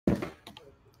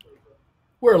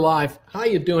We're live. How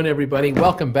you doing, everybody?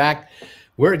 Welcome back.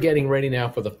 We're getting ready now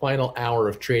for the final hour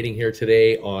of trading here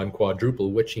today on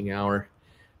Quadruple Witching Hour,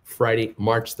 Friday,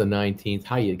 March the 19th.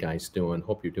 How you guys doing?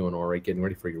 Hope you're doing all right, getting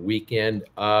ready for your weekend.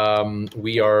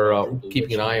 We are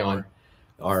keeping an eye on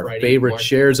our favorite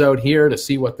shares out here to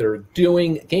see what they're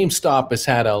doing. GameStop has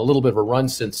had a little bit of a run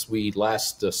since we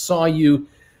last saw you.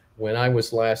 When I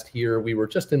was last here, we were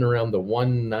just in around the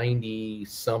 190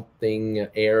 something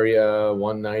area,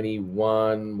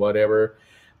 191, whatever.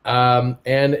 And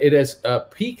it has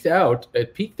peaked out.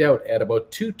 It peaked out at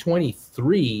about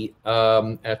 223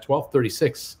 at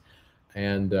 1236.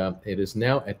 And it is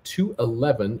now at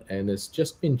 211. And it's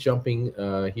just been jumping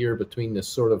here between this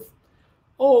sort of,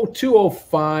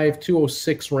 205,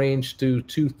 206 range to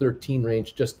 213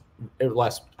 range, just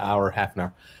last hour, half an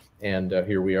hour. And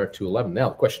here we are, 211. Now,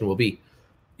 the question will be,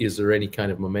 is there any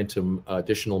kind of momentum,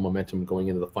 additional momentum going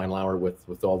into the final hour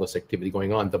with all this activity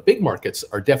going on? The big markets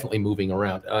are definitely moving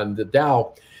around. The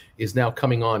Dow is now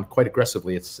coming on quite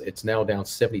aggressively. It's now down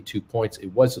 72 points.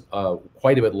 It was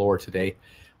quite a bit lower today.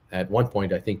 At one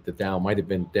point, I think the Dow might have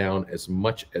been down as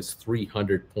much as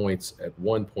 300 points at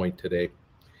one point today.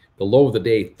 The low of the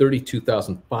day,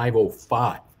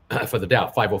 32,505. For the Dow,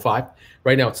 505.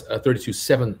 Right now it's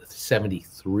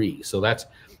 32,773. So that's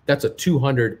a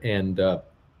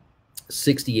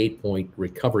 268 point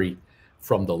recovery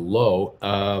from the low.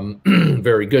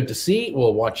 Very good to see.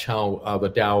 We'll watch how the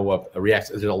Dow reacts.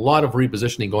 There's a lot of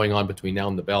repositioning going on between now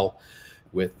and the bell,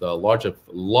 with large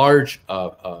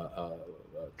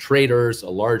traders,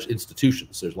 large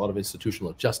institutions. There's a lot of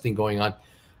institutional adjusting going on.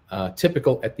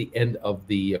 Typical at the end of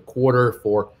the quarter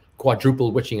for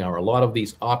Quadruple Witching Hour. A lot of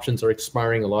these options are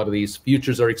expiring. A lot of these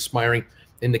futures are expiring.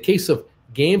 In the case of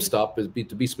GameStop,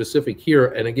 to be specific here,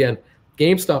 and again,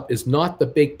 GameStop is not the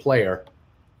big player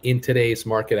in today's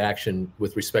market action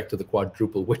with respect to the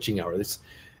Quadruple Witching Hour.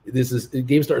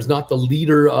 GameStop is not the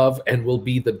leader of and will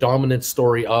be the dominant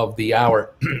story of the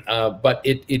hour, but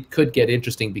it could get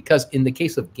interesting because in the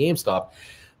case of GameStop,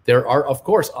 there are, of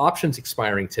course, options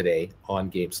expiring today on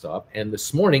GameStop. And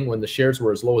this morning, when the shares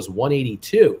were as low as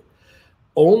 182,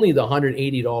 only the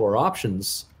 $180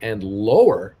 options and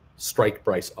lower strike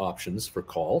price options for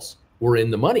calls were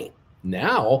in the money.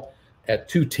 Now, at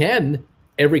 210,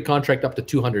 every contract up to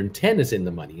 210 is in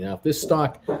the money. Now, if this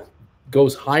stock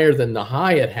goes higher than the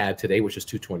high it had today, which is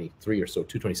 223 or so,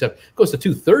 227, goes to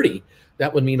 230,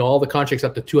 that would mean all the contracts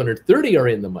up to 230 are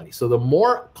in the money. So the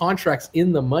more contracts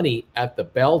in the money at the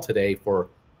bell today for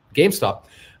GameStop,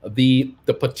 the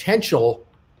potential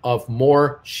of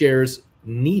more shares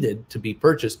needed to be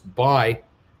purchased by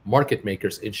market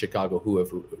makers in Chicago who have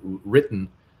written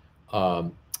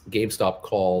GameStop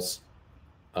calls,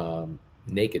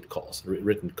 naked calls,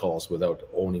 written calls without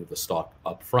owning the stock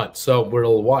up front. So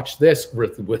we'll watch this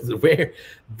with very,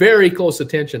 very close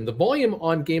attention. The volume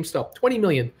on GameStop,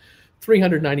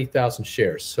 20,390,000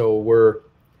 shares. So we're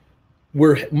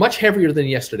much heavier than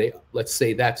yesterday. Let's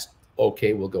say that's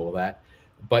okay. We'll go with that.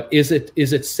 But is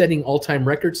it setting all-time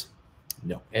records?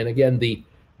 No. And again, the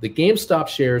GameStop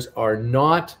shares are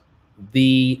not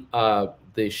the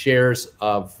shares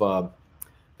of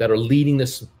that are leading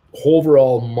this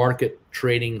overall market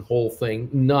trading whole thing.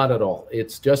 Not at all.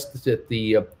 It's just that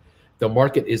the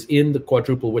market is in the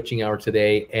Quadruple Witching Hour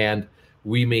today, and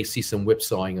we may see some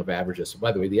whipsawing of averages. So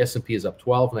by the way, the S&P is up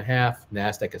 12.5,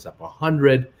 NASDAQ is up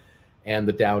 100, and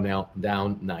the Dow now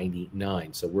down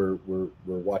 99. So we're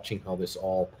watching how this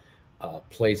all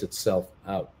plays itself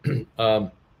out.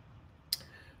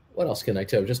 What else can I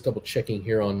tell you? Just double checking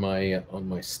here on my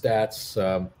stats.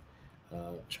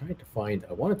 Trying to find.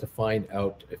 I wanted to find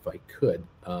out if I could,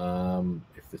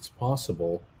 if it's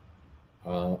possible,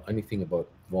 anything about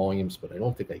volumes, but I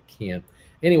don't think I can.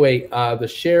 Anyway, the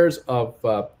shares of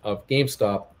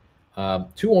GameStop,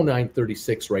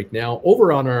 209.36 right now.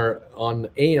 Over on the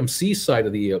AMC side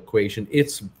of the equation,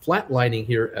 it's flatlining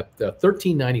here at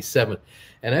 13.97.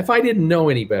 And if I didn't know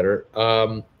any better,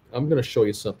 I'm going to show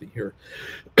you something here.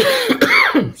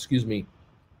 Excuse me.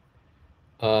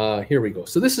 Here we go.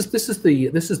 So this is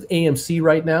AMC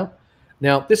right now.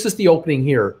 Now this is the opening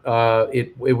here.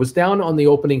 It was down on the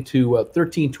opening to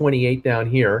 13.28 down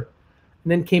here,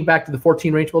 and then came back to the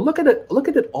 14 range. Well, look at it. Look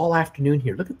at it all afternoon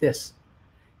here. Look at this.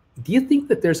 Do you think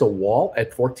that there's a wall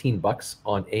at 14 bucks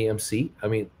on AMC? I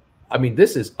mean,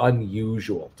 this is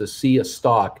unusual to see a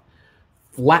stock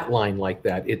flatline like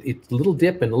that. It's a little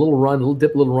dip and a little run, a little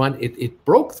dip, a little run. It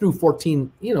broke through 14,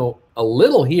 a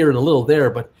little here and a little there,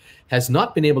 but has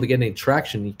not been able to get any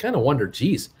traction. You kind of wonder,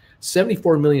 geez,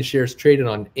 74 million shares traded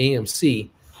on AMC,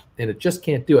 and it just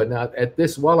can't do it. Now,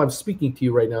 while I'm speaking to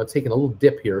you right now, it's taking a little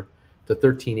dip here to to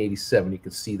 1387. You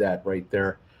can see that right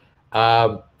there.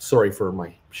 Sorry for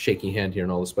my shaking hand here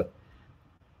and all this, but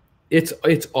it's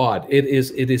odd. It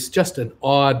is just an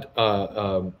odd.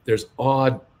 There's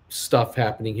odd stuff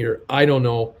happening here. I don't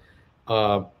know.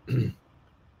 You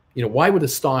know, why would a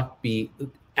stock be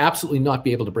absolutely not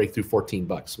be able to break through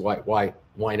 $14?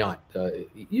 Why not?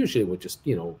 Usually it would just,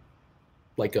 you know,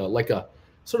 like a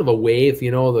sort of a wave,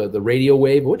 you know, the radio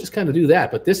wave. It would just kind of do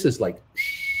that. But this is like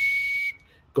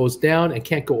goes down and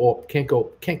can't go up, can't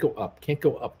go up, can't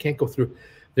go through.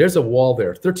 There's a wall there.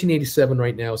 1387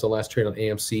 right now is the last trade on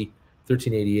AMC.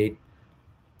 1388.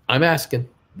 I'm asking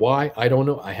why. I don't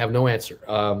know. I have no answer.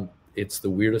 It's the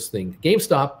weirdest thing.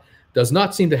 GameStop does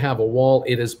not seem to have a wall.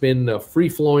 It has been free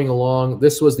flowing along.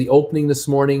 This was the opening this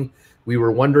morning. We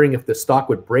were wondering if the stock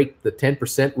would break the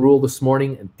 10% rule this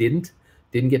morning and didn't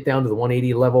get down to the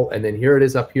 180 level. And then here it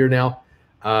is up here now.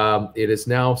 It is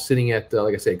now sitting at,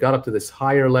 like I say, got up to this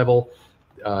higher level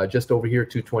just over here,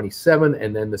 227.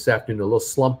 And then this afternoon, a little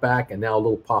slump back and now a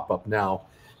little pop up now.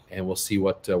 And we'll see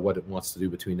what it wants to do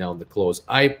between now and the close.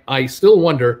 I still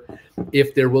wonder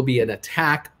if there will be an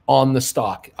attack on the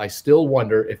stock. I still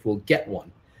wonder if we'll get one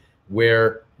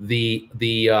where a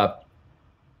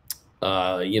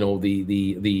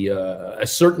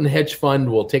certain hedge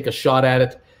fund will take a shot at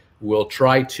it. We'll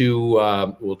try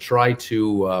to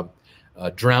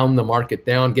drown the market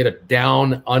down, get it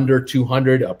down under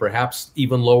 200, perhaps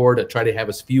even lower, to try to have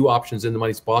as few options in the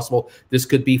money as possible. This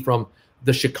could be from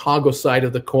the Chicago side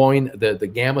of the coin, the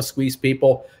gamma squeeze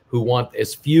people who want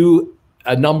as few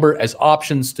a number as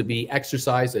options to be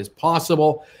exercised as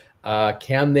possible.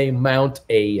 Can they mount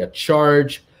a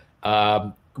charge?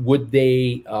 Would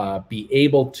they be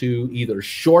able to either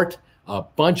short a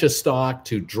bunch of stock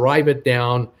to drive it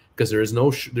down? Because there's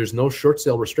no short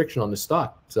sale restriction on the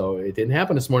stock, so it didn't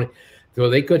happen this morning. So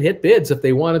they could hit bids if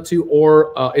they wanted to,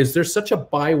 or is there such a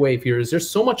buy wave here? Is there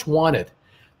so much wanted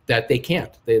that they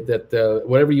can't?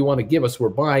 Whatever you want to give us, we're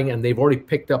buying, and they've already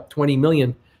picked up 20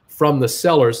 million from the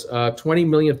sellers.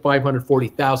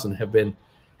 20,540,000 have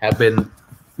been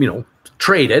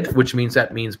traded, which means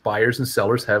buyers and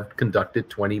sellers have conducted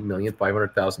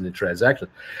 20,500,000 in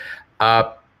transactions.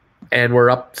 And we're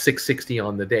up 660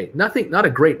 on the day. Not a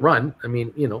great run. I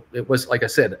mean, it was, like I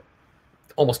said,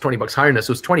 almost $20 higher than this.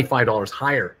 It was $25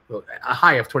 higher, a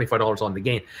high of $25 on the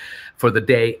gain for the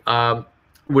day.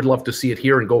 Would love to see it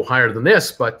here and go higher than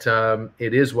this, but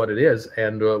it is what it is,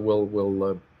 and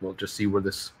we'll just see where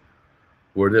this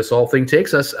whole thing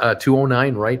takes us.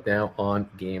 209 right now on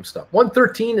GameStop.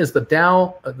 113 is the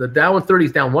Dow. The Dow and 30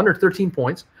 is down 113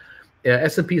 points.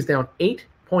 S&P is down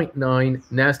 8.9.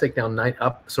 Nasdaq down 9.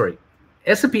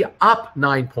 S&P up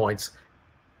 9 points.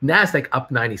 Nasdaq up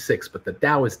 96, but the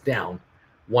Dow is down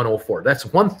 104. That's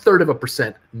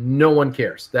 1/3%. No one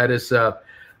cares. That is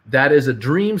a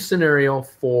dream scenario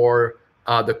for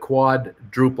the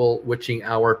quadruple witching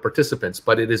hour participants,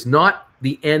 but it is not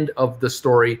the end of the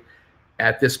story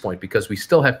at this point, because we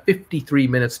still have 53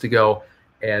 minutes to go,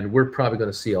 and we're probably going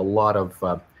to see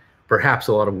perhaps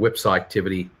a lot of whipsaw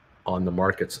activity on the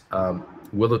markets.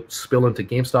 Will it spill into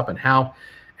GameStop, and how?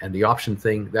 And the option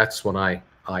thing, that's when I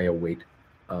await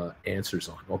answers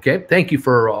on. Okay, thank you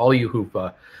for all you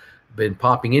who've been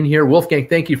popping in here. Wolfgang,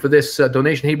 thank you for this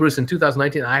donation. Hey, Bruce, in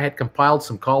 2019, I had compiled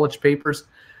some college papers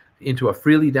into a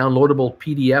freely downloadable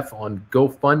PDF on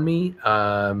GoFundMe.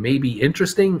 Maybe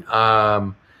interesting.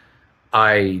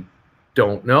 I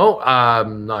don't know.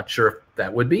 I'm not sure if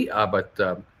that would be, but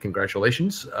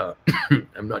congratulations.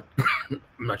 I'm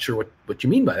not sure what you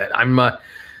mean by that. I'm at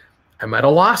a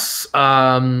loss.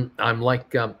 I'm like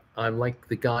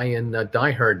the guy in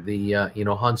Die Hard,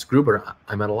 Hans Gruber.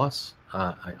 I'm at a loss.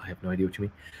 I have no idea what you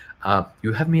mean.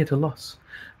 You have me at a loss.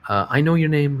 I know your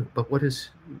name, but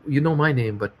you know my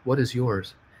name, but what is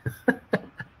yours?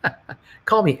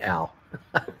 Call me Al.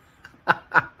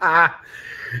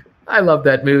 I love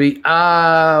that movie.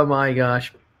 Oh my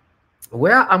gosh.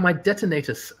 Where are my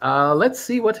detonators? Let's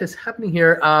see what is happening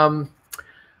here.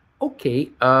 Okay.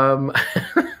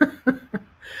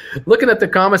 Looking at the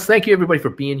comments, thank you everybody for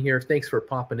being here. Thanks for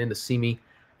popping in to see me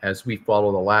as we follow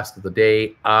the last of the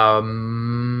day.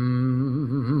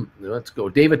 Let's go.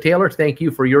 David Taylor, thank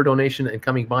you for your donation and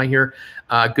coming by here.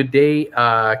 Good day.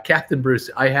 Captain Bruce,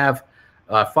 I have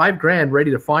 $5,000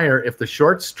 ready to fire if the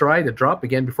shorts try to drop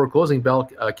again before closing bell.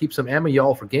 Keep some ammo,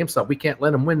 y'all, for GameStop. We can't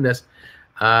let them win this.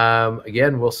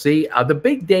 Again, we'll see. The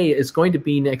big day is going to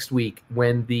be next week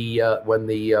when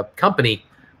the company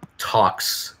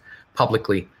talks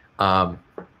publicly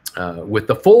with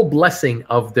the full blessing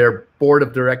of their board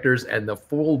of directors and the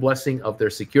full blessing of their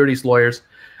securities lawyers.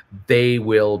 they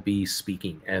will be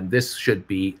speaking, and this should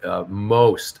be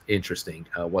most interesting.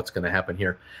 What's going to happen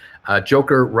here?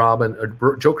 Joker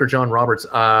John Roberts.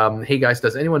 Hey guys,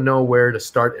 does anyone know where to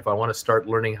start if I want to start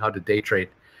learning how to day trade?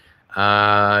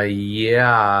 Yeah,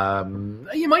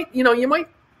 you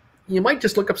might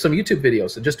just look up some YouTube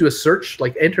videos and just do a search,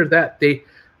 like enter that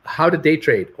how to day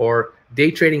trade or day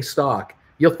trading stock.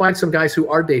 You'll find some guys who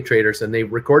are day traders and they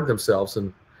record themselves.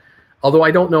 And although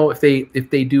I don't know if they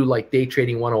do like day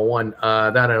trading 101,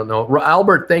 that I don't know.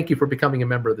 Albert, thank you for becoming a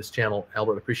member of this channel.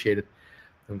 Albert, appreciate it.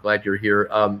 I'm glad you're here.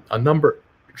 A number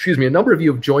of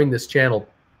you have joined this channel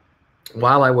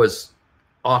while I was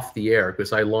off the air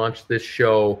because I launched this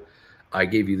show. I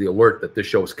gave you the alert that this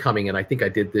show is coming, and I think I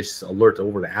did this alert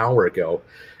over an hour ago.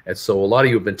 And so a lot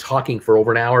of you have been talking for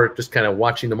over an hour, just kind of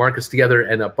watching the markets together,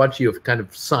 and a bunch of you have kind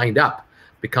of signed up,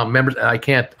 become members. I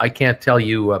can't tell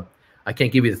you, I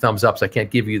can't give you the thumbs ups. I can't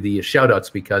give you the shout outs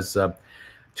because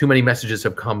too many messages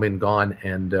have come and gone,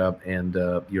 and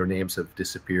your names have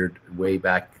disappeared way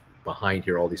back behind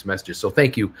here, all these messages. So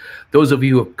thank you. Those of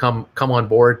you who have come on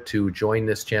board to join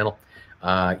this channel.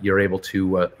 You're able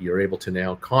to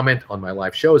now comment on my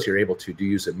live shows. You're able to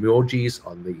use emojis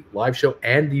on the live show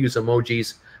and use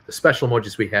emojis, the special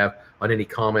emojis we have on any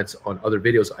comments on other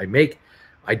videos I make.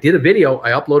 I did a video.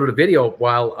 I uploaded a video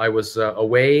while I was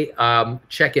away.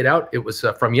 Check it out. It was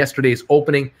from yesterday's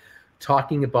opening,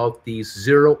 talking about these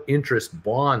zero interest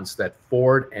bonds that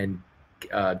Ford and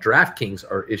DraftKings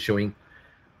are issuing.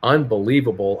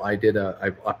 Unbelievable. I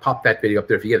popped that video up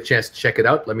there. If you get a chance to check it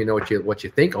out, let me know what you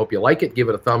think. I hope you like it. Give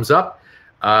it a thumbs up.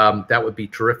 That would be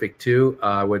terrific too.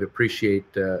 I would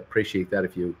appreciate that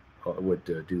if you would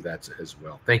do that as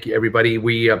well. Thank you, everybody.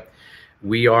 We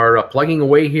are plugging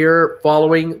away here,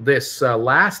 following this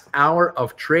last hour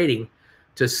of trading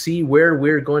to see where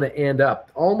we're going to end up.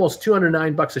 Almost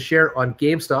 $209 a share on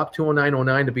GameStop,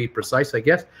 209.09 to be precise, I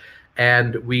guess.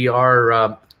 And we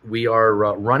are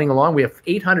running along. We have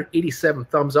 887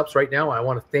 thumbs ups right now. I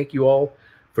want to thank you all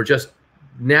for just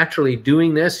naturally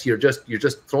doing this. You're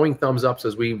just throwing thumbs ups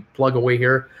as we plug away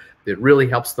here. It really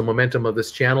helps the momentum of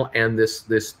this channel and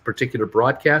this particular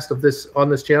broadcast of this on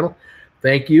this channel.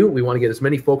 Thank you. We want to get as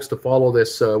many folks to follow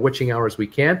this witching hour as we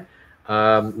can.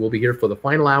 We'll be here for the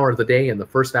final hour of the day and the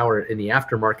first hour in the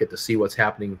aftermarket to see what's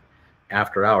happening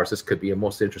after hours. This could be a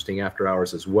most interesting after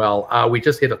hours as well. We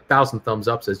just hit 1,000 thumbs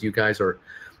ups as you guys are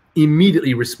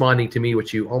immediately responding to me,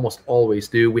 which you almost always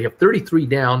do. We have 33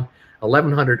 down,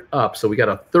 1,100 up. So we got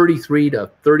a 33 to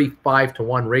 35 to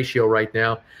 1 ratio right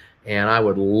now. And I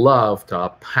would love to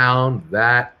pound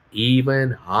that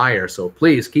even higher. So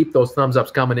please keep those thumbs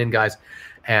ups coming in, guys,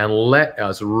 and let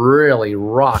us really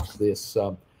rock this,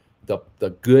 the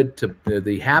good to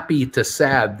the happy to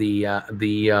sad, the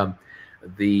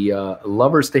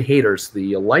lovers to haters,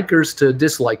 the likers to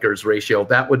dislikers ratio.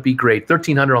 That would be great.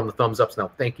 1,300 on the thumbs ups now.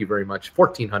 Thank you very much.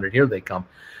 1,400. Here they come.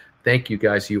 Thank you,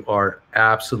 guys. You are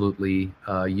absolutely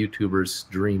YouTubers'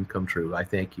 dream come true. I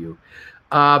thank you.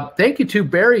 Thank you to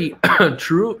Barry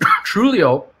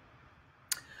Trulio.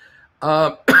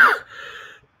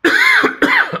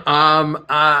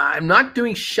 I'm not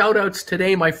doing shout outs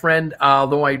today, my friend,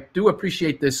 although I do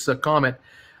appreciate this comment.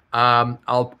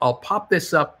 I'll pop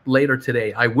this up later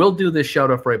today. I will do this shout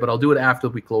out for you, but I'll do it after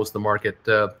we close the market.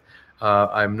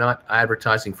 I'm not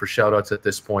advertising for shout outs at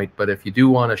this point, but if you do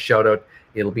want a shout out,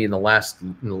 it'll be in the last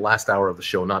hour of the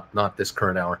show, not this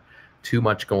current hour. Too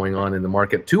much going on in the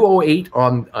market. 208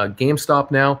 on GameStop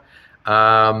now,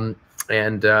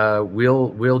 and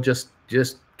we'll just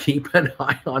keep an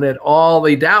eye on it. All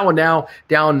the Dow now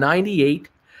down 98,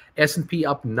 S&P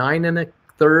up 9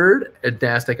 1/3,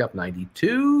 Nasdaq up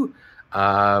 92,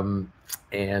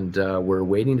 and we're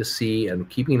waiting to see and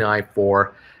keeping an eye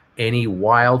for any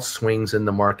wild swings in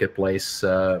the marketplace,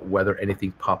 whether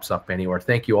anything pops up anywhere.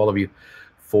 Thank you, all of you,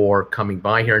 for coming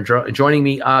by here and joining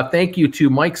me. Thank you to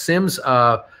Mike Sims,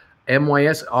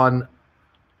 MYS on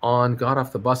got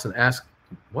off the bus and asked,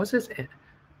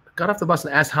 got off the bus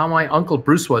and asked how my Uncle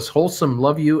Bruce was. Wholesome,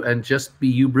 love you, and just be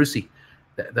you, Brucey.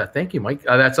 Thank you, Mike.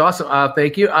 That's awesome.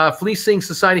 Thank you. Fleecing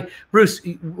Society. Bruce,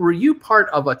 were you part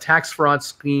of a tax fraud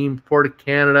scheme, Port of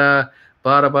Canada,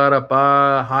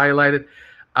 highlighted?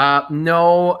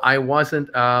 No, I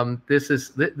wasn't.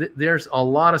 There's a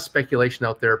lot of speculation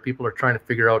out there. People are trying to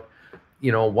figure out,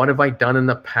 what have I done in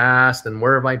the past, and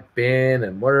where have I been,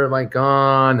 and where have I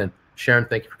gone? And Sharon,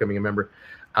 thank you for becoming a member.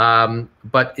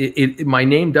 But my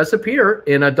name does appear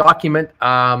in a document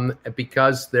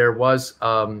because there was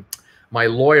my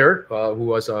lawyer, who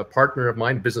was a partner of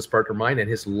mine, business partner of mine, and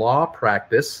his law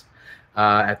practice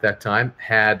at that time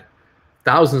had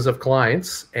thousands of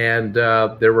clients, and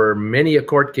there were many a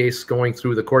court case going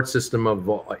through the court system of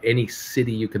any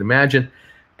city you can imagine.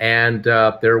 And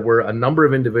there were a number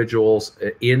of individuals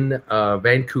in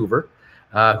Vancouver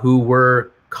who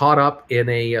were caught up in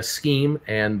a scheme,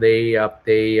 and they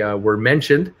were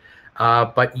mentioned,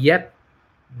 but yet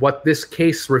what this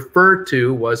case referred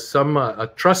to was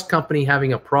a trust company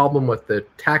having a problem with the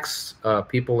tax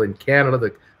people in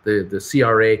Canada, the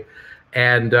CRA,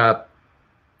 and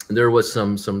there was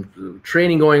some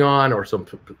training going on, or some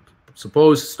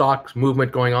supposed stock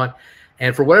movement going on.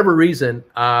 And for whatever reason,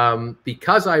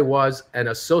 because I was an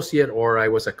associate, or I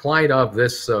was a client of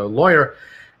this lawyer,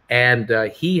 and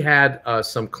he had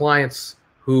some clients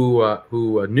who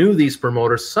knew these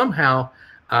promoters, somehow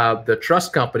the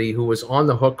trust company, who was on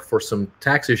the hook for some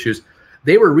tax issues,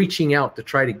 they were reaching out to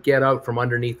try to get out from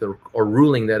underneath a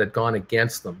ruling that had gone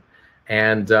against them.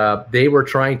 And they were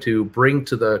trying to bring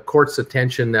to the court's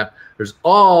attention that there's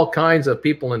all kinds of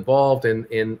people involved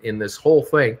in this whole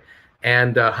thing,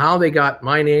 and how they got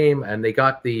my name, and they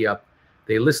got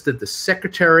they listed the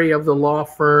secretary of the law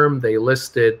firm, they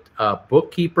listed a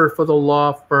bookkeeper for the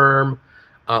law firm,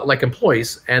 like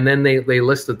employees, and then they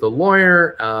listed the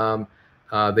lawyer,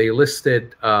 they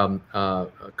listed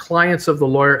clients of the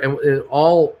lawyer, and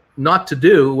all not to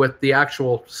do with the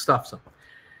actual stuff. So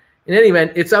in any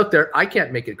event, it's out there. I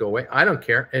can't make it go away. I don't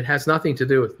care. It has nothing to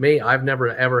do with me. I've never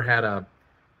ever had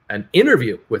an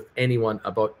interview with anyone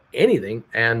about anything,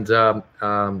 and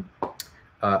I'm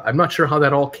not sure how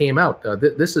that all came out.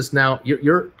 This is now,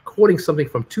 you're quoting something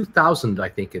from 2000, I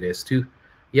think it is.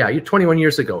 Yeah, you're 21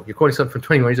 years ago. You're quoting something from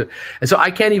 21 years ago. And so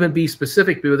I can't even be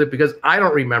specific with it because I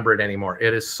don't remember it anymore.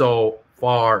 It is so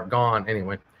far gone.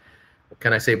 Anyway, what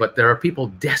can I say? But there are people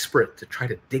desperate to try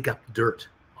to dig up dirt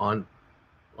on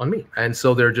me. And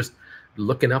so they're just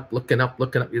looking up. What can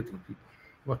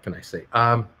I say?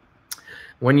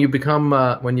 When you become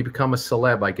a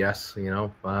celeb, I guess,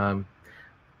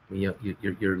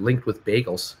 you're linked with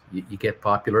bagels. You get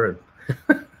popular,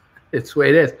 and it's the way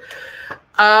it is.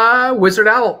 Wizard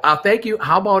Owl, thank you.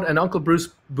 How about an Uncle Bruce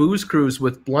booze cruise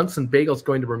with blunts and bagels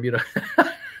going to Bermuda?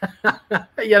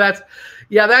 Yeah,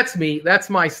 that's me. That's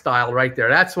my style right there.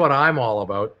 That's what I'm all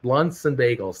about. Blunts and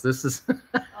bagels. This is.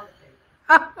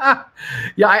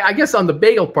 Yeah, I guess on the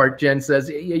bagel part, Jen says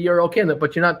you're okay,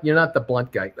 but you're not the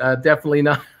blunt guy. Definitely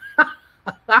not.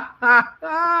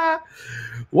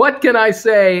 What can I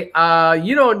say?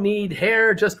 You don't need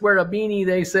hair, just wear a beanie,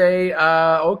 they say.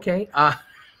 Okay. I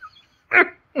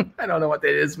don't know what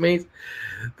that means.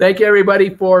 Thank you, everybody,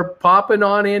 for popping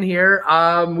on in here.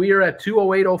 We are at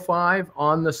 208.05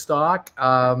 on the stock.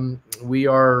 We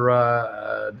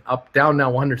are down now,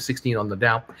 116 on the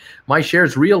Dow. My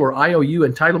shares real or IOU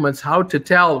entitlements, how to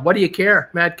tell? What do you care,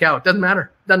 Mad Cow? It doesn't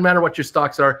matter. Doesn't matter what your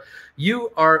stocks are.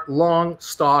 You are long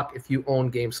stock if you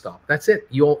own GameStop. That's it.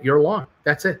 You're long.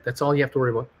 That's it. That's all you have to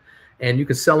worry about. And you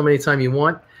can sell them anytime you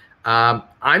want.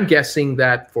 I'm guessing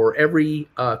that for every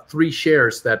 3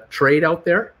 shares that trade out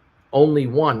there, only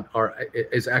 1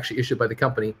 is actually issued by the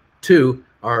company. 2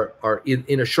 are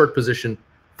in a short position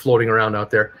floating around out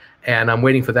there. And I'm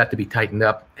waiting for that to be tightened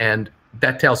up. And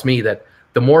that tells me that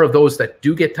the more of those that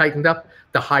do get tightened up,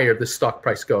 the higher the stock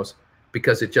price goes,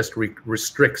 because it just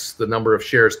restricts the number of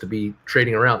shares to be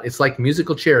trading around. It's like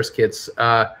musical chairs, kids.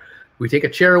 We take a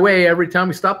chair away every time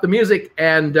we stop the music,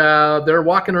 and they're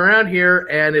walking around here,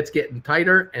 and it's getting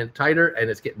tighter and tighter, and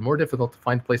it's getting more difficult to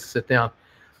find a place to sit down.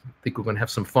 I think we're going to have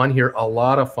some fun here, a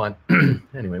lot of fun.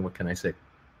 Anyway, what can I say?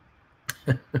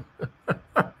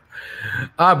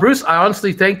 Bruce, I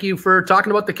honestly thank you for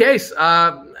talking about the case.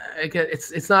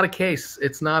 It's not a case.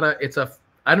 It's a.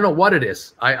 I don't know what it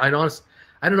is. I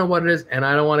don't know what it is, and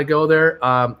I don't want to go there.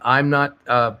 I'm not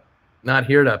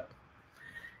here to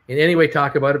in any way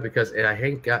talk about it because it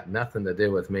ain't got nothing to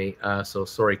do with me. So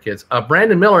sorry, kids.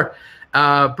 Brandon Miller,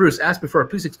 Bruce asked before.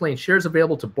 Please explain shares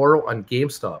available to borrow on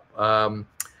GameStop.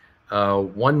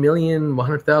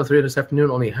 1,100,000 this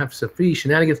afternoon. Only half some fee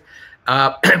shenanigans.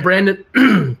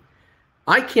 Brandon,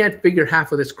 I can't figure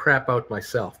half of this crap out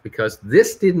myself because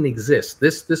this didn't exist.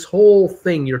 This whole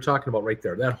thing you're talking about right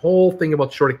there, that whole thing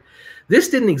about shorting, this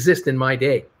didn't exist in my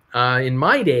day. In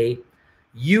my day,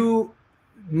 you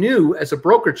knew as a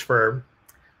brokerage firm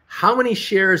how many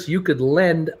shares you could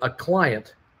lend a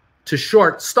client to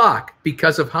short stock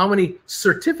because of how many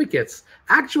certificates,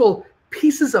 actual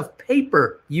pieces of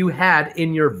paper you had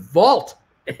in your vault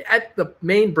at the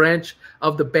main branch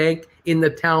of the bank in the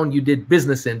town you did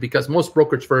business in, because most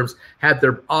brokerage firms had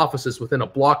their offices within a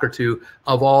block or two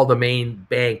of all the main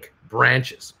bank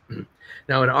branches.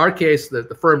 Now, in our case, the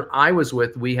firm I was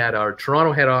with, we had our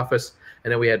Toronto head office,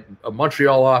 And then we had a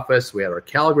Montreal office, we had our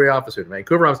Calgary office, we had a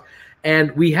Vancouver office,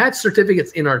 and we had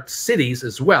certificates in our cities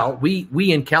as well. We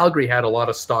in Calgary had a lot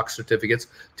of stock certificates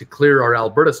to clear our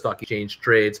Alberta Stock Exchange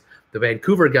trades. The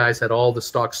Vancouver guys had all the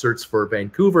stock certs for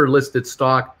Vancouver listed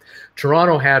stock.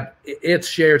 Toronto had its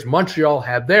shares. Montreal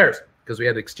had theirs because we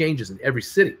had exchanges in every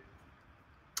city.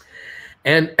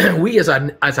 And we as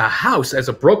a house, as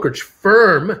a brokerage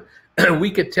firm,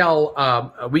 we could tell,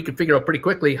 we could figure out pretty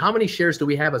quickly how many shares do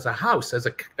we have as a house, as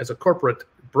a corporate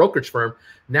brokerage firm,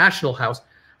 national house.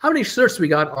 How many certs we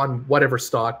got on whatever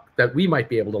stock that we might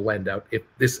be able to lend out if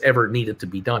this ever needed to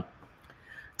be done.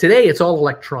 Today, it's all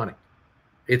electronic.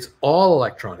 It's all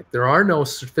electronic. There are no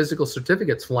physical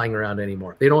certificates flying around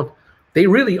anymore. They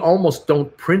really almost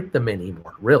don't print them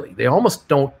anymore, really. They almost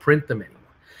don't print them anymore.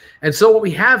 And so what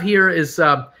we have here is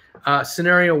a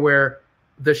scenario where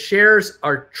the shares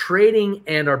are trading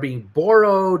and are being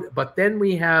borrowed, but then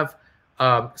we have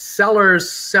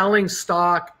sellers selling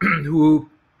stock who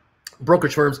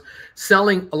brokerage firms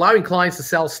allowing clients to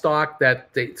sell stock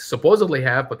that they supposedly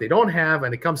have, but they don't have,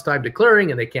 and it comes time to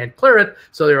clearing and they can't clear it.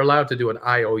 So they're allowed to do an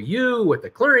IOU with the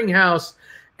clearinghouse.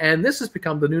 And this has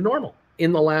become the new normal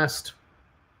in the last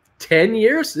 10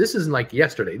 years. This isn't like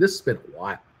yesterday. This has been a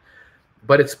while,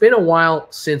 but it's been a while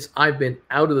since I've been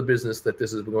out of the business that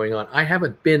this has been going on. I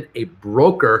haven't been a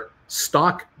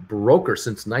stock broker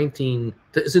since 2000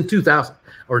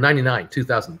 or 99,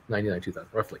 2000,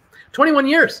 roughly 21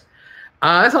 years.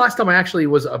 That's the last time I actually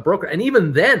was a broker. And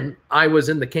even then, I was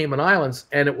in the Cayman Islands,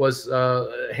 and it was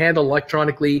handled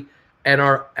electronically. And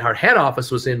our head office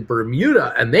was in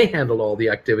Bermuda, and they handled all the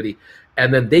activity.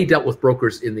 And then they dealt with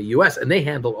brokers in the U.S., and they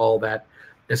handled all that.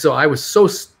 And so I was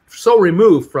so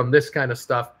removed from this kind of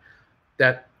stuff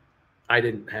that I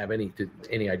didn't have any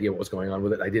idea what was going on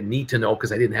with it. I didn't need to know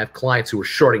because I didn't have clients who were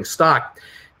shorting stock.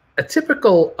 A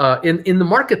typical in the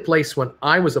marketplace when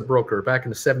I was a broker back in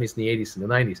the 70s and the 80s and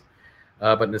the 90s,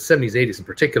 but in the 70s, 80s in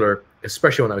particular,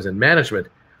 especially when I was in management,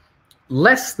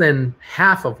 less than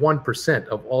half of 1%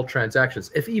 of all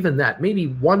transactions, if even that, maybe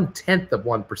 1/10 of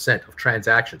 1% of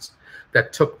transactions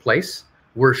that took place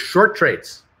were short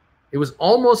trades. It was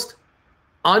almost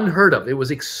unheard of. It was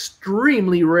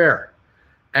extremely rare.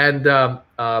 And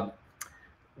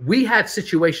we had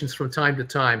situations from time to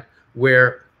time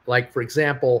where, like, for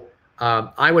example,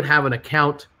 I would have an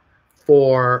account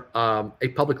for a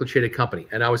publicly traded company,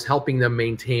 and I was helping them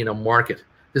maintain a market.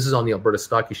 This is on the Alberta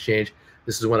Stock Exchange.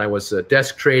 This is when I was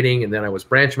desk trading, and then I was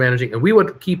branch managing. And we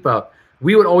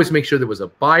would always make sure there was a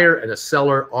buyer and a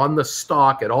seller on the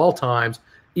stock at all times,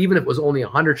 even if it was only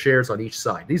 100 shares on each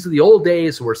side. These are the old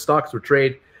days where stocks would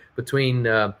trade between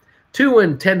 $2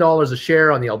 and $10 a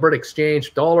share on the Alberta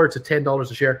Exchange, $1 to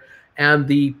 $10 a share. And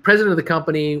the president of the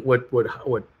company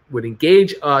would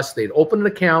engage us. They'd open an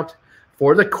account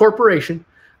for the corporation,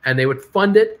 and they would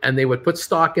fund it, and they would put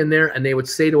stock in there, and they would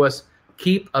say to us,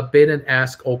 keep a bid and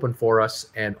ask open for us,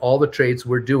 and all the trades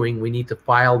we're doing, we need to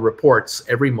file reports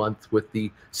every month with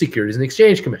the Securities and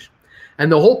Exchange Commission.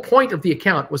 And the whole point of the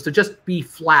account was to just be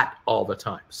flat all the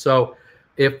time. So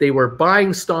if they were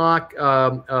buying stock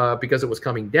because it was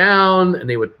coming down, and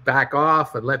they would back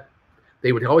off and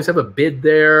they would always have a bid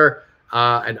there,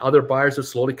 and other buyers would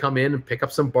slowly come in and pick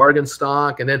up some bargain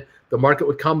stock, and then the market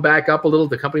would come back up a little.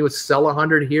 The company would sell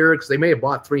 100 here because they may have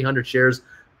bought 300 shares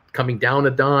coming down a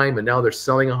dime, and now they're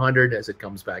selling 100 as it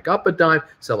comes back up a dime,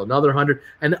 sell another 100.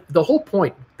 And the whole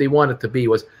point they wanted to be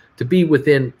was to be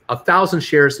within 1,000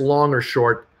 shares long or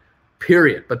short,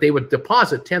 period. But they would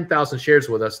deposit 10,000 shares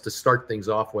with us to start things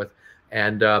off with,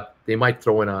 and they might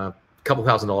throw in a couple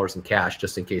 $1,000s in cash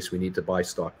just in case we need to buy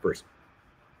stock first.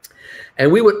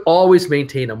 And we would always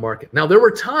maintain a market. Now, there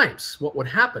were times what would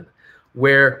happen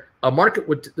where a market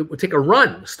would take a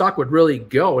run, stock would really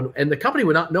go, and the company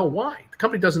would not know why. The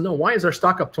company doesn't know, why is our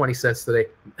stock up 20 cents today?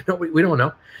 No, we don't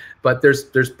know. But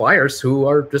there's buyers who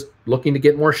are just looking to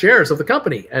get more shares of the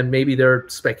company, and maybe they're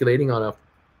speculating on a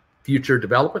future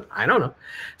development. I don't know.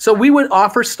 So we would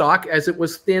offer stock as it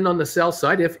was thin on the sell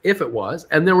side, if it was,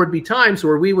 and there would be times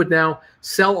where we would now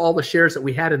sell all the shares that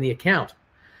we had in the account.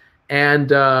 And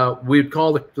we'd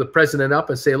call the president up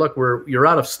and say, look, you're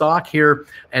out of stock here,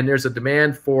 and there's a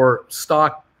demand for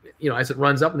stock, as it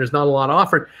runs up, and there's not a lot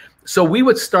offered. So we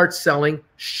would start selling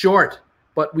short,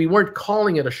 but we weren't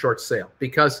calling it a short sale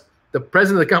because the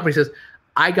president of the company says,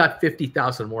 I got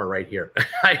 50,000 more right here.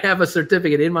 I have a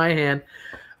certificate in my hand.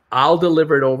 I'll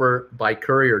deliver it over by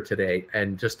courier today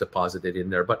and just deposit it in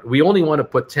there. But we only want to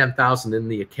put 10,000 in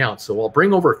the account. So I'll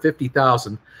bring over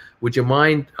 50,000. Would you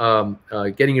mind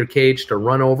getting your cage to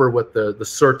run over with the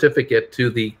certificate to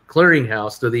the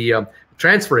clearinghouse, to the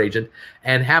transfer agent,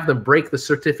 and have them break the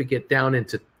certificate down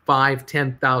into 5,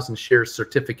 10,000 share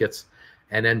certificates,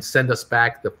 and then send us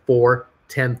back the 4,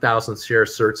 10,000 share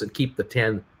certs and keep the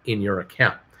 10 in your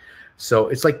account. So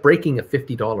it's like breaking a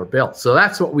 $50 bill. So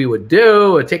that's what we would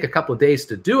do. It'd take a couple of days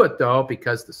to do it though,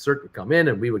 because the cert would come in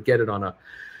and we would get it on a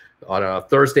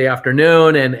Thursday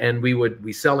afternoon, and we would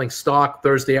be selling stock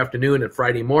Thursday afternoon and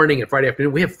Friday morning and Friday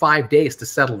afternoon. We have 5 days to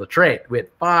settle the trade. We had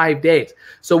 5 days.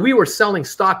 So we were selling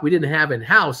stock we didn't have in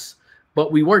house,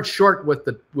 but we weren't short with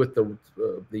the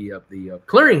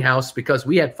clearinghouse because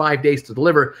we had 5 days to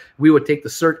deliver. We would take the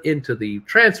cert into the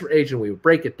transfer agent. We would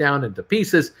break it down into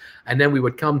pieces, and then we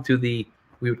would come to the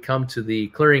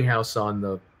clearinghouse on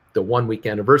the 1 week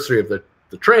anniversary of the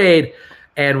trade,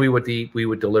 and we would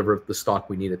deliver the stock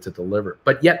we needed to deliver.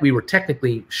 But yet we were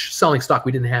technically selling stock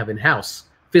we didn't have in house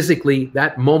physically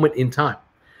that moment in time.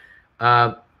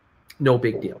 No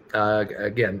big deal.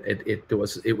 Again,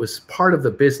 it was part of the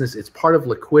business. It's part of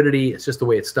liquidity. It's just the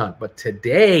way it's done. But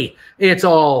today, it's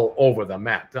all over the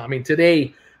map. I mean,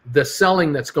 today, the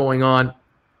selling that's going on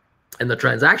and the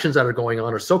transactions that are going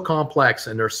on are so complex,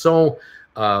 and they're so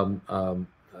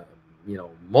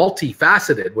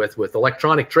multifaceted with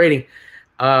electronic trading.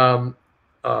 Hedge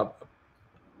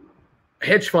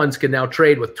funds can now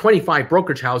trade with 25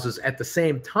 brokerage houses at the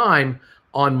same time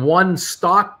on one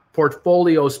stock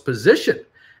portfolio's position,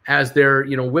 as they're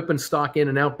whipping stock in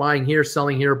and out, buying here,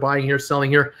 selling here, buying here,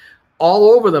 selling here, all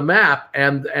over the map,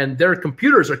 and their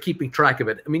computers are keeping track of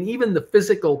it. I mean, even the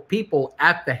physical people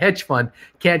at the hedge fund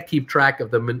can't keep track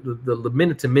of the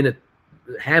minute-to-minute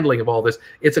handling of all this.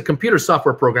 It's a computer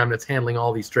software program that's handling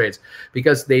all these trades,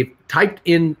 because they've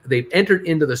entered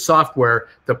into the software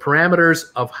the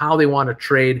parameters of how they want to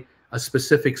trade a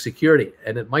specific security.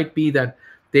 And it might be that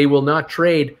they will not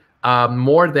trade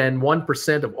more than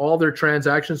 1% of all their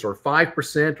transactions, or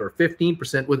 5% or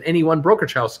 15% with any one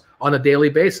brokerage house on a daily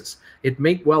basis. It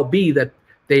may well be that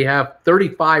they have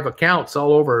 35 accounts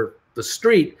all over the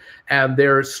street, and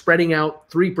they're spreading out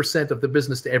 3% of the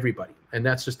business to everybody. And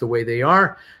that's just the way they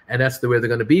are, and that's the way they're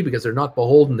going to be, because they're not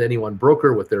beholden to any one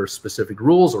broker with their specific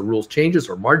rules or rules changes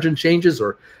or margin changes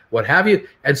or what have you.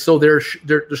 And so they're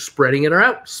spreading it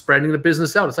out, spreading the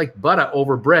business out. It's like butter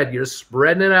over bread. You're just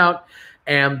spreading it out.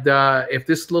 And if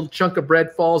this little chunk of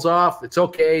bread falls off, it's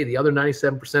okay. The other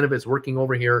 97% of it is working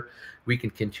over here. We can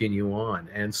continue on.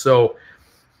 And so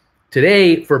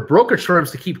today, for brokerage firms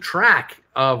to keep track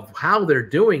of how they're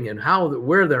doing and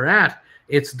where they're at,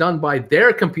 it's done by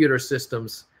their computer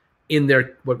systems in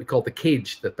their, what we call the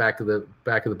cage, the back of the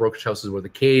brokerage houses, where the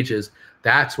cage is.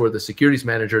 That's where the securities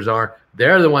managers are.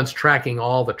 They're the ones tracking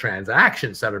all the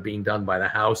transactions that are being done by the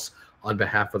house on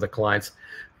behalf of the clients.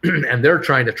 And they're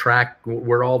trying to track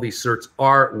where all these certs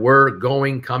are, where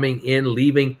going, coming in,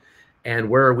 leaving, and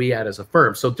where are we at as a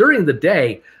firm. So during the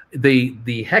day,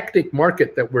 the hectic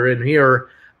market that we're in here,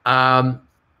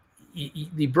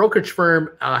 the brokerage firm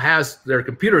has their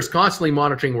computers constantly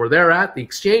monitoring where they're at. The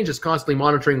exchange is constantly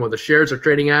monitoring where the shares are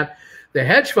trading at. The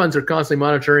hedge funds are constantly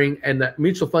monitoring, and the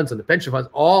mutual funds and the pension funds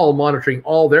all monitoring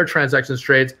all their transactions,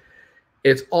 trades.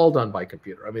 It's all done by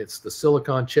computer. I mean, it's the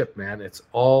silicon chip, man. It's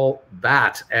all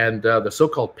that. And the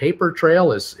so-called paper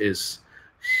trail is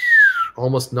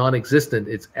almost non-existent.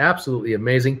 It's absolutely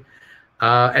amazing.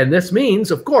 And this means,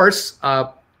 of course,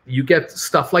 you get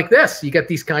stuff like this. You get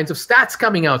these kinds of stats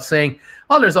coming out saying,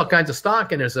 oh, there's all kinds of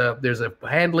stock, and there's a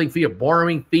handling fee, a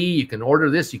borrowing fee. You can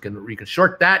order this, you can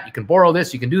short that, you can borrow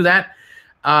this, you can do that.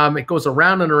 It goes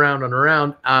around and around and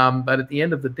around. But at the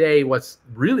end of the day, what's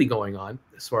really going on,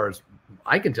 as far as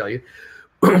I can tell you,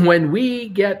 when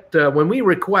we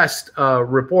request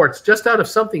reports just out of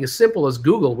something as simple as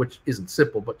Google, which isn't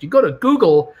simple, but you go to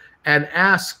Google and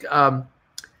ask who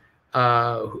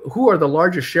are the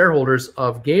largest shareholders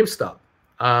of GameStop,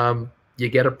 you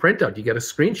get a printout, you get a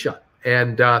screenshot,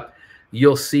 and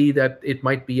you'll see that it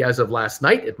might be as of last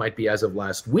night, it might be as of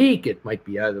last week, it might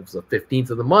be as of the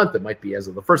 15th of the month, it might be as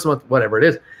of the first month, whatever it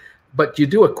is. But you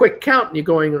do a quick count, and you're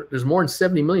going, there's more than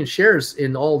 70 million shares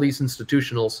in all these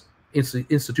institutional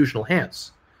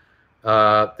hands.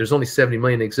 There's only 70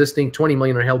 million existing, 20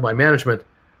 million are held by management.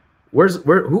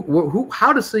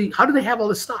 How do they have all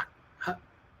this stock?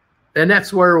 And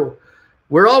that's where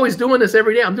we're always doing this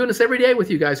every day. I'm doing this every day with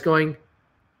you guys, going,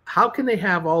 how can they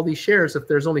have all these shares if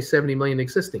there's only 70 million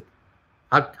existing?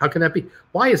 How can that be?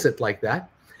 Why is it like that?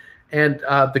 And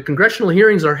the congressional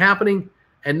hearings are happening,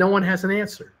 and no one has an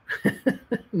answer.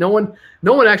 No one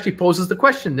actually poses the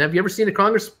question. Have you ever seen a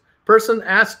congressperson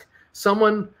ask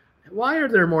someone, why are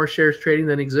there more shares trading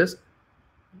than exist?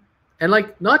 And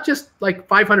like, not just like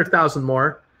 500,000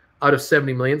 more out of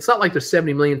 70 million. It's not like there's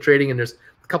 70 million trading and there's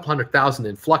couple 100,000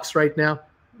 in flux right now.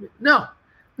 No,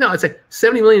 it's like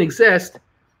 70 million exist,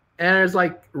 and there's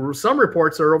like some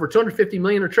reports are over 250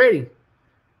 million are trading.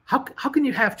 How can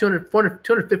you have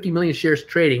 250 million shares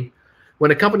trading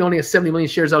when a company only has 70 million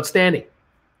shares outstanding?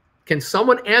 Can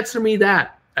someone answer me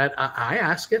that? And I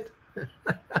ask it.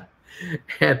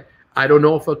 And I don't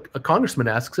know if a congressman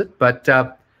asks it, but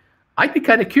I'd be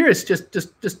kind of curious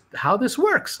just how this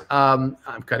works. I'm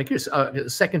kind of curious.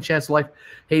 Second Chance Life.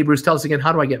 Hey, Bruce, tell us again,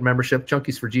 how do I get membership?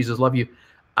 Junkies for Jesus, love you.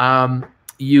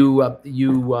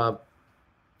 You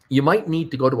might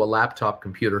need to go to a laptop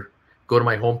computer, go to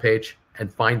my homepage,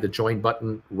 and find the join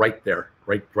button right there,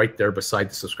 right there beside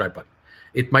the subscribe button.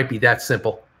 It might be that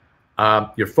simple.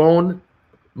 Your phone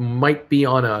might be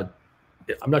on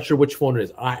I'm not sure which phone it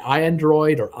is,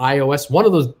 Android or iOS. One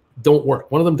of those don't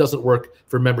work. One of them doesn't work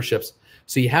for memberships.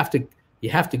 So you have to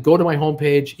go to my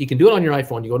homepage. You can do it on your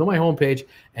iPhone. You go to my homepage,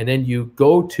 and then you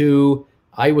go to,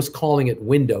 I was calling it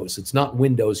Windows. It's not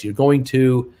Windows. You're going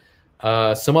to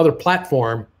some other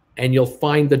platform, and you'll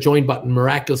find the join button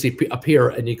miraculously appear,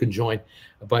 and you can join.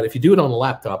 But if you do it on a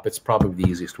laptop, it's probably the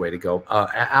easiest way to go.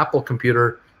 Apple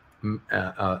computer,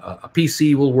 a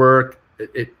PC will work.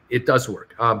 It does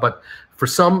work. But for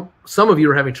some of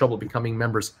you are having trouble becoming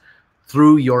members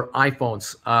through your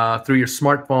iPhones, through your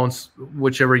smartphones,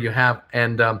 whichever you have.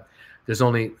 And there's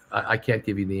only, I can't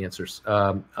give you the answers.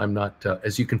 I'm not,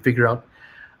 as you can figure out,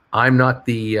 I'm not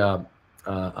the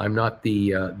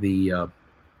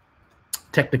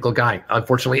technical guy,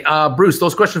 unfortunately. Bruce,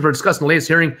 those questions were discussed in the latest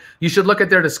hearing. You should look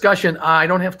at their discussion. I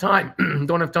don't have time.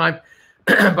 Don't have time.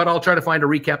 But I'll try to find a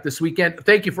recap this weekend.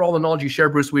 Thank you for all the knowledge you share,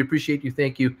 Bruce. We appreciate you.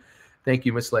 Thank you. Thank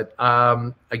you, Misled.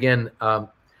 Again,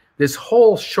 this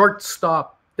whole short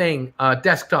stop thing,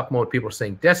 desktop mode, people are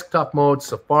saying desktop mode,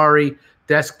 Safari,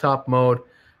 desktop mode,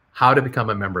 how to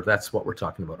become a member. That's what we're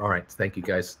talking about. All right. Thank you,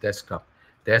 guys. Desktop.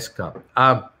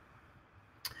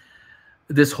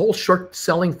 This whole short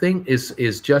selling thing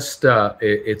is just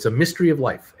it's a mystery of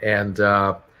life. And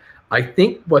I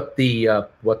think what the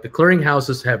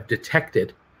clearinghouses have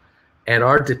detected and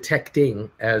are detecting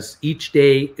as each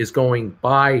day is going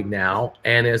by now,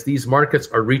 and as these markets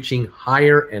are reaching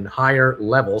higher and higher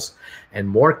levels and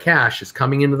more cash is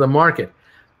coming into the market,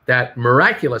 that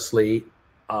miraculously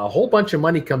a whole bunch of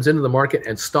money comes into the market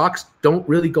and stocks don't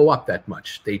really go up that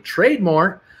much. They trade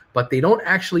more, but they don't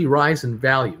actually rise in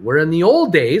value. Where in the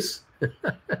old days,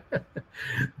 the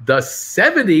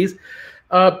 70s,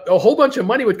 a whole bunch of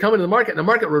money would come into the market and the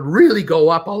market would really go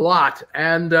up a lot.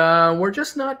 And we're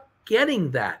just not getting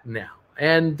that now.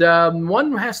 And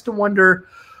one has to wonder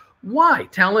why.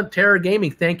 Talent Terror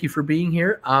Gaming, thank you for being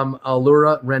here.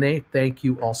 Allura Renee, thank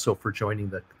you also for joining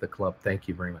the club. Thank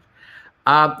you very much.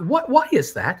 Why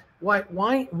is that?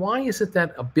 Why is it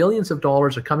that billions of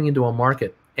dollars are coming into a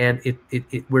market and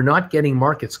we're not getting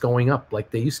markets going up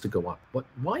like they used to go up?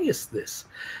 Why is this?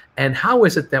 And how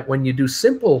is it that when you do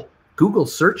simple Google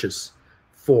searches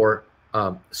for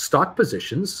stock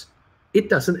positions, it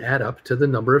doesn't add up to the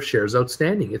number of shares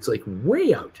outstanding? It's like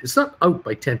way out. It's not out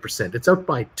by 10%. It's out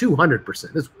by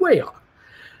 200%. It's way off.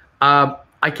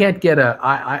 I can't get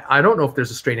I don't know if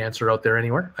there's a straight answer out there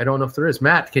anywhere. I don't know if there is.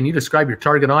 Matt, can you describe your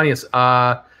target audience?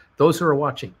 Those who are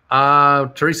watching.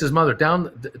 Teresa's mother,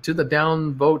 down to the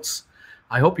down votes.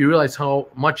 I hope you realize how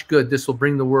much good this will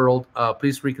bring the world.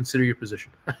 Please reconsider your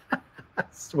position.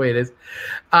 That's the way it is.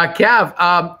 Cav,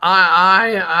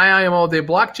 IMO, the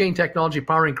blockchain technology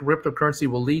powering cryptocurrency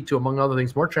will lead to, among other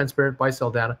things, more transparent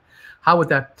buy-sell data. How would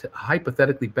that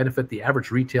hypothetically benefit the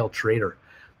average retail trader?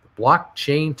 The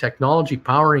blockchain technology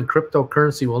powering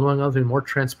cryptocurrency will, among other things, more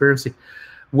transparency.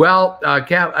 Well,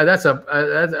 Cav,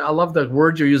 I love the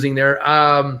word you're using there.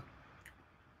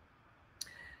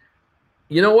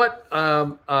 You know what?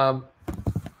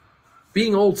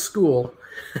 Being old school,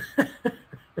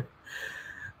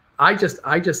 I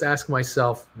just ask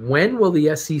myself, when will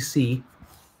the SEC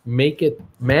make it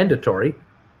mandatory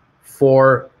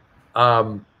for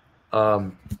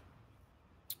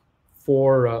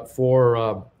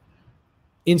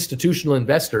institutional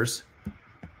investors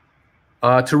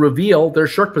to reveal their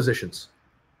short positions,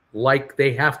 like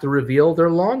they have to reveal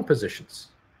their long positions?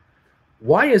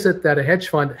 Why is it that a hedge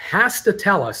fund has to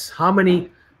tell us how many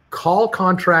call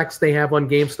contracts they have on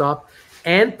GameStop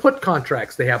and put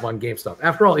contracts they have on GameStop?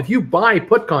 After all, if you buy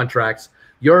put contracts,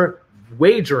 you're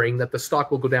wagering that the stock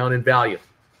will go down in value,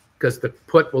 because the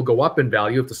put will go up in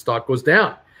value if the stock goes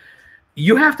down.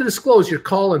 You have to disclose your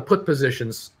call and put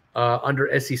positions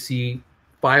under SEC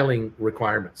filing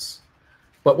requirements.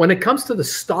 But when it comes to the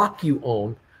stock you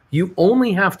own, you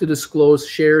only have to disclose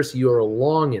shares you're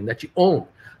long in, that you own.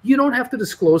 You don't have to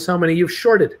disclose how many you've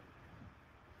shorted.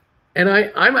 And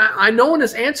no one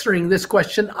is answering this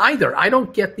question either. I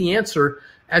don't get the answer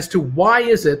as to why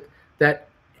is it that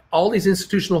all these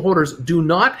institutional holders do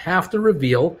not have to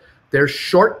reveal their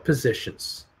short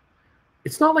positions.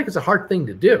 It's not like it's a hard thing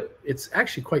to do. It's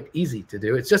actually quite easy to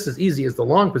do. It's just as easy as the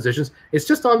long positions. It's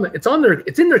just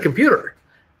it's in their computer.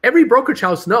 Every brokerage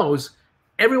house knows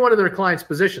every one of their clients'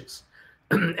 positions,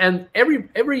 and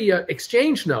every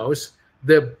exchange knows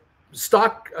the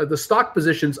stock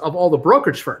positions of all the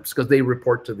brokerage firms, because they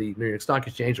report to the New York Stock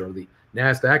Exchange or the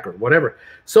NASDAQ or whatever.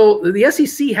 So the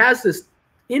SEC has this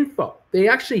info. They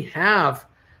actually have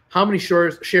how many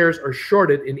shares are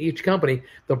shorted in each company.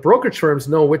 The brokerage firms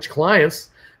know which clients,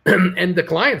 and the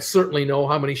clients certainly know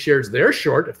how many shares they're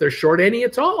short, if they're short any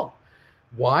at all.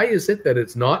 Why is it that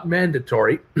it's not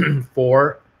mandatory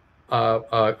for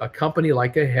a company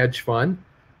like a hedge fund,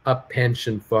 a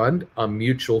pension fund, a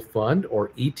mutual fund, or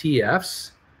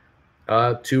ETFs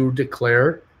to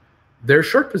declare their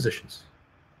short positions?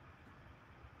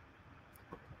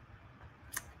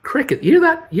 Cricket, you hear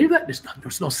that? You hear that?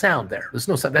 There's no sound there. There's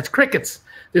no sound. That's crickets.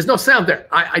 There's no sound there.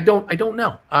 I don't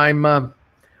know. I've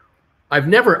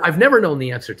never known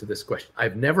the answer to this question. I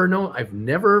have no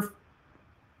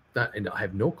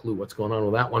clue what's going on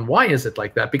with that one. Why is it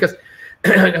like that? Because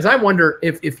as I wonder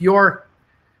if you're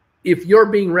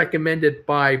being recommended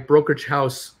by brokerage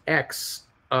house X,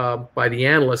 by the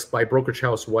analyst, by brokerage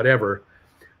house whatever,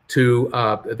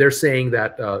 they're saying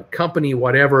that company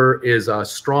whatever is a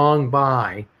strong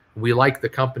buy. We like the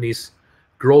company's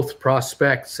growth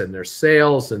prospects and their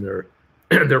sales, and their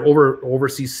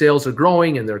overseas sales are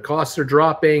growing and their costs are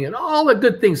dropping and all the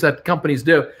good things that companies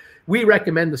do. We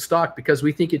recommend the stock because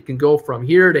we think it can go from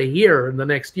here to here in the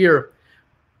next year.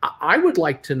 I would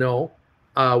like to know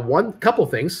couple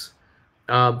things.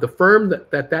 The firm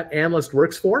that analyst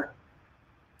works for.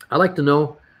 I'd like to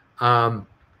know,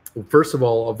 first of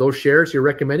all, of those shares you're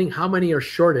recommending, how many are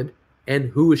shorted and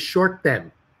who is short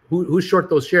them? Who's short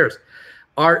those shares?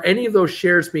 Are any of those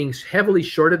shares being heavily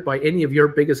shorted by any of your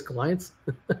biggest clients?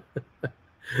 Have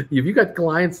you got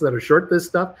clients that are short this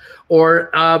stuff?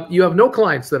 Or you have no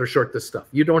clients that are short this stuff?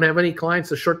 You don't have any clients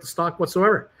that short the stock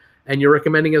whatsoever, and you're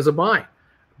recommending as a buy.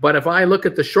 But if I look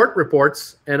at the short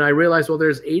reports and I realize, well,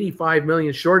 there's 85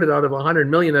 million shorted out of 100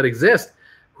 million that exist,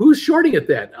 who's shorting it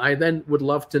then? I then would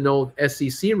love to know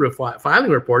SEC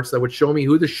filing reports that would show me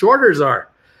who the shorters are.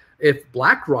 If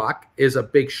BlackRock is a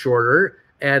big shorter,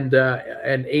 and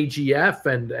AGF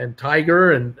and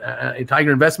Tiger and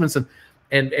Tiger Investments and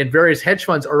various hedge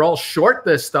funds are all short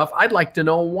this stuff, I'd like to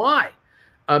know why.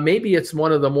 Maybe it's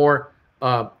one of the more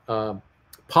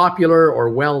popular or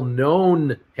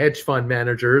well-known hedge fund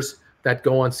managers that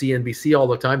go on CNBC all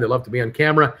the time. They love to be on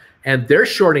camera, and they're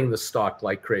shorting the stock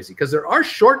like crazy, because there are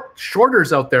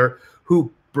shorters out there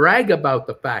who brag about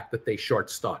the fact that they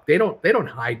short stock. They don't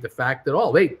hide the fact at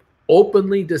all. They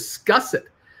openly discuss it,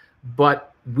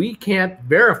 but we can't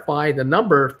verify the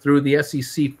number through the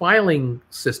SEC filing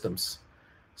systems.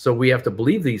 So we have to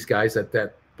believe these guys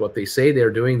that what they say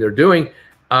they're doing.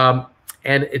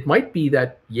 And it might be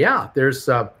that, yeah, there's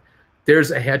a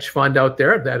hedge fund out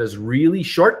there that is really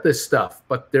short this stuff,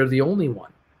 but they're the only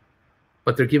one.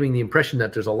 But they're giving the impression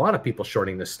that there's a lot of people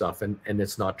shorting this stuff, and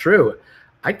it's not true.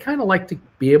 I'd kind of like to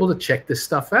be able to check this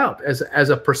stuff out as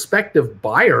a prospective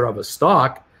buyer of a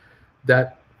stock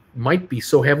that might be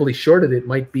so heavily shorted. It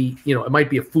might be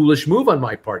a foolish move on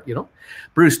my part.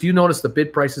 Bruce, do you notice the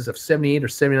bid prices of 78 or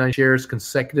 79 shares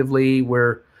consecutively?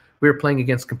 We're playing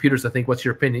against computers, I think. What's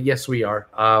your opinion? Yes, we are.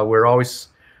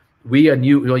 We and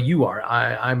you. Well, you are.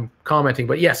 I'm commenting,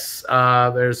 but yes,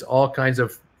 there's all kinds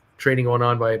of trading going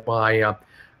on by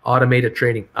automated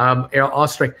trading.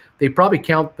 Austrike, they probably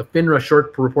count the FINRA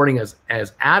short reporting as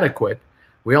adequate.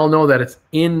 We all know that it's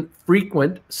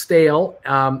infrequent, stale,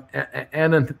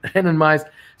 anonymized,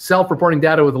 self-reporting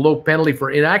data with a low penalty for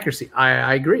inaccuracy.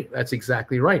 I agree. That's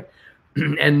exactly right.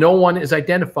 And no one is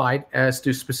identified as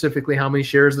to specifically how many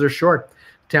shares they're short.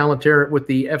 Talenteer with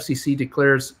the FCC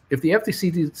declares, if the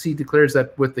FCC declares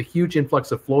that with the huge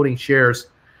influx of floating shares,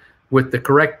 with the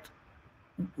correct,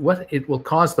 it will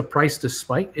cause the price to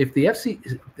spike. The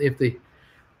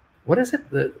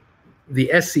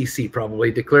SEC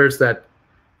probably declares that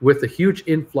with the huge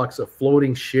influx of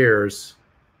floating shares,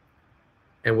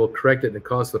 and will correct it and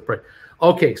cause the price.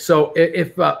 Okay, so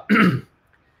if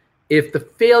if the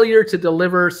failure to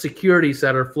deliver securities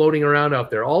that are floating around out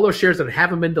there, all those shares that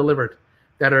haven't been delivered,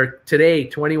 that are today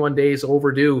 21 days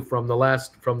overdue from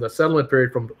the settlement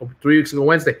period from 3 weeks ago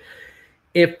Wednesday,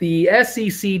 if the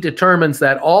SEC determines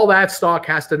that all that stock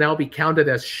has to now be counted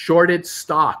as shorted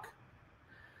stock,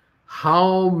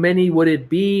 how many would it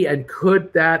be, and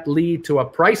could that lead to a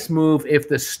price move if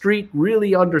the street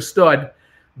really understood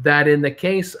that in the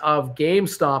case of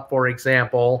GameStop, for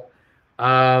example,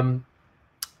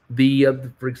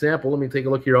 For example, let me take a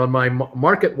look here on my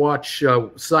Market Watch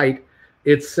site.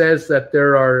 It says that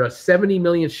there are 70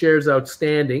 million shares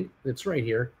outstanding. It's right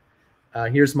here.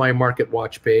 Here's my Market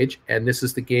Watch page, and this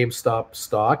is the GameStop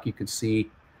stock. You can see,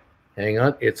 hang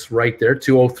on, it's right there,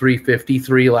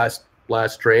 203.53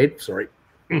 last trade. Sorry,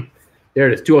 there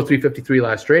it is, 203.53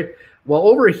 last trade. Well,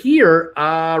 over here,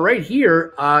 right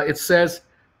here, it says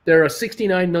there are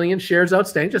 69 million shares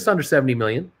outstanding, just under 70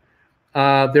 million.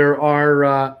 There are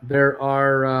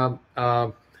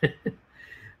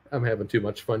I'm having too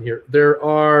much fun here. There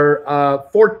are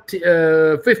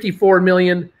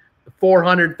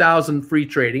 54,400,000 free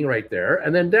trading right there,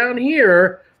 and then down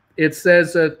here it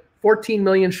says 14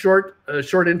 million short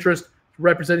interest,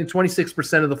 representing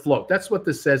 26% of the float. That's what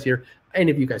this says here.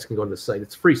 Any of you guys can go to the site;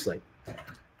 it's free site.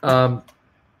 But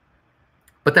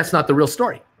that's not the real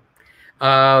story.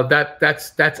 That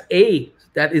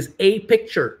is a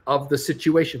picture of the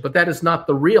situation, but that is not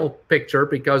the real picture,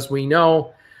 because we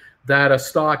know that a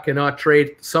stock cannot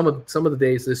trade. Some of the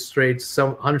days this trades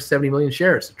 170 million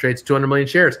shares. It trades 200 million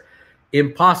shares.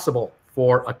 Impossible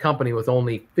for a company with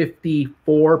only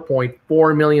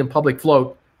 54.4 million public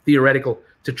float, theoretical,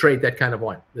 to trade that kind of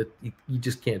volume. You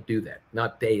just can't do that.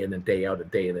 Not day in and day out, and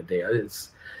day in and day out. It's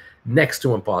next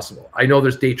to impossible. I know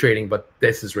there's day trading, but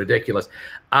this is ridiculous.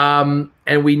 And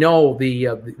we know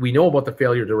we know about the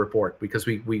failure to report, because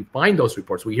we find those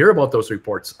reports. We hear about those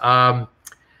reports. So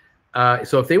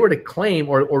if they were to claim,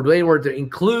 or they were to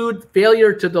include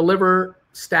failure to deliver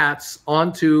stats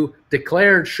onto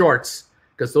declared shorts,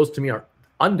 because those to me are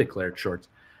undeclared shorts,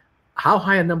 how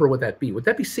high a number would that be? Would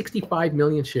that be 65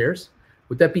 million shares?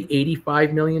 Would that be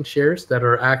 85 million shares that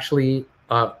are actually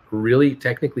really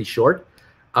technically short?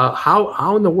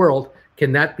 How in the world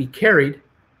can that be carried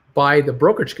by the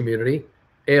brokerage community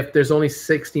if there's only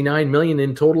 69 million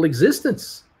in total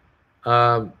existence?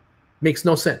 Makes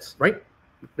no sense, right?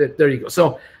 There you go.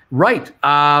 So, right,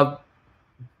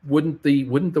 wouldn't the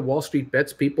Wall Street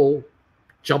Bets people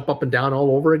jump up and down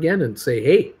all over again and say,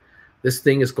 hey, this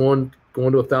thing is going to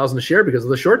 1,000 a share because of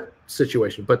the short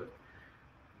situation? But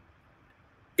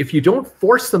if you don't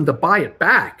force them to buy it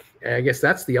back, I guess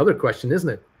that's the other question, isn't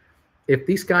it? If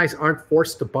these guys aren't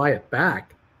forced to buy it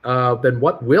back, then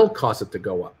what will cause it to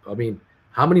go up? I mean,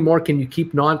 how many more can you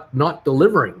keep not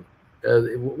delivering?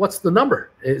 What's the number?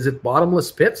 Is it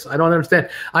bottomless pits? I don't understand.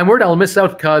 I'm worried I'll miss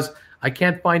out because I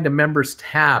can't find a members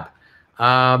tab.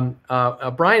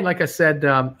 Brian, like I said,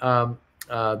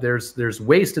 there's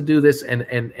ways to do this,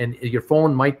 and your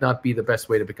phone might not be the best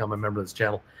way to become a member of this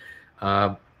channel.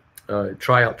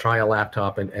 Try a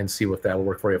laptop and see what that will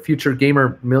work for you. Future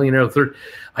gamer millionaire third.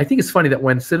 I think it's funny that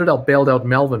when Citadel bailed out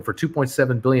Melvin for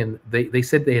 2.7 billion, they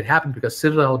said they had happened because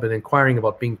Citadel had been inquiring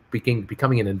about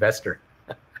becoming an investor.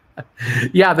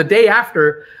 Yeah, the day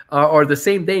after, or the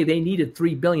same day, they needed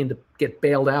 3 billion to get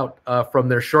bailed out from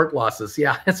their short losses.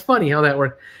 Yeah, it's funny how that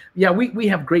worked. Yeah, we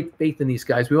have great faith in these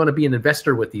guys. We want to be an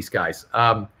investor with these guys.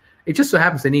 It just so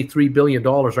happens they need $3 billion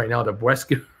right now to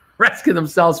rescue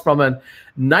themselves from a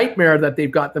nightmare that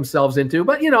they've got themselves into.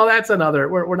 But, that's another,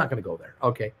 we're not going to go there.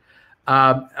 Okay.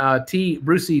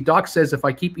 Brucey, Doc says, if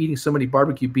I keep eating so many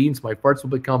barbecue beans, my farts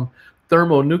will become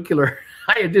thermonuclear.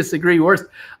 I disagree.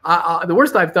 The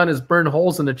worst I've done is burn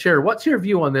holes in the chair. What's your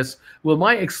view on this? Will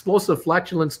my explosive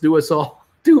flatulence doom us all?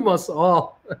 New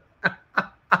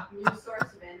source of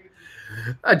energy.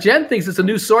 Jen thinks it's a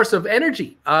new source of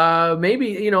energy.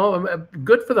 Maybe,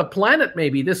 good for the planet.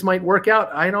 Maybe this might work out.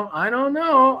 I don't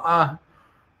know.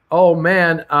 Oh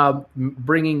man,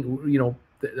 bringing,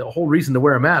 the whole reason to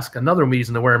wear a mask, another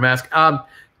reason to wear a mask.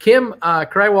 Kim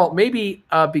Crywell, maybe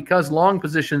because long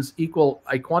positions equal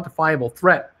a quantifiable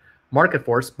threat market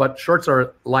force, but shorts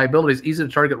are liabilities, easy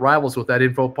to target rivals with that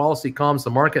info. Policy calms the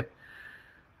market.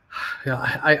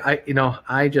 I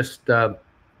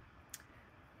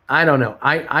don't know.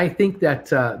 I think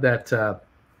that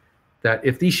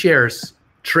if these shares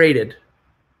traded,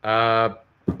 there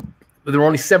were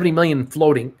only 70 million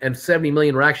floating and 70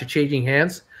 million were actually changing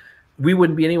hands, we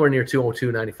wouldn't be anywhere near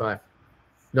 202.95.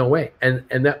 No way. And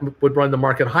that would run the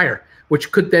market higher,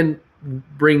 which could then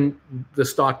bring the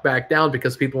stock back down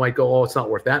because people might go, oh, it's not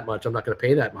worth that much. I'm not going to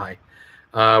pay that high.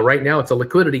 Right now, it's a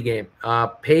liquidity game.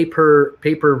 Paper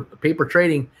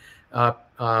trading,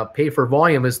 pay for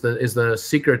volume is the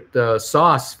secret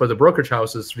sauce for the brokerage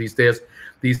houses these days.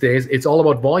 It's all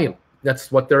about volume.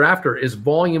 That's what they're after, is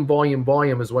volume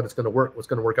is what it's going to work. What's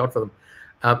going to work out for them.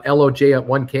 LOJ at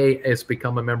 1K has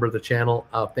become a member of the channel.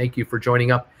 Thank you for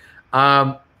joining up.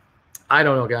 I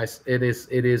don't know, guys. It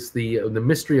is the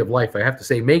mystery of life. I have to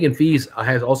say, Megan Fees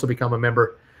has also become a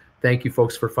member. Thank you,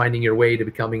 folks, for finding your way to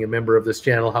becoming a member of this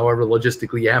channel. However,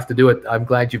 logistically, you have to do it. I'm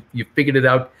glad you figured it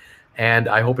out, and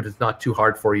I hope it is not too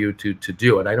hard for you to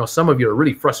do it. I know some of you are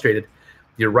really frustrated.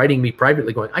 You're writing me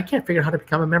privately going, I can't figure out how to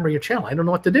become a member of your channel. I don't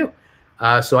know what to do.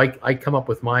 So I come up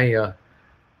with my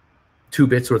 2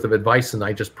 bits worth of advice, and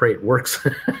I just pray it works.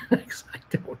 I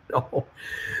don't know.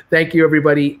 Thank you,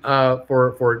 everybody,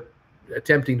 for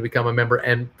attempting to become a member,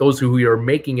 and those who are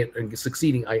making it and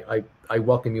succeeding. I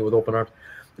welcome you with open arms.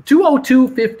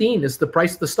 202.15 is the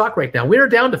price of the stock right now. We're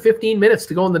down to 15 minutes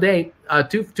to go in the day.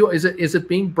 Is it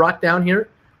being brought down here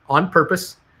on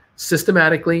purpose,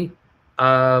 systematically?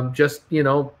 Just, you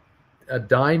know, a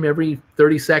dime every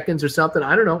 30 seconds or something.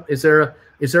 I don't know. Is there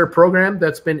a program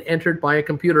that's been entered by a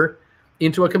computer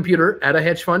into a computer at a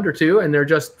hedge fund or two, and they're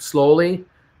just slowly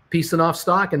piecing off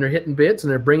stock, and they're hitting bids,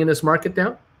 and they're bringing this market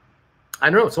down? I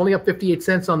don't know. It's only up 58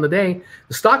 cents on the day.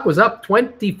 The stock was up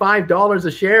 $25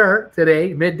 a share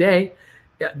today, midday.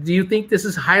 Do you think this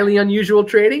is highly unusual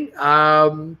trading?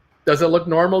 Does it look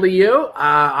normal to you?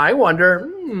 I wonder,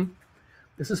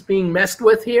 this is being messed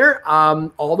with here.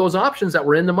 All those options that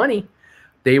were in the money,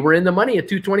 they were in the money at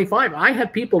 225. I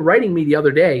had people writing me the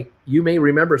other day. You may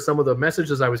remember some of the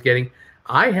messages I was getting.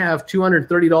 I have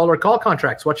 $230 call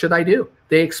contracts. What should I do?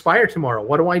 They expire tomorrow.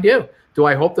 What do I do? Do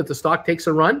I hope that the stock takes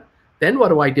a run? Then what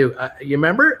do I do? You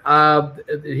remember?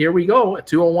 Here we go at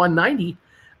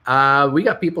 201.90. We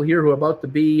got people here who are about to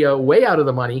be way out of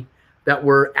the money that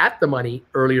were at the money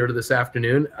earlier this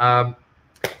afternoon.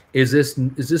 Is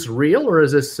this real, or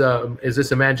is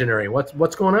this imaginary?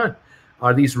 What's going on?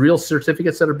 Are these real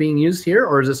certificates that are being used here,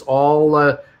 or is this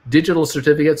all digital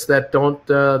certificates that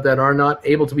are not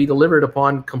able to be delivered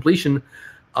upon completion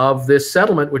of this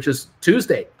settlement, which is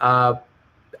Tuesday? I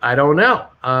don't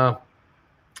know.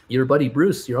 Your buddy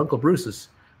Bruce, your Uncle Bruce, is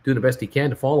doing the best he can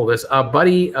to follow this.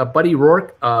 Buddy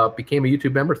Rourke became a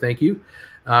YouTube member. Thank you.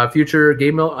 Future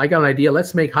Game Mill, I got an idea.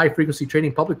 Let's make high frequency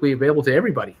trading publicly available to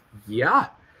everybody. Yeah,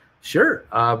 sure.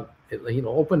 You know,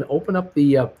 open up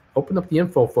the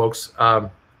info, folks.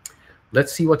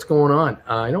 Let's see what's going on.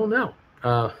 I don't know.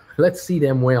 Let's see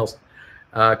them whales.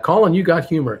 Colin, you got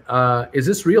humor. Is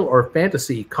this real or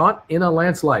fantasy? Caught in a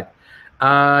landslide.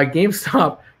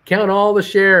 GameStop, count all the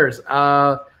shares.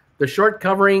 The short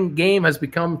covering game has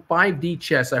become 5D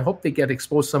chess. I hope they get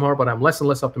exposed somehow, but I'm less and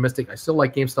less optimistic. I still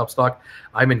like GameStop stock.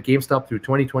 I'm in GameStop through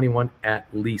 2021 at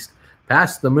least.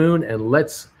 Past the moon, and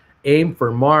let's aim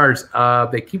for Mars.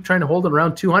 They keep trying to hold it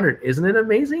around 200. Isn't it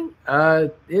amazing?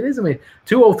 It is amazing.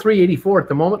 203.84 at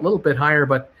the moment, a little bit higher,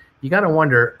 but you got to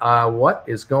wonder what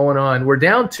is going on. We're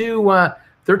down to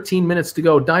 13 minutes to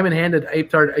go. Diamond-handed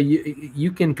Apetard,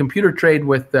 you can computer trade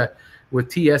with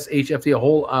TSHFT, a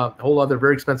whole other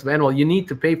very expensive animal. You need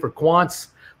to pay for quants,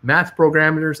 math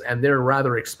programmers, and they're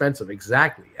rather expensive.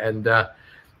 Exactly. And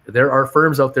there are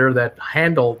firms out there that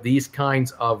handle these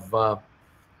kinds of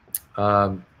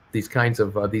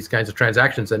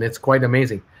transactions, and it's quite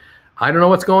amazing. I don't know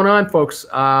what's going on, folks.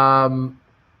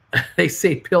 They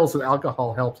say pills and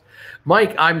alcohol helps.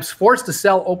 Mike, I'm forced to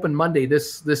sell open Monday.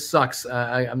 This sucks.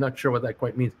 I'm not sure what that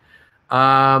quite means.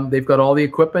 They've got all the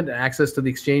equipment and access to the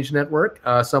exchange network.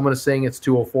 Someone is saying it's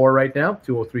 204 right now,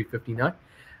 203.59.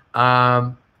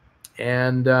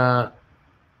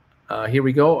 Here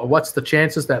we go. What's the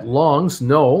chances that longs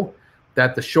know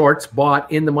that the shorts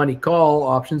bought in the money call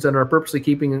options and are purposely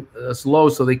keeping us low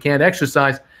so they can't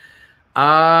exercise?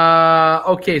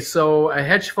 Okay, so a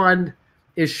hedge fund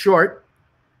is short.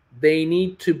 They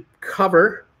need to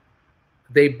cover.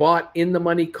 They bought in the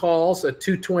money calls at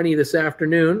 220 this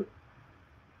afternoon.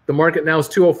 The market now is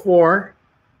 204.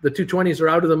 The 220s are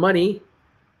out of the money.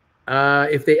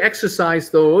 If they exercise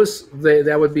those,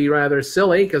 that would be rather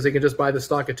silly because they can just buy the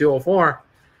stock at 204.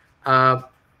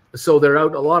 So they're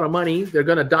out a lot of money. They're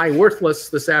going to die worthless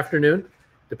this afternoon,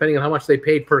 depending on how much they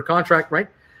paid per contract, right?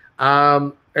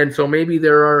 And so maybe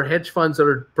there are hedge funds that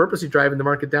are purposely driving the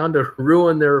market down to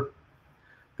ruin their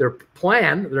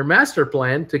plan, their master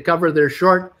plan, to cover their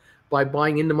short by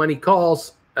buying in the money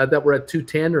calls that were at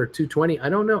 210 or 220. I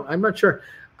don't know. I'm not sure.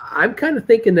 I'm kind of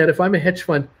thinking that if I'm a hedge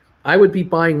fund, I would be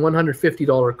buying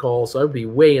 $150 calls. So I would be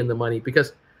way in the money,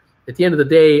 because at the end of the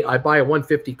day, I buy a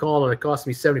 150 call and it costs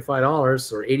me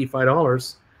 $75 or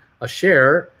 $85 a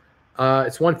share.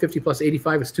 It's 150 plus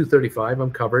 85 is 235. I'm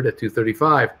covered at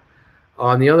 235.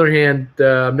 On the other hand,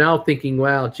 I'm now thinking,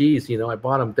 well, geez, you know, I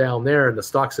bought them down there and the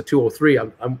stock's at 203.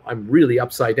 I'm really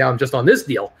upside down just on this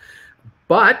deal.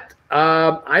 But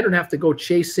I don't have to go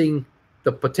chasing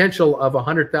the potential of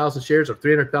 100,000 shares or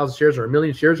 300,000 shares or 1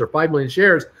 million shares or 5 million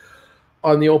shares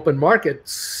on the open market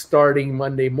starting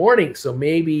Monday morning. So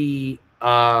maybe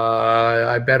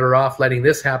I'm better off letting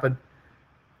this happen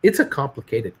it's a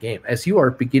complicated game. As you are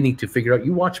beginning to figure out,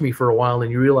 you watch me for a while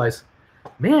and you realize,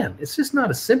 man, it's just not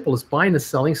as simple as buying and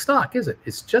selling stock, is it?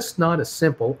 It's just not as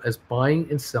simple as buying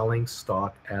and selling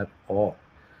stock at all.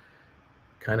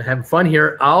 Kind of having fun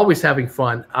here. Always having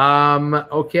fun.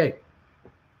 Okay.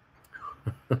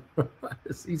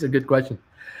 These are good questions.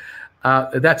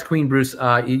 That's Queen, Bruce.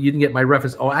 You didn't get my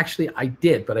reference. Oh, actually, I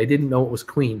did, but I didn't know it was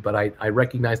Queen, but I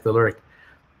recognized the lyric.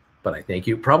 But I thank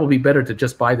you. Probably better to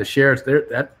just buy the shares there.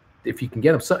 That if you can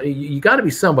get them, so you got to be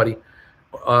somebody,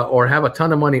 or have a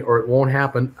ton of money, or it won't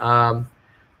happen.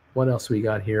 What else we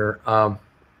got here?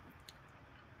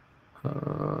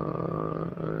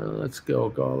 Let's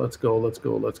go.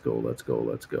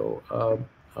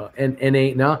 And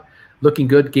NA now looking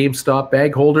good. GameStop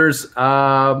bag holders.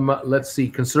 Let's see.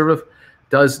 Conservative.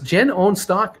 Does Jen own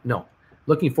stock? No.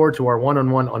 Looking forward to our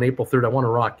one-on-one on April 3rd. I want to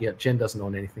rock. Yeah, Jen doesn't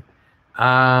own anything.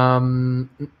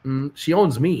 She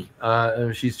owns me.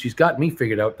 She's got me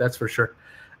figured out. That's for sure.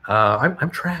 I'm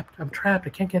trapped. I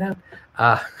can't get out.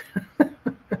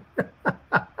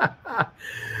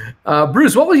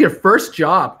 Bruce, what was your first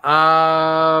job?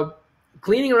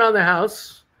 Cleaning around the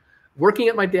house, working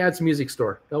at my dad's music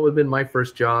store. That would have been my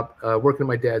first job, working at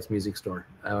my dad's music store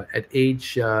at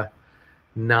age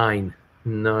 9.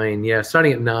 Yeah,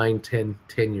 starting at 9, 10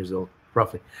 years old,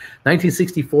 roughly.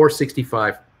 1964,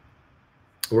 65.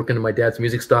 Working in my dad's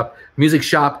music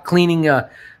shop, cleaning,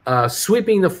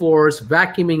 sweeping the floors,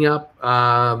 vacuuming up,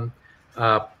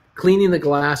 cleaning the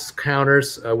glass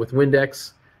counters with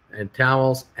Windex and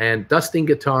towels, and dusting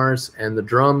guitars and the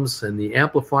drums and the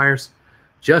amplifiers,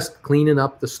 just cleaning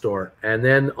up the store. And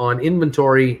then on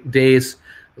inventory days,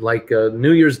 like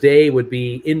New Year's Day would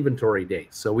be inventory day.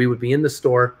 So we would be in the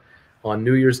store on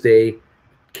New Year's Day,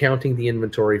 counting the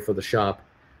inventory for the shop.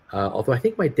 Although I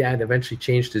think my dad eventually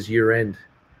changed his year end,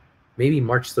 maybe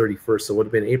March 31st, so it would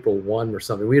have been April 1 or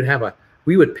something.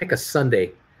 We would pick a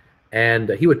Sunday, and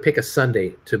he would pick a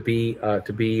Sunday to be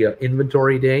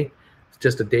inventory day,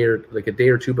 just a day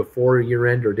or two before year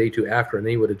end or day two after, and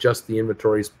then he would adjust the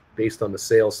inventories based on the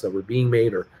sales that were being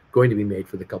made or going to be made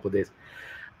for the couple of days.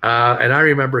 And I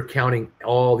remember counting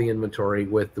all the inventory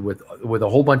with a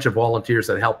whole bunch of volunteers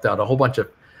that helped out. A whole bunch of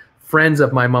friends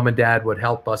of my mom and dad would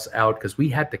help us out because we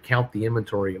had to count the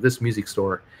inventory of this music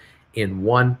store in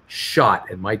one shot.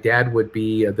 And my dad would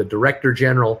be the director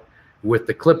general with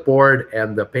the clipboard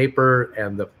and the paper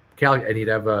and the and he'd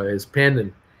have his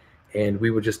pen, and he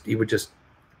would just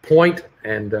point,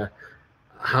 and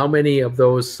how many of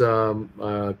those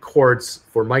cords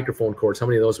for microphone cords, how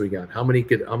many of those we got? How many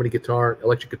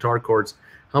electric guitar cords?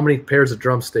 How many pairs of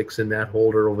drumsticks in that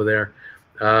holder over there?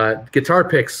 Guitar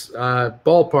picks,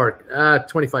 ballpark,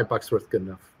 $25 worth, good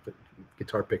enough. But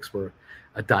guitar picks were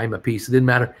a dime a piece. It didn't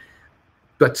matter.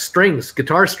 But strings,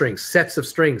 guitar strings, sets of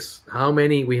strings, how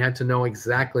many we had to know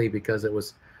exactly, because it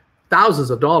was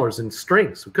thousands of dollars in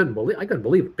strings. I couldn't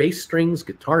believe it. Bass strings,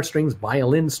 guitar strings,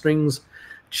 violin strings,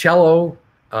 cello,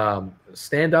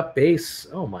 stand-up bass.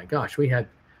 Oh my gosh, we had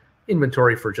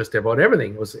inventory for just about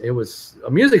everything. It was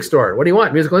a music store. What do you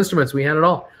want? Musical instruments. We had it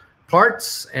all.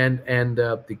 Parts and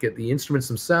to get the instruments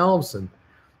themselves and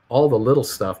all the little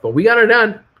stuff. But we got it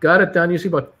done. Got it done. Usually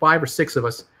about 5 or 6 of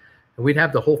us. And we'd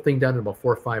have the whole thing done in about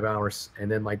 4 or 5 hours.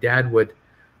 And then my dad would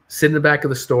sit in the back of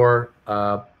the store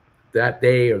that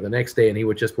day or the next day, and he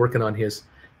was just working on his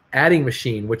adding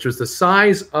machine, which was the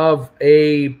size of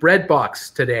a bread box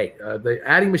today. The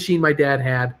adding machine my dad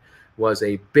had was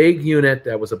a big unit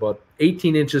that was about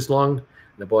 18 inches long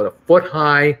and about a foot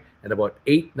high and about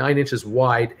 8-9 inches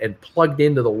wide, and plugged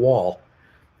into the wall.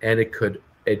 And it could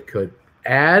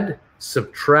add,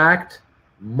 subtract,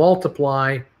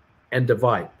 multiply, and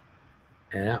divide.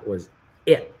 And that was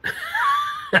it.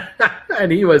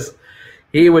 And he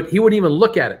would even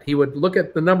look at it. He would look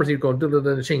at the numbers. He'd go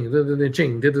ching, ching,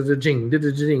 ching, ching.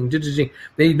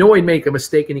 Then he'd know he'd make a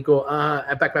mistake, and he'd go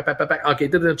back. Okay,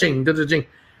 ching, ching.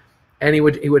 And he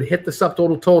would hit the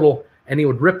subtotal total, and he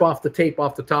would rip off the tape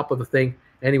off the top of the thing,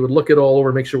 and he would look it all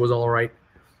over, make sure it was all right,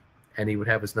 and he would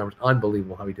have his numbers.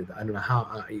 Unbelievable how he did that. I don't know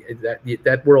how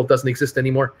that world doesn't exist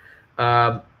anymore.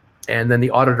 And then the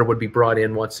auditor would be brought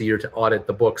in once a year to audit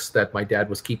the books that my dad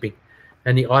was keeping.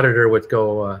 And the auditor would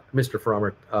go, Mr.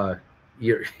 Frommer,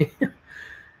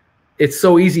 it's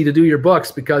so easy to do your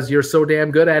books because you're so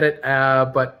damn good at it.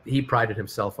 But he prided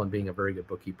himself on being a very good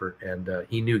bookkeeper, and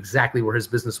he knew exactly where his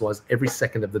business was every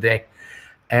second of the day.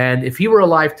 And if he were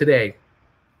alive today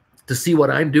to see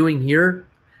what I'm doing here,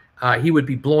 he would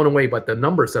be blown away by the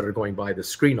numbers that are going by the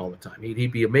screen all the time.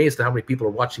 He'd be amazed at how many people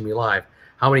are watching me live,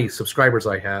 how many subscribers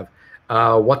I have,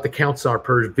 what the counts are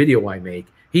per video I make.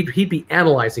 He'd be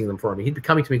analyzing them for me. He'd be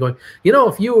coming to me going, you know,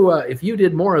 if you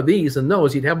did more of these and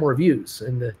those, you'd have more views.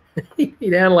 And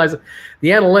he'd analyze it.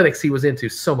 The analytics he was into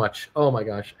so much. Oh my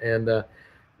gosh! And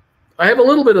I have a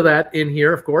little bit of that in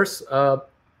here, of course. But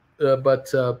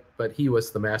he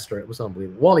was the master. It was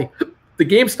unbelievable. Wally, the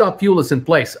GameStop fuel is in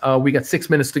place. We got 6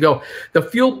 minutes to go. The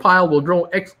fuel pile will grow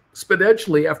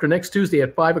exponentially after next Tuesday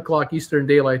at 5 o'clock Eastern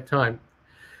Daylight Time.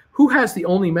 Who has the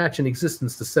only match in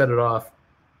existence to set it off?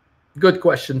 Good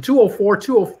question. 204,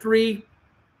 203.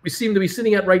 We seem to be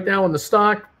sitting at right now in the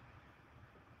stock,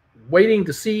 waiting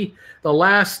to see the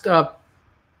last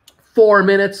 4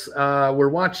 minutes. We're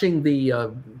watching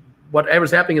the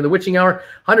whatever's happening in the witching hour.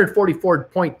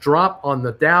 144-point drop on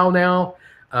the Dow now.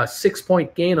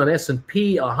 6-point gain on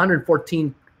S&P.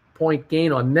 114-point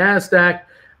gain on NASDAQ.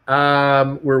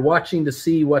 We're watching to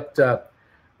see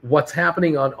what's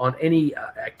happening on any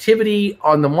activity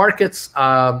on the markets.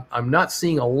 I'm not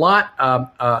seeing a lot.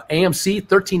 AMC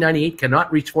 13.98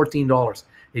 cannot reach $14.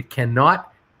 It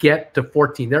cannot get to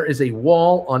 14. There is a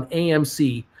wall on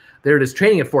AMC. There it is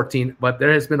trading at 14, but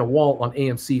there has been a wall on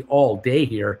AMC all day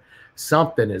here.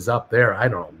 Something is up there. I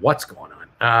don't know what's going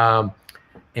on.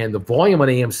 And the volume on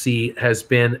AMC has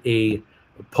been a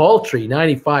paltry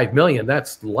 95 million.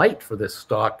 That's light for this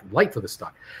stock.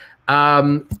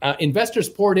 Investors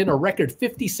poured in a record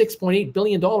 $56.8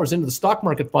 billion into the stock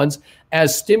market funds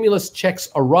as stimulus checks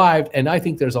arrived, and I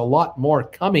think there's a lot more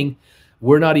coming.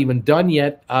 We're not even done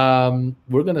yet.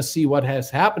 We're going to see what is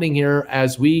happening here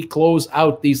as we close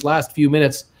out these last few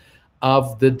minutes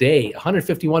of the day.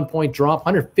 151-point drop,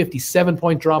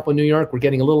 157-point drop on New York. We're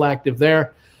getting a little active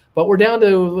there, but we're down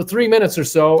to 3 minutes or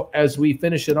so as we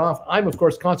finish it off. I'm, of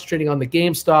course, concentrating on the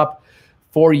GameStop.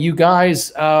 For you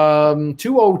guys,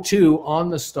 202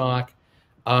 on the stock.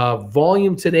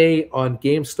 Volume today on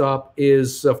GameStop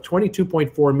is of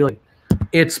 22.4 million.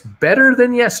 It's better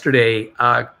than yesterday,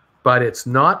 but it's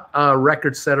not a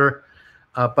record setter.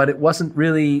 But it wasn't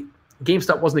really,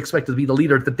 GameStop wasn't expected to be the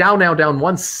leader. The Dow now down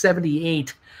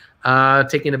 178,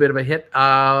 taking a bit of a hit.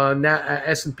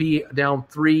 S&P down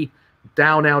 3,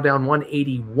 Dow now down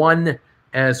 181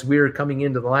 as we're coming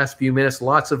into the last few minutes.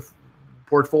 Lots of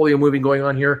portfolio moving going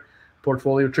on here.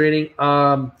 Portfolio trading.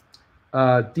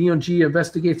 D&G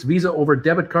investigates Visa over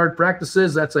debit card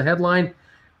practices. That's a headline.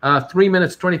 3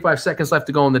 minutes, 25 seconds left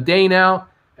to go in the day now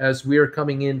as we are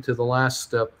coming into the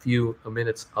last few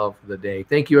minutes of the day.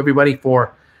 Thank you, everybody,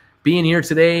 for being here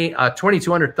today.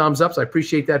 2,200 thumbs ups. I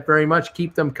appreciate that very much.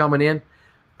 Keep them coming in.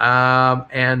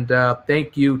 And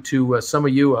thank you to some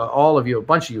of you, all of you, a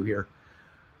bunch of you here,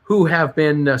 who have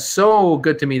been so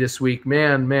good to me this week.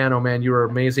 Man, oh man, you are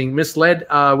amazing. Misled,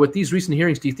 with these recent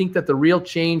hearings, do you think that the real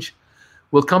change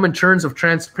will come in terms of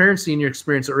transparency in your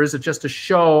experience, or is it just a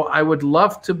show? I would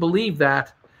love to believe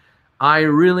that. I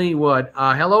really would.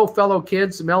 Hello, fellow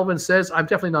kids. Melvin says, I'm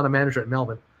definitely not a manager at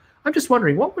Melvin. I'm just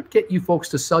wondering, what would get you folks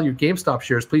to sell your GameStop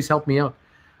shares? Please help me out.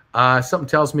 Something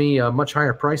tells me much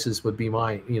higher prices would be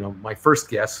my first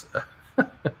guess.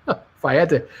 If I had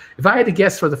to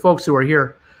guess for the folks who are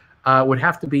here, would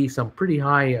have to be some pretty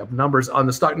high numbers on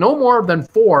the stock. No More Than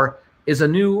 4 is a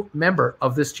new member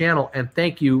of this channel, and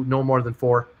thank you, No More Than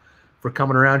 4, for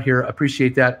coming around here.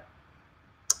 Appreciate that.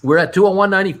 We're at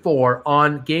 201.94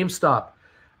 on GameStop,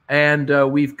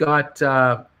 and we've got,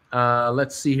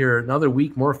 let's see here, another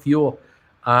week, more fuel.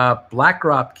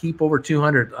 BlackRock, keep over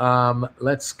 200.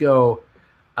 Let's go.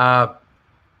 Oh,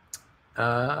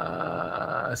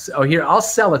 here, I'll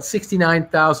sell at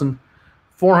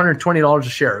 $69,420 a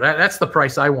share. That's the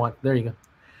price I want. There you go.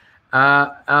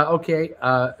 Okay.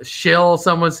 Shill,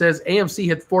 someone says AMC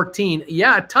hit 14.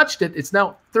 Yeah, it touched it. It's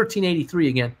now 1383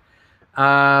 again.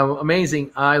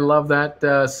 Amazing. I love that.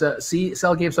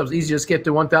 Sell GameStop is easy. Just get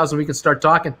to 1,000. We can start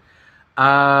talking.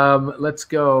 Let's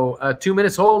go. 2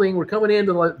 minutes holding. We're coming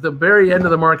into the very end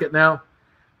of the market now.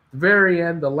 Very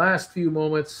end, the last few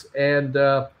moments. And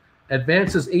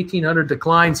advances 1,800,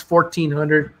 declines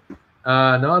 1,400.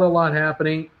 Not a lot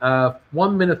happening.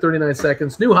 1 minute, 39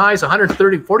 seconds. New highs,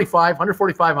 145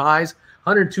 highs,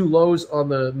 102 lows on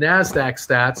the NASDAQ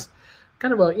stats.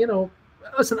 Kind of a,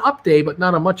 it's an up day, but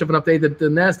not much of an up day. The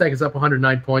NASDAQ is up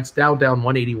 109 points, Dow down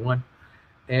 181.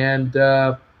 And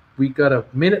we got a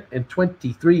minute and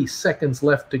 23 seconds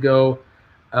left to go.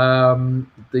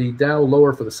 The Dow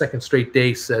lower for the second straight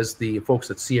day, says the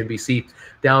folks at CNBC.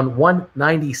 Down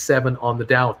 197 on the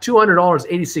Dow.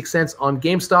 $200.86 on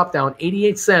GameStop, down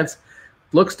 88 cents.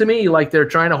 Looks to me like they're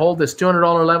trying to hold this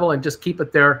 $200 level and just keep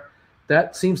it there.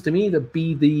 That seems to me to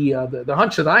be the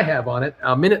hunch that I have on it.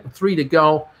 A minute and 3 to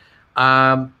go.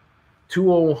 200,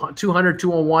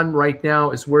 201 right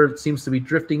now is where it seems to be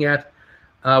drifting at.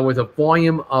 with a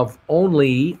volume of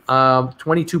only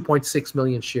 22.6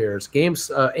 million shares.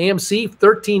 AMC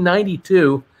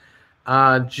 1392,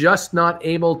 just not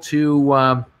able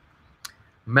to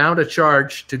mount a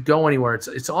charge to go anywhere.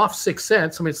 It's off 6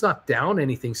 cents. I mean, it's not down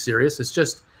anything serious. It's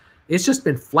just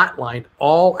been flatlined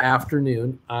all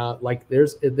afternoon. Like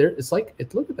it's like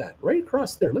look at that right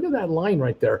across there. Look at that line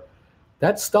right there.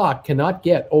 That stock cannot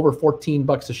get over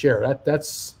 $14 a share.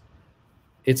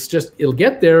 It'll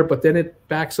get there, but then it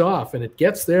backs off, and it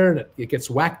gets there, and it gets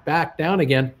whacked back down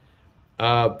again.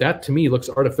 That to me looks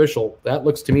artificial. That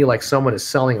looks to me like someone is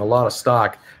selling a lot of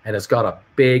stock and has got a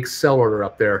big sell order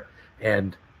up there,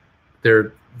 and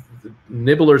the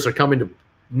nibblers are coming to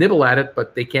nibble at it,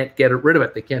 but they can't get rid of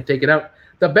it. They can't take it out.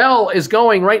 The bell is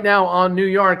going right now on New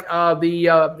York.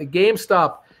 The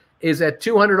GameStop is at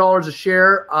 $200 a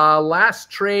share. Last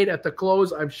trade at the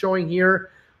close, I'm showing here,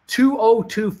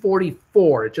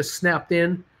 202.44. It just snapped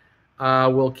in.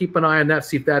 We'll keep an eye on that,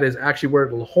 see if that is actually where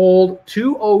it will hold.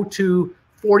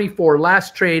 202.44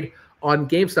 last trade on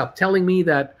GameStop, telling me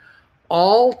that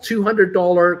all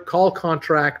 $200 call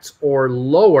contracts or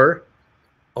lower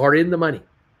are in the money.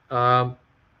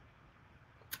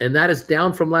 And that is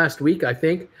down from last week, I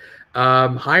think.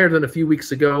 Higher than a few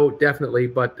weeks ago, definitely,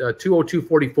 but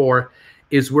 202.44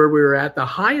 is where we were at. The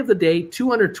high of the day,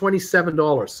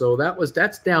 $227. So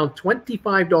that's down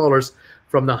 $25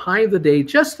 from the high of the day,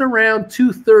 just around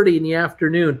 2:30 in the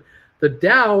afternoon. The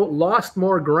Dow lost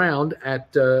more ground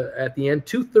at the end,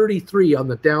 233 on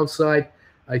the downside.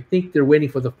 I think they're waiting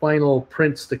for the final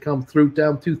prints to come through,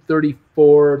 down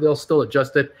 234. They'll still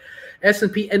adjust it.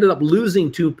 S&P ended up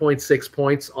losing 2.6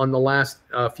 points on the last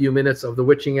few minutes of the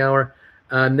witching hour.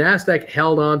 NASDAQ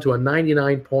held on to a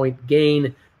 99-point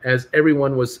gain as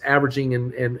everyone was averaging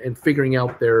and figuring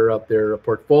out their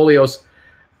portfolios.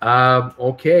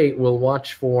 Okay, we'll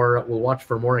watch for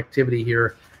more activity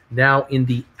here now in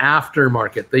the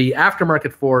aftermarket. The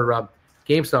aftermarket for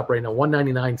GameStop right now,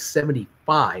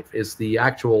 199.75 is the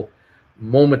actual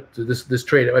moment. This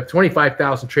trade,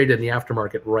 25,000 traded in the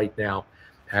aftermarket right now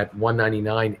at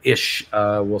 199-ish.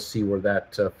 We'll see where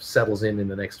that settles in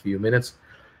the next few minutes,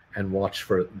 and watch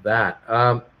for that.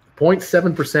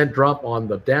 0.7% drop on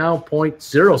the Dow,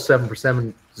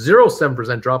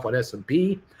 0.07% drop on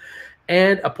S&P,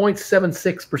 and a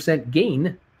 0.76%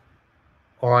 gain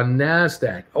on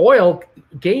NASDAQ. Oil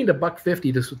gained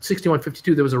 $1.50 to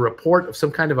 61.52. There was a report of some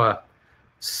kind of a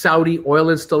Saudi oil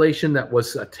installation that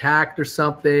was attacked or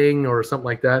something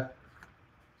like that.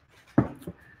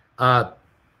 I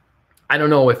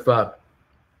don't know if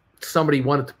somebody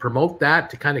wanted to promote that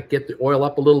to kind of get the oil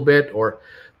up a little bit, or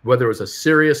whether it was a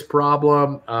serious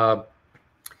problem.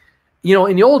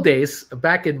 In the old days,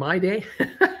 back in my day,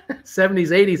 70s,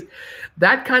 80s,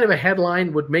 that kind of a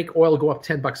headline would make oil go up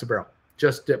 $10 a barrel.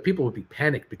 Just people would be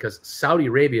panicked because Saudi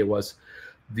Arabia was,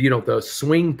 the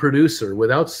swing producer.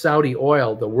 Without Saudi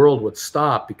oil, the world would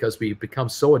stop because we've become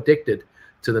so addicted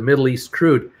to the Middle East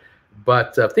crude.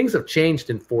 But things have changed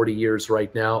in 40 years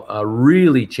right now,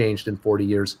 really changed in 40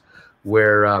 years,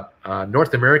 where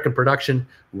North American production,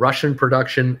 Russian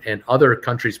production, and other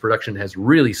countries' production has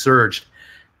really surged.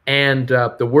 And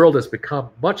the world has become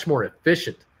much more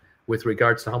efficient with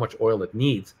regards to how much oil it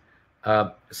needs.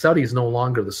 Saudi is no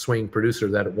longer the swing producer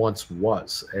that it once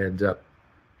was. And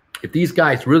if these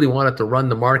guys really wanted to run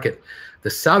the market, the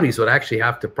Saudis would actually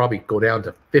have to probably go down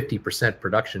to 50%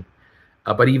 production.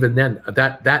 But even then,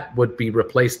 that would be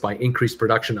replaced by increased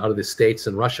production out of the States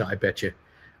and Russia, I bet you,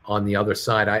 on the other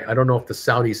side. I don't know if the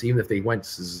Saudis, even if they went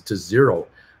to zero,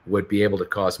 would be able to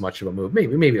cause much of a move.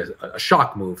 Maybe a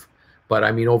shock move. But,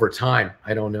 I mean, over time,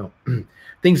 I don't know.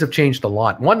 Things have changed a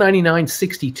lot.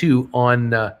 199.62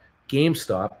 on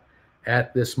GameStop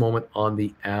at this moment on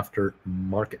the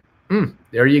aftermarket.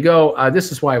 There you go.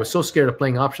 This is why I was so scared of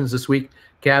playing options this week.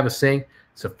 Cav is saying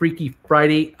it's a Freaky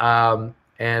Friday.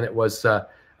 And it was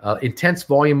intense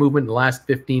volume movement in the last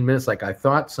 15 minutes, like I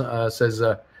thought, says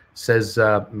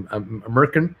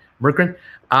Merkin.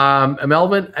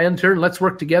 Melvin, intern, let's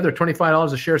work together.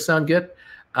 $25 a share sound good?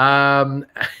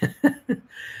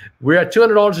 We're at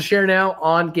 $200 a share now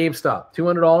on GameStop.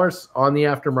 $200 on the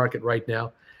aftermarket right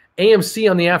now. AMC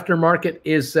on the aftermarket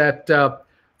is at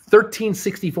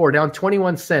 $13.64, down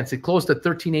 21 cents. It closed at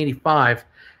 $13.85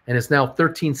 and it's now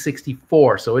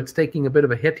 $13.64. So it's taking a bit of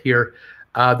a hit here.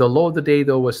 The low of the day,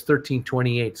 though, was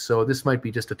 $13.28. So this might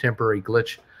be just a temporary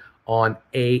glitch on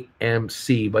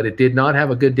AMC. But it did not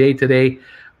have a good day today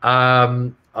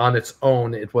on its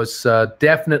own. It was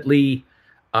definitely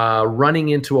running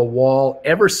into a wall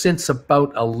ever since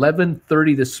about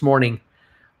 11:30 this morning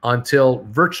until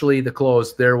virtually the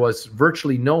close. There was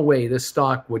virtually no way this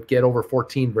stock would get over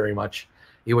 14 very much.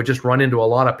 it would just run into a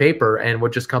lot of paper and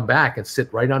would just come back and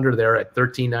sit right under there at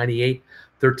 13.98,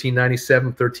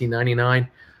 13.97, 13.99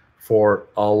 for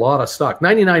a lot of stock.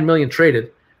 99 million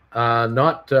traded.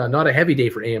 Not a heavy day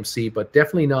for AMC, but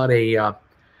definitely not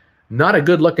a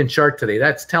good looking chart today.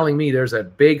 That's telling me there's a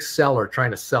big seller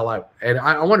trying to sell out. And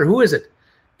I wonder, who is it?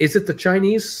 Is it the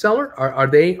Chinese seller? Are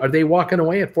they walking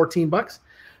away at 14 bucks?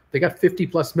 They got 50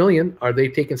 plus million. Are they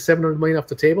taking 700 million off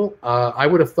the table? I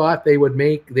would have thought they would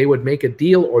make a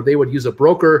deal, or they would use a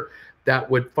broker that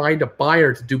would find a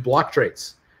buyer to do block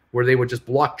trades, where they would just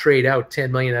block trade out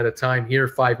 10 million at a time here,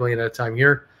 5 million at a time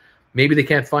here. Maybe they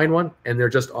can't find one and they're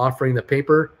just offering the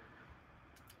paper.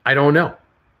 I don't know.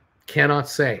 Cannot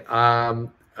say.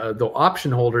 The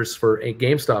option holders for a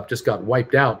GameStop just got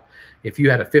wiped out. If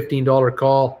you had a $15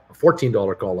 call, a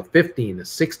 $14 call, a 15, a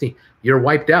 60, you're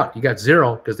wiped out. You got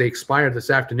zero because they expired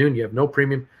this afternoon. You have no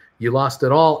premium. You lost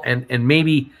it all. And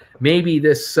maybe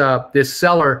this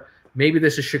seller, maybe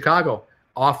this is Chicago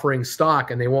offering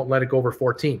stock and they won't let it go over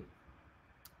 14.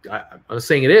 I'm not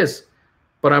saying it is,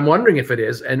 but I'm wondering if it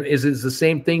is. And is it the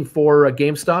same thing for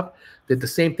GameStop? Did the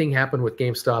same thing happen with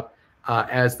GameStop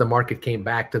as the market came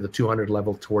back to the 200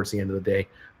 level towards the end of the day?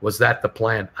 Was that the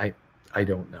plan? I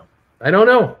don't know. I don't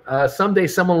know. Someday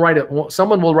someone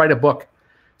will write a book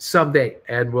someday,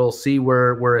 and we'll see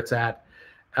where it's at.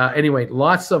 Anyway,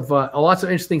 lots of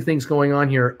interesting things going on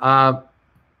here.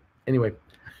 Anyway,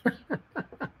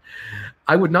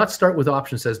 I would not start with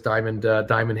options, says Diamond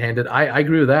Handed. I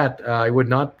agree with that. I would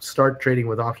not start trading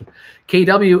with options.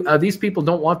 KW, these people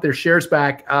don't want their shares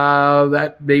back.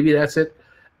 Maybe that's it.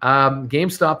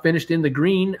 GameStop finished in the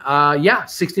green. Yeah,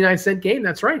 69-cent gain.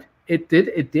 That's right. It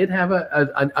did have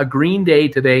a green day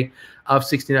today of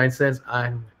 69 cents.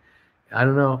 I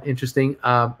don't know. Interesting.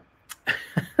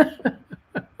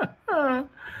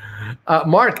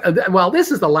 Mark, well,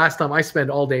 this is the last time I spend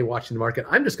all day watching the market.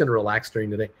 I'm just going to relax during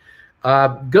the day.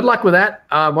 Good luck with that,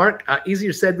 Mark.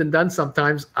 Easier said than done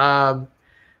sometimes,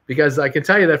 because I can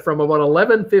tell you that from about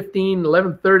 11:15,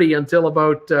 11:30 until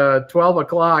about 12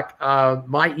 o'clock,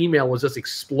 my email was just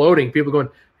exploding. People going,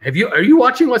 are you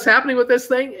watching what's happening with this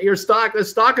thing? This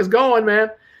stock is going, man.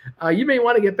 You may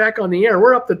want to get back on the air.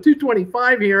 We're up to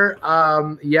 225 here.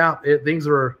 Yeah, things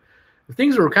were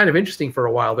kind of interesting for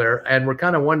a while there, and we're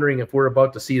kind of wondering if we're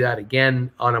about to see that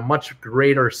again on a much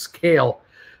greater scale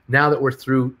now that we're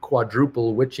through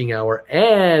quadruple witching hour,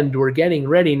 and we're getting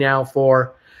ready now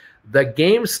for the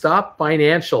GameStop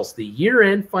financials, the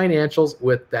year-end financials,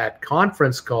 with that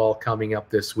conference call coming up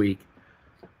this week.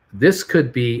 This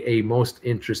could be a most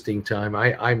interesting time.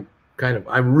 I'm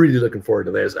really looking forward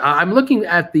to this. I'm looking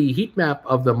at the heat map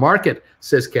of the market,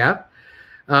 says Cap.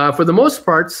 For the most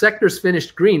part, sectors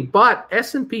finished green, but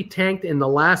S&P tanked in the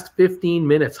last 15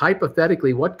 minutes.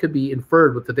 Hypothetically, what could be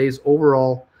inferred with today's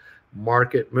overall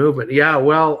market movement? Yeah,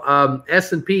 well,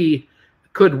 S&P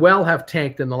could well have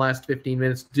tanked in the last 15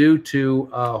 minutes due to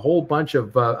a whole bunch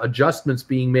of adjustments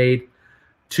being made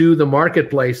to the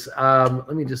marketplace.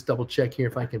 Let me just double check here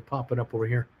if I can pop it up over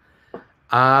here.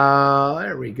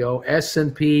 There we go.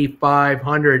 S&P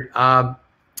 500.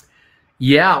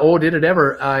 Yeah. Oh, did it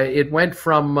ever? It went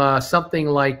from something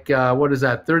like, what is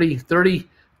that?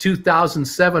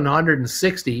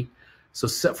 32,760.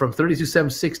 So from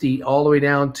 32,760 all the way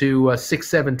down to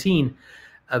 617.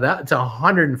 That's a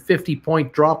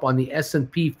 150-point drop on the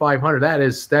S&P 500. That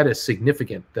is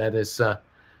significant. That is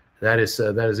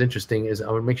interesting. I'm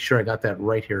gonna make sure I got that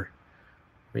right here.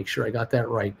 Make sure I got that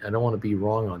right. I don't want to be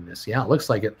wrong on this. Yeah, it looks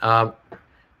like it.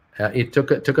 It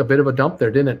took a bit of a dump there,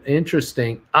 didn't it?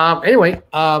 Interesting. Anyway,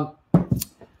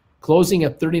 closing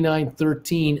at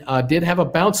 39.13. Did have a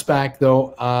bounce back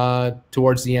though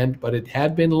towards the end, but it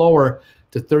had been lower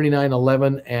to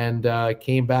 39.11 and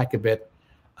came back a bit.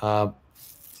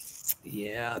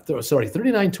 Yeah, sorry,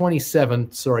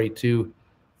 39.27. Sorry, to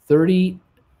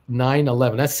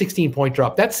 39.11. That's 16-point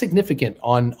drop. That's significant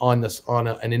on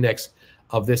an index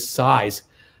of this size.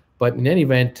 But in any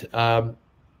event,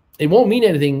 it won't mean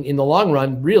anything in the long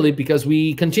run, really, because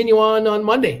we continue on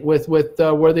Monday with where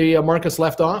the markets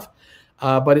left off.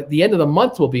 But at the end of the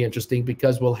month will be interesting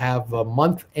because we'll have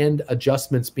month-end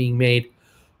adjustments being made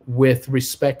with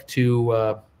respect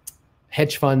to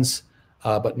hedge funds,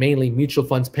 but mainly mutual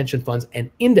funds, pension funds,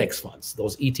 and index funds,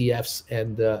 those ETFs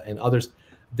and others.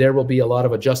 There will be a lot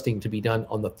of adjusting to be done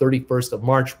on the 31st of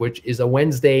March, which is a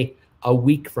Wednesday, a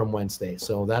week from Wednesday.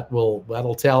 So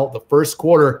that'll tell. The first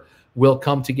quarter will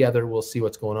come together. We'll see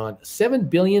what's going on. $7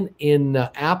 billion in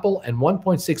Apple and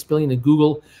 $1.6 billion in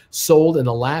Google sold in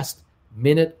the last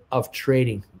minute of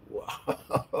trading.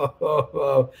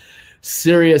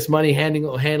 serious money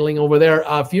handling over there.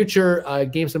 Future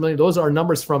GameStop million. Those are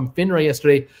numbers from FINRA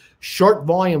yesterday. Short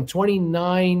volume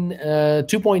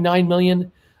 2.9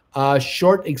 million.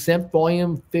 Short exempt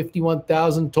volume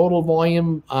 51,000. Total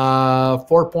volume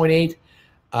 4.8.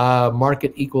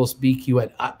 Market equals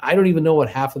BQN. I don't even know what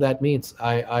half of that means.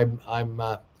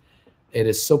 It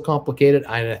is so complicated.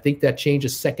 I think that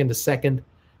changes second to second,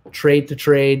 trade to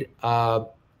trade,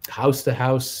 house to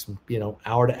house,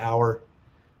 hour to hour.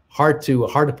 Hard to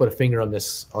put a finger on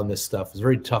this stuff. It's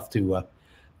very tough to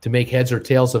make heads or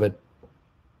tails of it.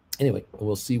 Anyway,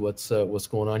 we'll see what's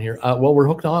going on here. Well, we're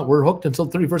hooked until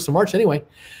the 31st of March anyway.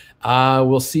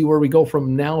 We'll see where we go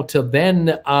from now till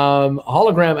then.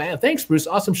 Hologram. Thanks, Bruce.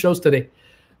 Awesome shows today.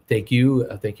 Thank you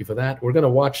for that. We're going to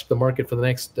watch the market for the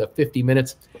next 50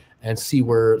 minutes and see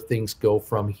where things go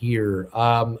from here.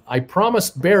 I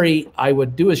promised Barry I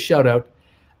would do a shout out.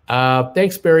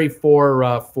 Thanks, Barry,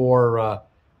 for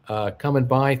coming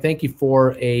by. Thank you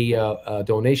for a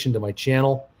donation to my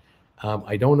channel.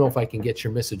 I don't know if I can get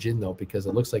your message in though, because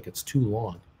it looks like it's too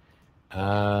long.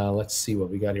 Let's see what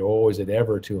we got here. Oh, is it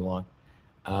ever too long?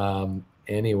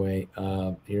 Anyway,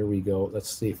 here we go.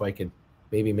 Let's see if I can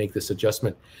maybe make this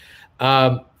adjustment.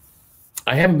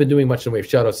 I haven't been doing much in the way of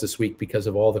shout outs this week because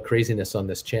of all the craziness on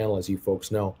this channel, as you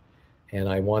folks know. And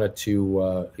I wanted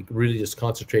to really just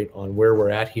concentrate on where we're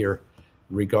at here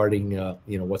regarding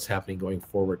what's happening going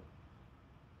forward.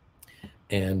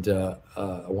 And I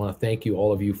want to thank you,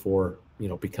 all of you, for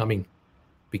becoming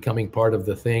part of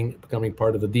the thing, becoming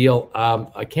part of the deal.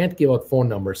 I can't give out phone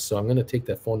numbers, so I'm going to take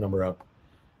that phone number out.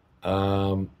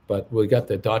 But we got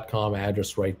the .com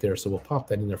address right there, so we'll pop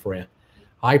that in there for you.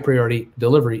 High Priority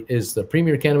Delivery is the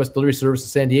premier cannabis delivery service in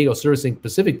San Diego, servicing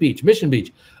Pacific Beach, Mission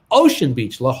Beach, Ocean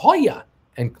Beach, La Jolla,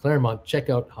 and Claremont.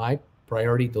 Check out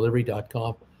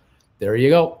highprioritydelivery.com. There you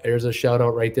go. There's a shout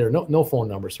out right there. No phone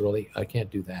numbers, really. I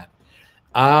can't do that.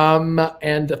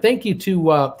 And thank you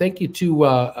to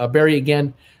Barry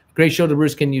again. Great show to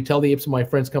Bruce. Can you tell the apes of my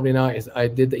friends company now? I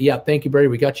did that. Yeah, thank you, Barry.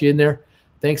 We got you in there.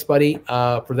 Thanks, buddy,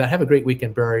 for that. Have a great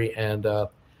weekend, Barry, and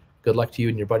good luck to you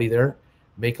and your buddy there.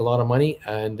 Make a lot of money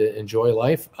and enjoy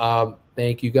life.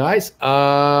 Thank you, guys.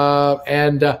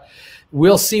 And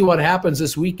we'll see what happens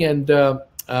this weekend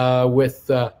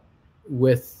with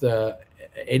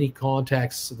any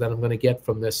contacts that I'm going to get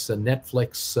from this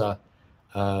Netflix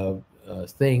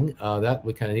thing. That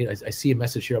we kind of need. I see a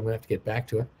message here. I'm going to have to get back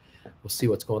to it. We'll see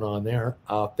what's going on there.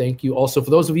 Thank you also for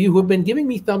those of you who have been giving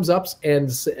me thumbs ups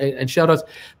and shout outs.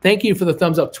 Thank you for the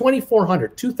thumbs up.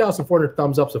 2,400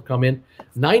 thumbs ups have come in.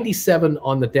 97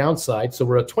 on the downside. So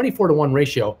we're a 24-to-1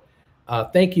 ratio.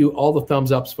 Thank you, all the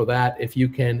thumbs ups for that. If you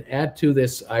can add to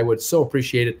this, I would so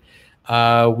appreciate it.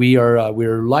 I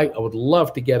would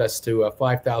love to get us to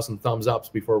 5,000 thumbs ups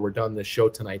before we're done this show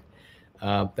tonight.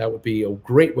 That would be a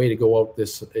great way to go out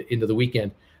into the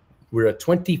weekend. We're at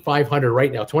 2,500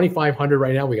 right now. 2,500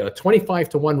 right now. We got a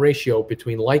 25-to-1 ratio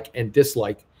between like and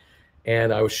dislike,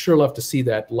 and I would sure love to see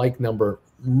that like number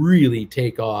really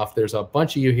take off. There's a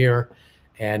bunch of you here,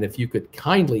 and if you could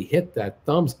kindly hit that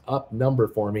thumbs up number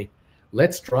for me,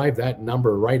 let's drive that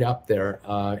number right up there.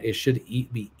 It should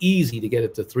be easy to get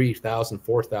it to 3,000,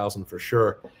 4,000 for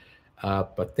sure.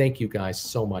 But thank you guys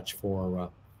so much for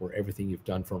everything you've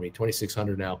done for me.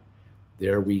 2,600 now.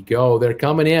 There we go. They're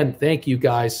coming in. Thank you,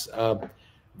 guys.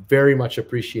 Very much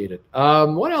appreciated.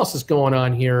 What else is going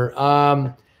on here?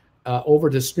 Over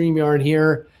to StreamYard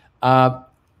here.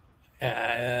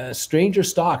 Stranger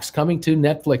Stocks coming to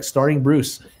Netflix, starring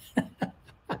Bruce.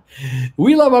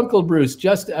 We love Uncle Bruce.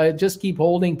 Just keep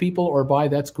holding, people, or buy.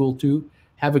 That's cool too.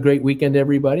 Have a great weekend,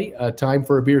 everybody. Time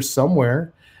for a beer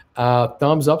somewhere.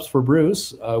 Thumbs ups for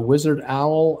Bruce. Wizard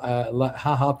Owl.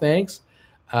 Haha, thanks.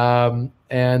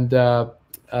 And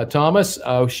Thomas,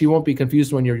 she won't be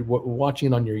confused when you're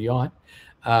watching it on your yacht.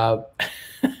 A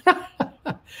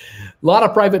lot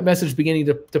of private message beginning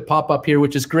to pop up here,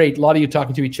 which is great. A lot of you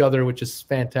talking to each other, which is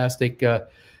fantastic.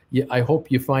 I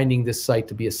hope you're finding this site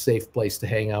to be a safe place to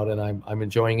hang out, and I'm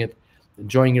enjoying it,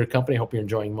 enjoying your company. I hope you're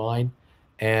enjoying mine.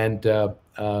 And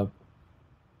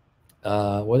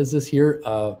what is this here?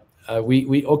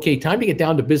 Okay, time to get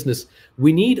down to business.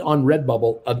 We need on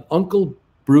Redbubble an Uncle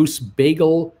Bruce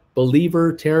Bagel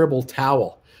Believer Terrible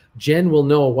Towel. Jen will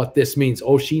know what this means.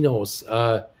 Oh, she knows.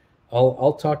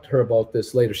 I'll talk to her about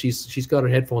this later. She's got her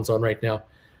headphones on right now.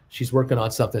 She's working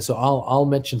on something, so I'll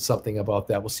mention something about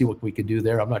that. We'll see what we can do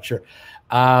there. I'm not sure.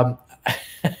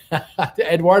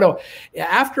 Eduardo,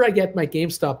 after I get my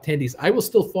GameStop attendees, I will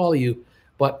still follow you,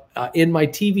 but in my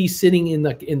TV, sitting in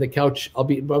the couch, I'll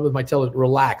be with my television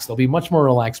relaxed. I'll be much more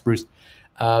relaxed, Bruce.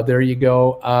 There you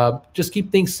go. Just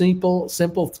keep things simple.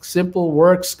 Simple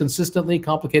works consistently.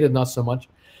 Complicated, not so much.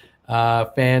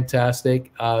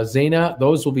 Fantastic. Zaina,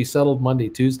 those will be settled Monday,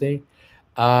 Tuesday.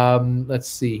 Let's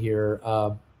see here.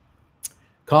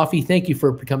 Coffee, thank you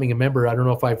for becoming a member. I don't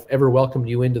know if I've ever welcomed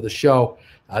you into the show.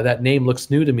 That name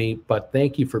looks new to me, but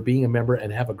thank you for being a member,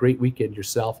 and have a great weekend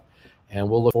yourself. And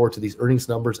we'll look forward to these earnings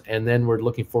numbers, and then we're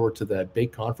looking forward to that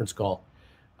big conference call.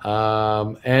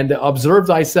 And observe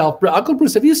thyself. Uncle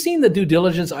Bruce, have you seen the due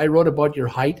diligence I wrote about your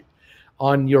height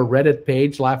on your Reddit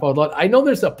page, Laugh Out Loud? I know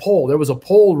there's a poll. There was a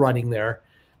poll running there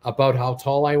about how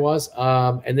tall I was.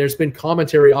 And there's been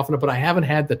commentary often, but I haven't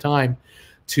had the time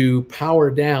to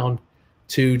power down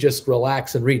to just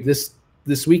relax and read. This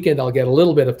weekend I'll get a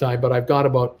little bit of time, but I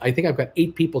think I've got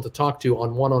 8 people to talk to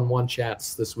on one-on-one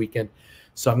chats this weekend.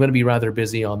 So I'm going to be rather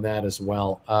busy on that as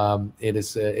well.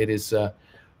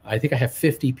 I think I have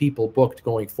 50 people booked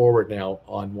going forward now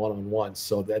on one-on-ones.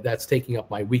 So that's taking up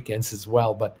my weekends as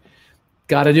well, but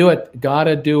got to do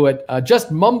it.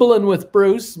 Just mumbling with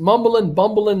Bruce, mumbling,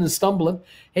 bumbling, and stumbling.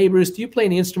 Hey, Bruce, do you play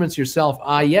any instruments yourself?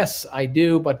 Yes, I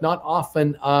do, but not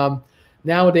often.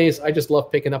 Nowadays, I just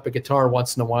love picking up a guitar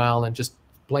once in a while and just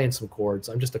playing some chords.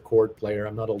 I'm just a chord player.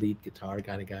 I'm not a lead guitar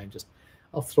kind of guy.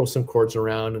 I'll throw some chords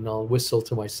around and I'll whistle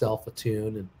to myself a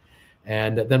tune,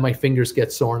 and then my fingers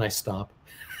get sore and I stop.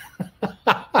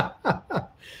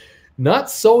 Not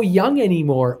so young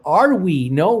anymore, are we?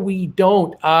 No, we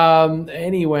don't.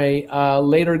 Anyway,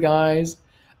 later, guys.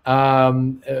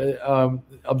 Observe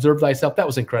thyself. That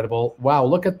was incredible. Wow,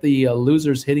 look at the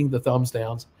losers hitting the thumbs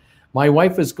downs. My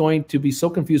wife is going to be so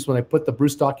confused when I put the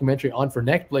Bruce documentary on for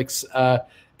Netflix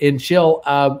in Chill.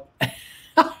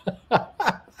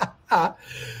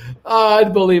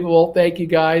 Unbelievable. Thank you,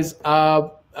 guys.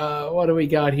 What do we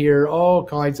got here? All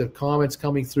kinds of comments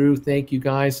coming through. Thank you,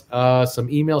 guys. Some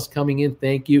emails coming in.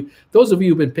 Thank you. Those of you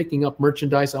who've been picking up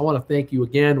merchandise, I want to thank you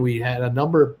again. We had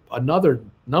another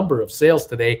number of sales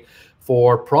today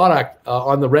for product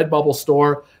on the Redbubble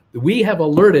store. We have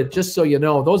alerted, just so you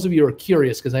know, those of you who are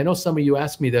curious, because I know some of you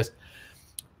asked me this,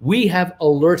 we have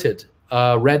alerted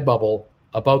Redbubble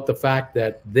about the fact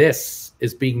that this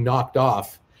is being knocked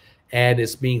off and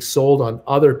is being sold on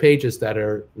other pages that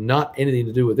are not anything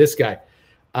to do with this guy.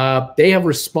 They have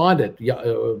responded,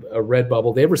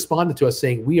 Redbubble, they have responded to us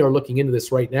saying, we are looking into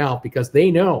this right now, because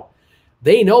they know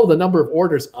the number of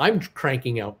orders I'm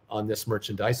cranking out on this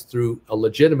merchandise through a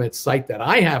legitimate site that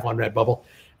I have on Redbubble.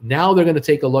 Now they're going to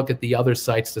take a look at the other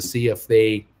sites to see if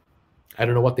I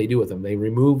don't know what they do with them. They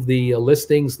remove the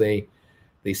listings, they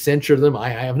censure them. I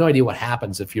have no idea what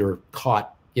happens if you're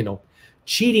caught,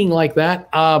 cheating like that.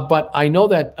 But I know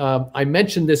that I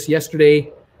mentioned this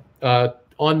yesterday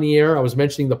on the air. I was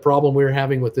mentioning the problem we were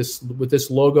having with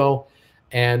this logo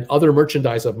and other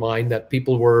merchandise of mine that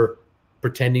people were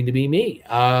pretending to be me.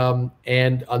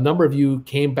 And a number of you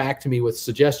came back to me with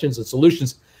suggestions and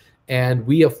solutions, and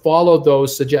we have followed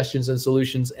those suggestions and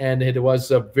solutions, and it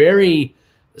was very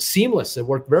seamless. It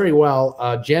worked very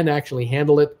well. Jen actually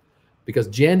handled it, because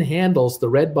Jen handles the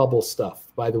Redbubble stuff.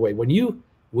 By the way, when you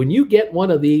get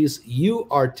one of these, you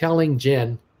are telling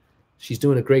Jen she's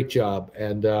doing a great job.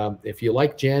 And if you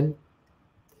like Jen,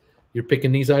 you're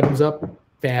picking these items up.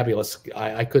 Fabulous.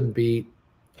 I couldn't be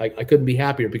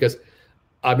happier, because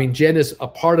I mean, Jen is a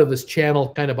part of this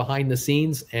channel kind of behind the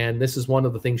scenes, and this is one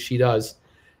of the things she does.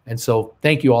 And so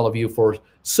thank you all of you for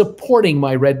supporting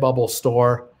my Redbubble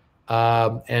store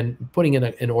and putting in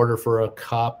an order for a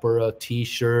cup or a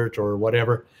t-shirt or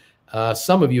whatever.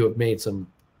 Some of you have made some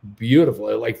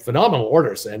beautiful, like phenomenal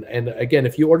orders. And again,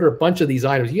 if you order a bunch of these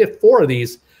items, you get 4 of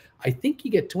these, I think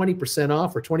you get 20%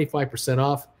 off or 25%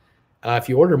 off. If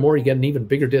you order more, you get an even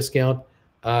bigger discount.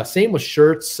 Same with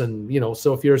shirts. And,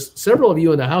 so if there's several of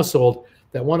you in the household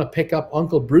that want to pick up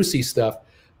Uncle Brucey stuff,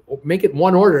 make it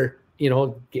one order,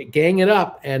 gang it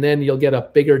up, and then you'll get a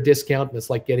bigger discount. And it's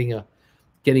like getting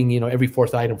every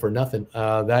 4th item for nothing.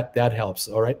 That helps.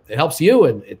 All right. It helps you,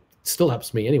 and it still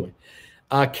helps me anyway.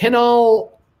 Ken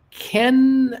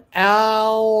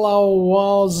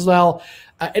Alwalzel,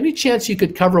 any chance you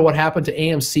could cover what happened to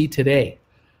AMC today?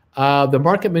 The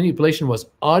market manipulation was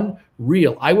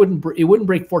unreal. It wouldn't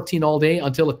break 14 all day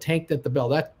until it tanked at the bell.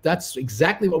 That's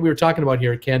exactly what we were talking about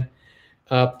here, Ken.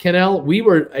 Ken L, we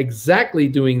were exactly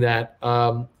doing that.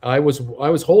 I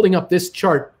was holding up this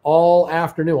chart all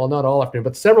afternoon. Well, not all afternoon,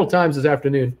 but several times this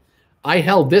afternoon. I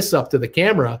held this up to the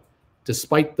camera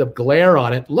despite the glare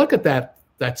on it. Look at that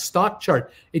stock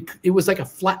chart. It was like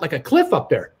a cliff up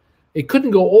there. It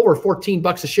couldn't go over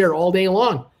 $14 a share all day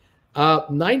long.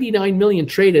 99 million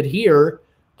traded here.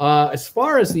 As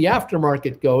far as the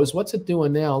aftermarket goes, what's it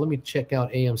doing now? Let me check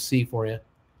out AMC for you.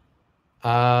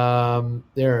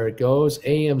 There it goes.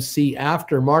 AMC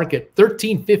aftermarket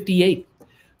 1358.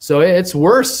 So it's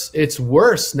worse. It's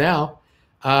worse now,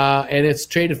 and it's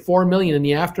traded 4 million in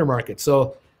the aftermarket.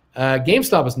 So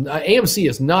GameStop is AMC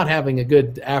is not having a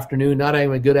good afternoon, not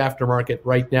having a good aftermarket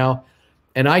right now,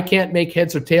 and I can't make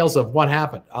heads or tails of what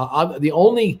happened. The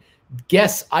only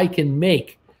guess I can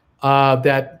make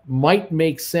that might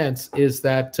make sense is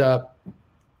that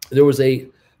there was a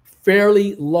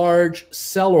fairly large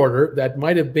sell order that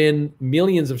might have been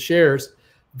millions of shares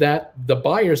that the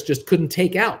buyers just couldn't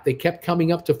take out. They kept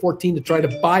coming up to 14 to try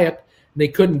to buy it, and they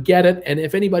couldn't get it. And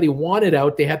if anybody wanted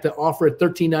out, they had to offer it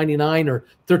 $13.99 or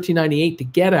 $13.98 to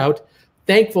get out.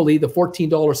 Thankfully, the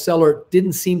 $14 seller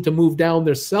didn't seem to move down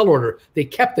their sell order. They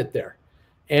kept it there,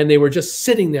 and they were just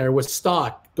sitting there with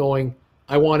stock going,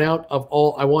 I want out of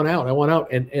all, I want out, I want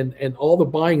out. And all the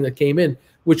buying that came in,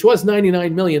 which was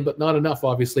 99 million, but not enough,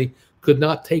 obviously, could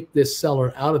not take this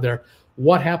seller out of there.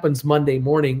 What happens Monday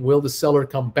morning? Will the seller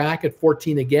come back at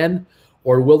 14 again?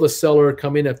 Or will the seller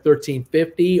come in at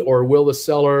 13.50? Or will the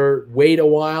seller wait a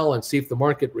while and see if the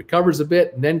market recovers a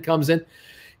bit and then comes in?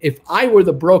 If I were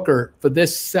the broker for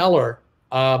this seller,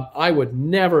 I would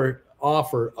never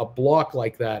offer a block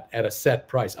like that at a set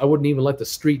price. I wouldn't even let the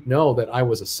street know that I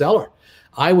was a seller.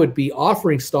 I would be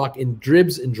offering stock in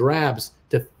dribs and drabs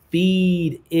to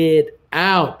feed it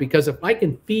out, because if I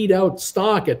can feed out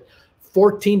stock at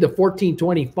 14 to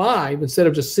 14.25 instead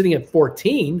of just sitting at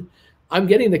 14, I'm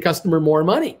getting the customer more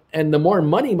money. And the more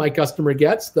money my customer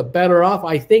gets, the better off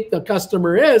I think the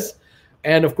customer is.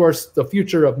 And of course, the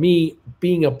future of me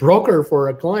being a broker for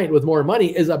a client with more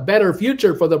money is a better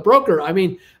future for the broker. I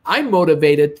mean, I'm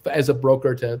motivated as a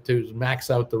broker to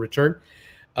max out the return,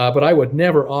 but I would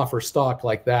never offer stock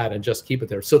like that and just keep it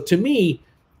there. So to me,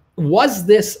 was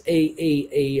this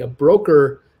a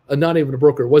broker, not even a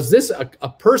broker, was this a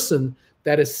person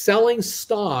that is selling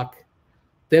stock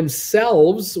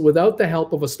themselves without the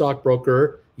help of a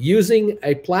stockbroker, using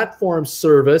a platform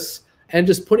service and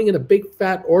just putting in a big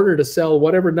fat order to sell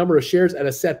whatever number of shares at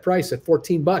a set price at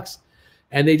 14 bucks.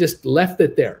 And they just left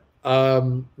it there.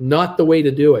 Not the way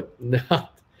to do it.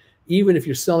 Not, even if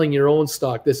you're selling your own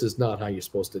stock, this is not how you're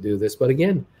supposed to do this. But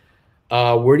again,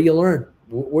 where do you learn?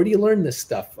 Where do you learn this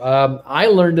stuff? I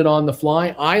learned it on the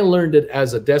fly. I learned it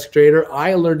as a desk trader.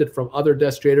 I learned it from other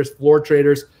desk traders, floor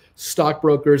traders,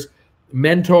 stockbrokers,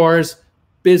 mentors,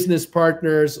 business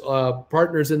partners,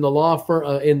 partners in the law firm,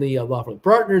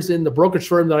 partners in the brokerage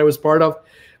firm that I was part of.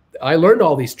 I learned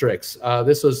all these tricks.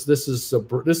 This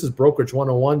is brokerage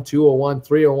 101, 201,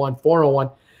 301, 401.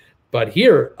 But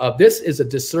here, this is a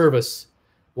disservice.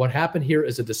 What happened here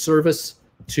is a disservice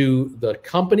to the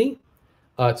company.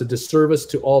 It's a disservice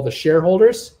to all the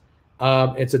shareholders.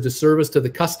 It's a disservice to the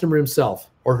customer himself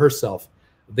or herself.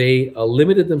 They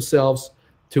limited themselves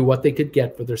to what they could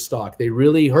get for their stock. They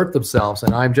really hurt themselves,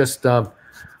 and I'm just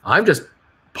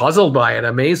puzzled by it,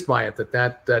 amazed by it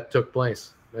that took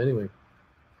place. Anyway,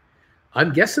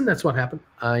 I'm guessing that's what happened.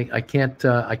 I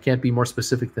can't be more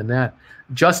specific than that.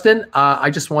 Justin, I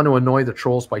just want to annoy the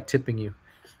trolls by tipping you.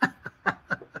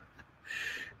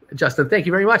 Justin, thank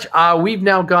you very much. We've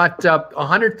now got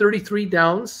 133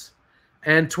 downs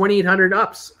and 2,800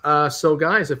 ups. So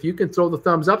guys, if you can throw the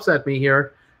thumbs ups at me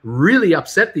here, really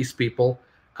upset these people.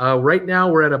 Right now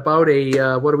we're at about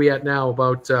a, what are we at now?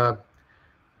 About,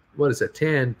 what is it?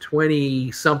 10,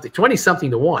 20 something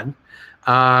to 1.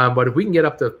 But if we can get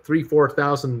up to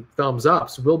 4,000 thumbs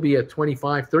ups, we'll be at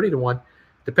 25, 30 to 1,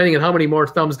 depending on how many more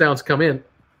thumbs downs come in.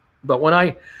 But when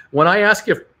I ask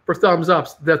you for thumbs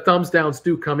ups, the thumbs downs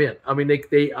do come in. I mean,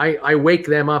 I wake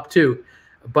them up too.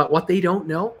 But what they don't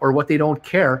know, or what they don't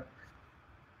care,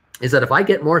 is that if I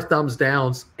get more thumbs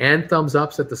downs and thumbs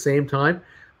ups at the same time,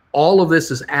 all of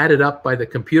this is added up by the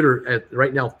computer at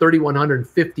right now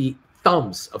 3,150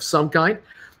 thumbs of some kind.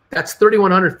 That's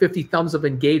 3,150 thumbs of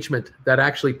engagement that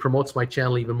actually promotes my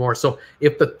channel even more. So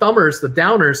if the thumbers, the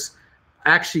downers,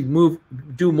 actually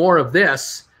do more of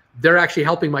this, they're actually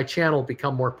helping my channel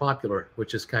become more popular,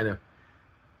 which is kind of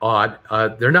odd.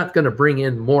 They're not going to bring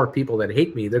in more people that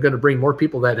hate me. They're going to bring more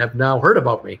people that have now heard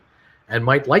about me and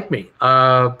might like me,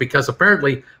 because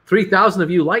apparently 3,000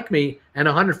 of you like me and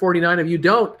 149 of you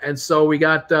don't. And so we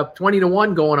got 20 to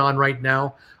 1 going on right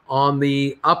now on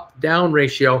the up-down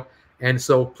ratio. And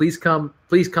so please come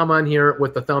on here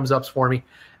with the thumbs ups for me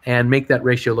and make that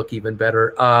ratio look even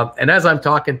better. And as I'm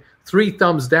talking, 3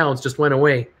 thumbs downs just went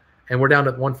away, and we're down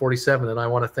at 147. And I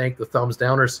want to thank the thumbs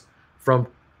downers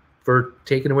for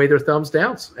taking away their thumbs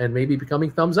downs and maybe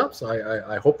becoming thumbs ups.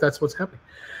 I hope that's what's happening.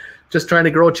 Just trying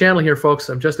to grow a channel here, folks.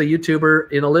 I'm just a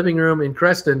YouTuber in a living room in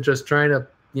Creston, just trying to,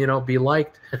 be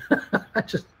liked.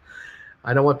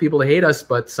 I don't want people to hate us,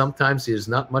 but sometimes there's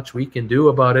not much we can do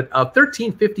about it.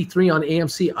 1353 on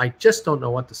AMC. I just don't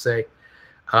know what to say.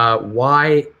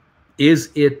 Why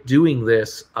is it doing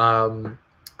this on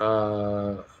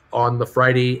the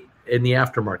Friday in the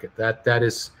aftermarket?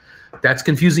 That's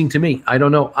confusing to me. I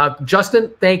don't know.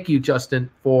 Justin, thank you, Justin,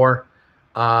 for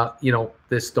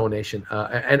this donation.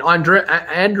 And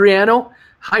Andriano,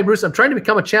 hi Bruce. I'm trying to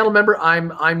become a channel member.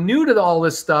 I'm new to all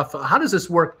this stuff. How does this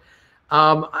work?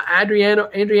 Adriano,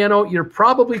 you're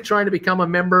probably trying to become a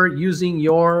member using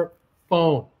your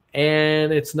phone,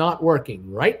 and it's not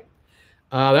working, right?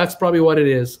 That's probably what it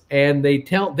is. And they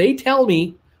tell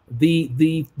me,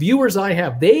 the viewers I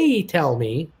have, they tell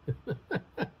me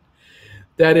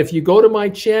that if you go to my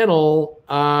channel,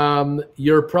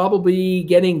 you're probably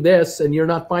getting this and you're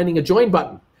not finding a join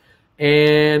button.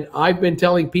 And I've been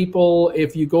telling people,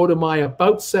 if you go to my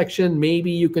About section,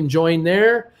 maybe you can join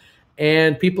there.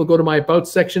 And people go to my About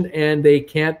section and they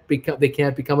can't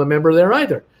become a member there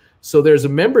either. So there's a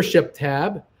membership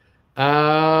tab.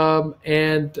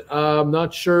 And I'm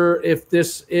not sure if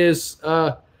this is,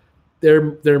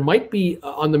 there might be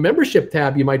on the membership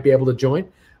tab, you might be able to join,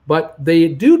 but they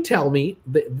do tell me,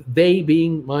 they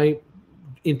being my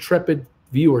intrepid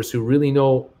viewers who really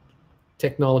know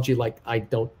technology like I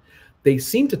don't, they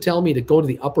seem to tell me to go to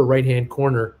the upper right-hand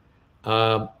corner,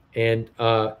 and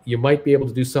you might be able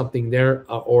to do something there,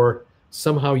 or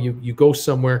somehow you go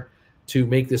somewhere to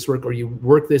make this work, or you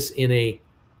work this in a,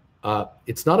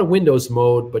 it's not a Windows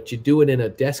mode, but you do it in a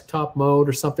desktop mode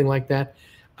or something like that.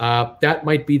 That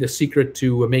might be the secret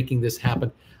to making this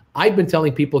happen. I've been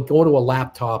telling people, go to a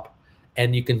laptop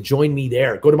and you can join me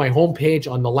there. Go to my homepage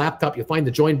on the laptop. You'll find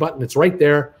the join button. It's right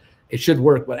there. It should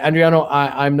work. But Adriano,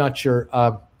 I'm not sure.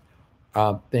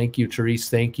 Thank you, Therese.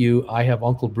 Thank you. I have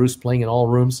Uncle Bruce playing in all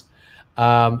rooms.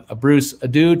 Bruce, a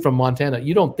dude from Montana.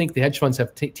 You don't think the hedge funds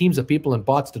have teams of people and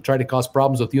bots to try to cause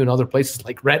problems with you in other places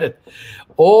like Reddit?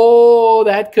 Oh,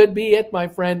 that could be it, my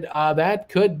friend. That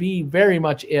could be very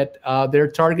much it. They're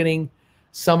targeting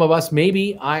some of us.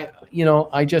 Maybe I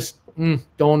just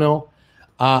don't know.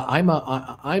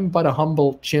 I'm but a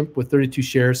humble chimp with 32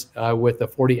 shares with a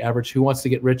 40 average who wants to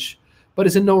get rich, but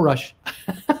is in no rush.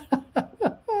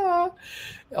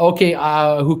 Okay,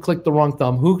 who clicked the wrong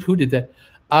thumb? Who did that?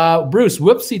 Bruce,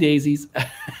 whoopsie daisies.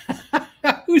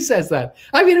 Who says that?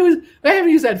 I mean, I haven't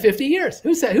used that in 50 years.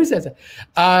 Who says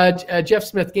that? Jeff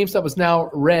Smith, GameStop is now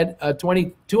red,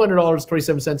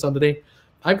 $200.27 on the day.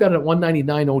 I've got it at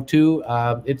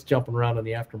 $199.02. It's jumping around on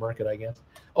the aftermarket, I guess.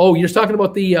 Oh, you're talking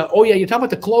about the, oh yeah, you're talking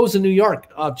about the close in New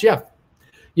York. Jeff,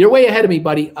 you're way ahead of me,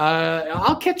 buddy.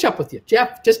 I'll catch up with you.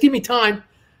 Jeff, just give me time.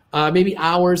 Maybe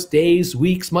hours, days,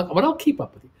 weeks, months, but I'll keep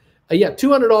up with you. Yeah,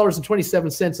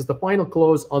 $200.27 is the final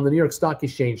close on the New York Stock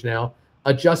Exchange now,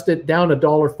 adjusted down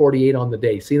 $1.48 on the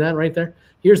day. See that right there?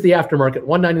 Here's the aftermarket,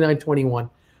 $199.21.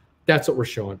 That's what we're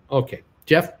showing. Okay,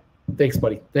 Jeff, thanks,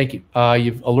 buddy. Thank you.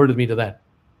 You've alerted me to that.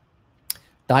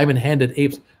 Diamond-handed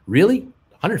apes. Really?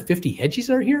 150 hedgies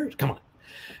are here? Come on.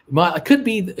 It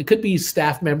could be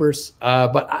staff members,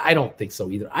 but I don't think so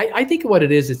either. I think what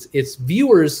it is, it's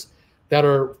viewers that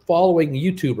are following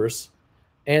YouTubers.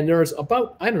 And there's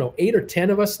about, I don't know, 8 or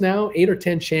 10 of us now, 8 or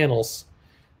 10 channels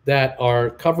that are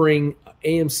covering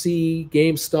AMC,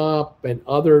 GameStop, and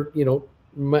other,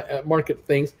 market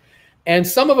things. And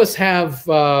some of us have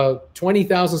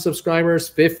 20,000 subscribers,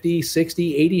 50,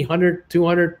 60, 80, 100,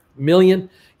 200 million.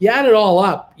 You add it all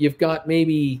up, you've got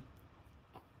maybe,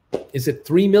 is it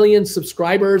 3 million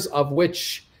subscribers, of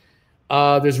which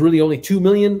there's really only 2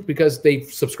 million because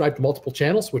they've subscribed to multiple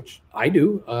channels, which I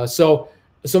do.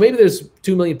 So maybe there's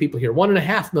 2 million people here,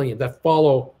 1.5 million that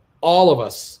follow all of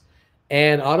us.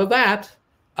 And out of that,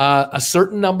 a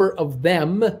certain number of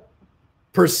them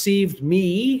perceived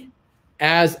me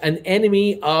as an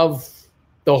enemy of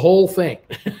the whole thing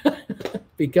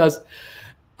because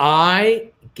I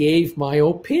gave my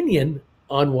opinion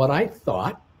on what I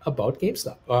thought about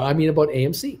GameStop, about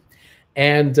AMC.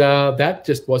 And that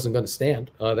just wasn't going to stand.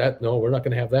 No, we're not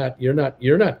going to have that. You're not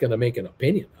going to make an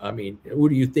opinion. I mean, who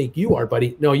do you think you are,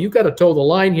 buddy? No, you got to toe the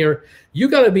line here. You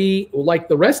got to be like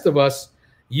the rest of us.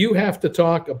 You have to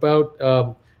talk about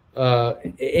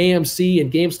AMC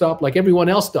and GameStop like everyone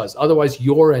else does. Otherwise,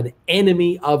 you're an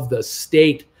enemy of the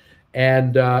state,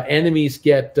 and enemies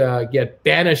get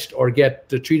banished or get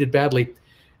treated badly,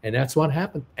 and that's what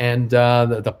happened. And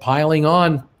the piling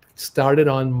on started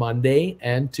on Monday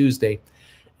and Tuesday,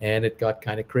 and it got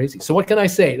kind of crazy. So what can I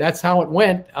say? That's how it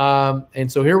went.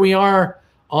 And so here we are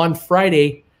on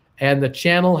Friday, and the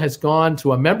channel has gone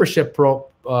to a membership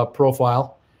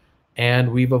profile,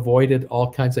 and we've avoided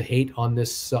all kinds of hate on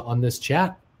this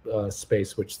chat.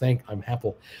 space, which I'm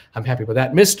happy with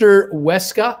that. Mr.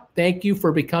 Weska, thank you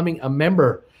for becoming a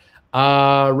member.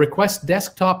 Request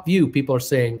desktop view, people are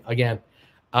saying again.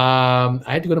 I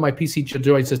had to go to my PC to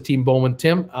join, says Team Bowman.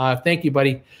 Tim, thank you,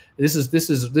 buddy. This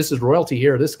is royalty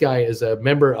here. This guy is a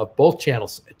member of both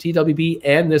channels, TWB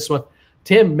and this one.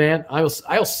 Tim, man,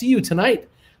 I'll see you tonight,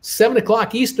 7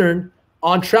 o'clock Eastern,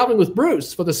 on Traveling with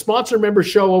Bruce for the sponsor member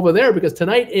show over there, because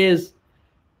tonight is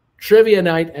trivia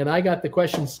night, and I got the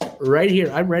questions right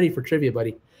here. I'm ready for trivia,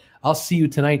 buddy. I'll see you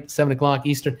tonight, 7 o'clock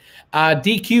Eastern.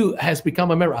 DQ has become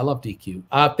a member. I love DQ.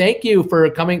 Thank you for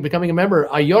becoming a member.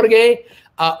 Jorge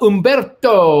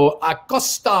Humberto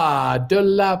Acosta de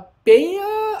la Pea.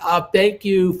 Thank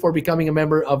you for becoming a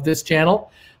member of this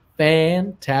channel.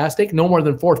 Fantastic. No more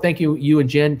than 4. Thank you, you and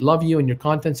Jen. Love you and your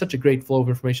content. Such a great flow of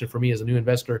information for me as a new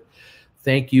investor.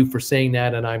 Thank you for saying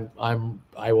that, and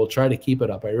I will try to keep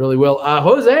it up. I really will.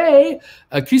 Jose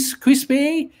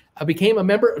Crispe became a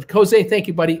member. Jose, thank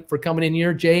you, buddy, for coming in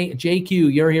here.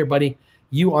 JQ, you're here, buddy.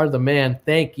 You are the man.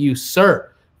 Thank you,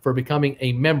 sir, for becoming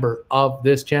a member of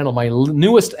this channel. My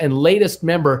newest and latest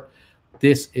member.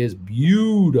 This is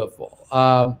beautiful.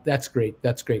 That's great.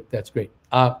 That's great. That's great.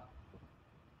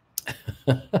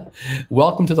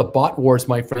 Welcome to the bot wars,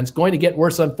 my friends. Going to get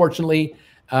worse, unfortunately.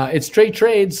 It's trade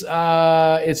trades.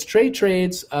 It's trade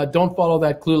trades. Don't follow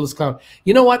that clueless clown.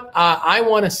 You know what? I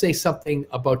want to say something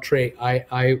about Trey.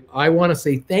 I want to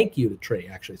say thank you to Trey,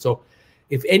 actually. So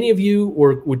if any of you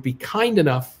would be kind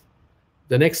enough,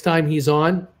 the next time he's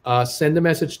on, send a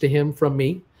message to him from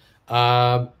me,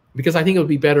 because I think it would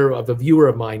be better if a viewer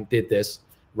of mine did this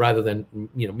rather than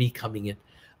me coming in.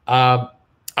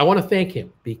 I want to thank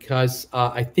him because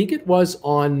I think it was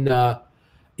on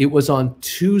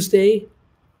Tuesday.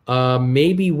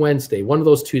 Maybe Wednesday, one of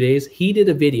those 2 days, he did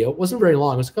a video. It wasn't very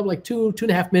long. It was a couple, like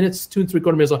 2.5 minutes, 2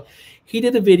 3/4 minutes long. He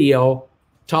did a video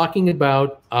talking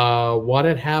about what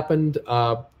had happened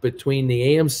between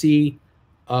the AMC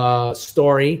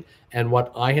story and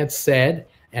what I had said,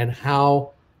 and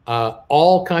how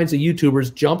all kinds of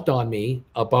YouTubers jumped on me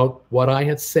about what I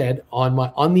had said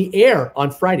on the air on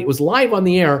Friday. It was live on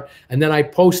the air, and then I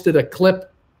posted a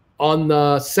clip on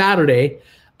the Saturday.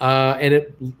 And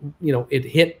it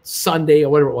hit Sunday or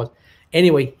whatever it was.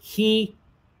 Anyway, he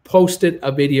posted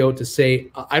a video to say,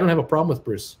 I don't have a problem with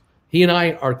Bruce. He and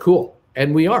I are cool,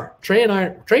 and we are. Trey and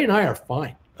I are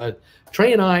fine.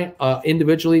 Trey and I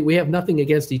individually, we have nothing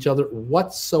against each other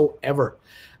whatsoever.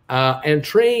 And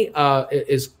Trey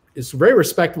is very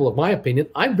respectful of my opinion.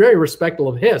 I'm very respectful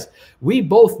of his. We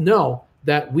both know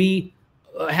that we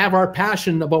have our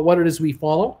passion about what it is we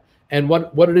follow and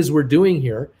what it is we're doing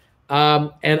here.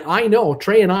 And I know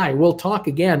Trey and I will talk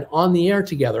again on the air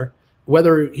together,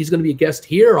 whether he's going to be a guest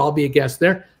here or I'll be a guest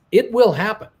there. It will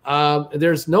happen.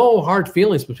 There's no hard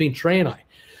feelings between Trey and I.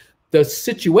 The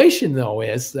situation, though,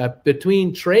 is that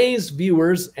between Trey's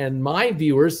viewers and my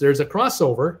viewers, there's a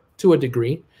crossover to a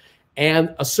degree,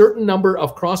 and a certain number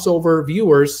of crossover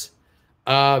viewers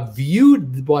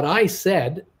viewed what I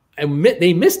said, and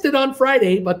they missed it on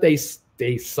Friday, but they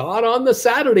saw it on the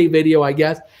Saturday video, I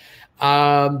guess.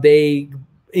 They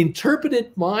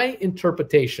interpreted my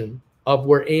interpretation of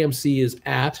where AMC is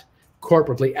at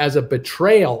corporately as a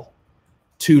betrayal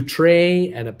to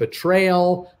Trey, and a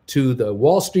betrayal to the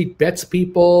Wall Street Bets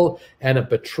people, and a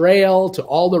betrayal to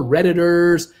all the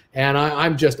Redditors. And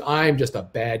I'm just a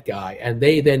bad guy. And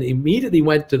they then immediately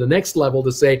went to the next level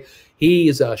to say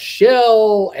he's a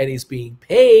shill and he's being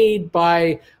paid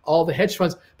by all the hedge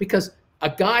funds, because a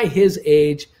guy his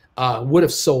age would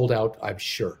have sold out, I'm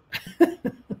sure.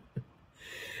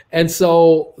 And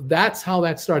so that's how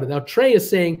that started. Now, Trey is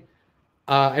saying,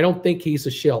 I don't think he's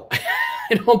a shill.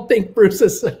 I don't think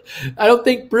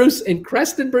Bruce in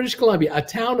Creston, British Columbia, a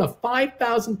town of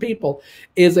 5,000 people,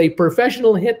 is a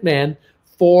professional hitman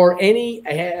for any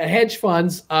hedge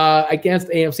funds against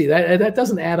AMC. That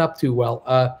doesn't add up too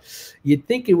well. You'd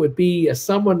think it would be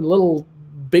someone a little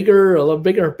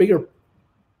bigger,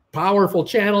 powerful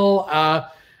channel.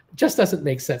 Just doesn't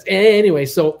make sense. Anyway,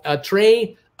 so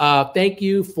Trey, thank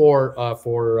you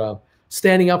for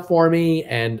standing up for me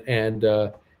and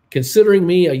considering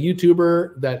me a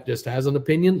YouTuber that just has an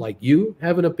opinion, like you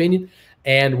have an opinion,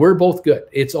 and we're both good.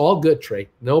 It's all good, Trey.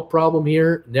 No problem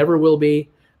here. Never will be.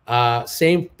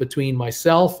 Same between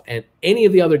myself and any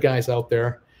of the other guys out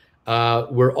there.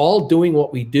 We're all doing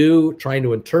what we do, trying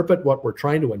to interpret what we're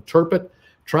trying to interpret,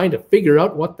 trying to figure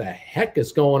out what the heck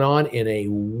is going on in a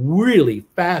really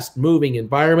fast-moving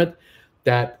environment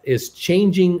that is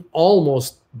changing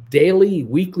almost daily,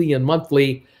 weekly, and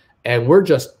monthly, and we're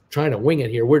just trying to wing it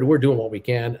here. We're doing what we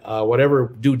can,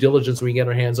 whatever due diligence we can get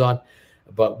our hands on.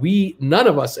 But none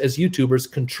of us as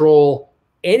YouTubers control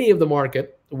any of the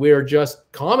market. We're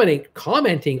just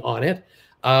commenting on it.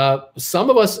 Some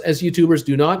of us as YouTubers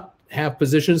do not have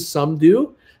positions, some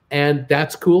do, and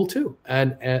that's cool too.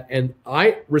 And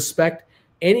I respect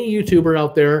any YouTuber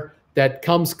out there that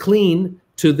comes clean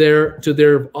to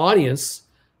their audience,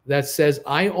 that says,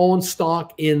 I own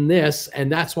stock in this,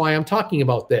 and that's why I'm talking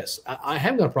about this. I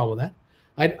haven't got a problem with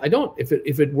that. I don't.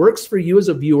 If it works for you as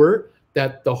a viewer,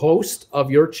 that the host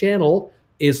of your channel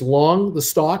is long the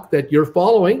stock that you're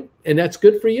following, and that's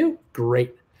good for you,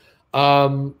 great.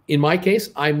 In my case,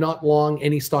 I'm not long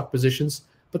any stock positions,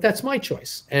 but that's my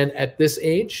choice. And at this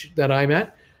age that I'm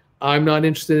at, I'm not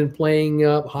interested in playing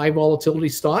high volatility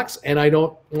stocks, and I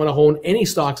don't want to own any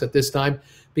stocks at this time,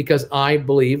 because I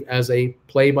believe, as a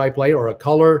play-by-play or a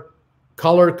color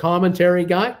commentary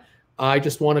guy, I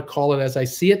just want to call it as I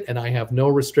see it, and I have no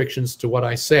restrictions to what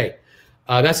I say.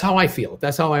 That's how I feel.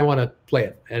 That's how I want to play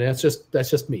it, and that's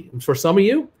just me. And for some of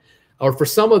you, or for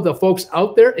some of the folks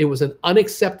out there, it was an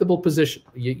unacceptable position.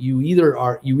 You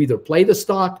either play the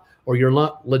stock or you're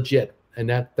not legit,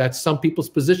 and that's some people's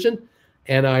position.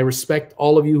 And I respect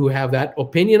all of you who have that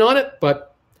opinion on it,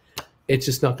 but it's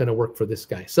just not going to work for this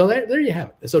guy. So there you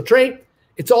have it. So Trey,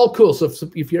 it's all cool. So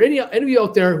if you're any of you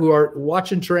out there who are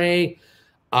watching Trey,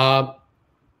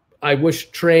 I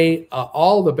wish Trey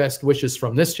all the best wishes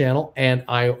from this channel, and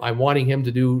I'm wanting him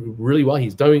to do really well.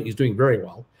 He's doing very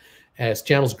well. His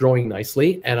channel's growing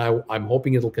nicely, and I'm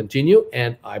hoping it'll continue.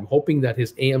 And I'm hoping that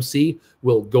his AMC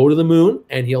will go to the moon,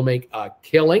 and he'll make a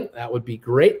killing. That would be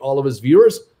great. All of his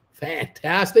viewers,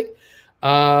 fantastic.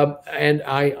 And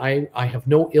I have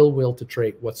no ill will to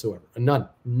Trey whatsoever. None.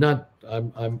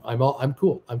 I'm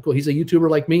cool. He's a YouTuber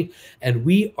like me, and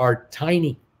we are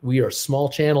tiny. We are small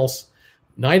channels.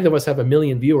 Neither of us have 1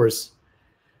 million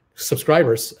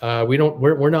subscribers.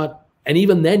 We're not, and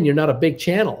even then, you're not a big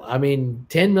channel. I mean,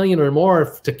 10 million or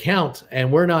more to count,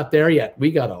 and we're not there yet.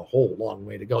 We got a whole long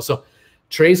way to go. So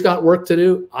Trey's got work to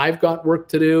do. I've got work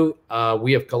to do.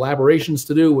 We have collaborations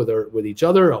to do with each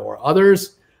other or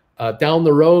others. Down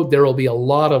the road, there will be a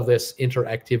lot of this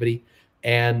interactivity.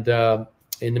 And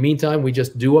in the meantime, we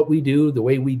just do what we do the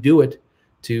way we do it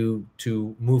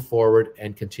to move forward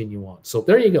and continue on. So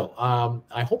there you go.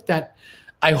 I hope that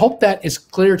is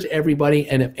clear to everybody.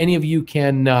 And if any of you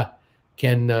can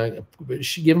give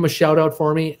him a shout out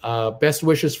for me, best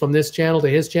wishes from this channel to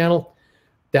his channel,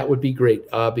 that would be great,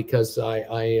 because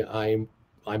I'm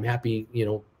happy,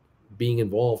 being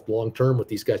involved long term with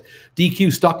these guys.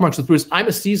 DQ Stock Markets with Bruce. I'm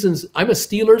a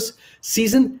Steelers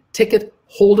season ticket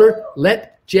holder.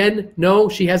 Let Jen know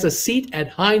she has a seat at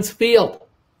Heinz Field.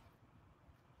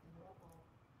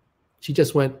 She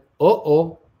just went,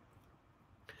 uh-oh.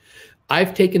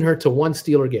 I've taken her to one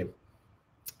Steeler game.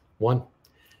 One.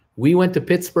 We went to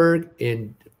Pittsburgh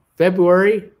in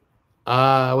February.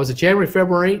 Was it January,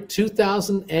 February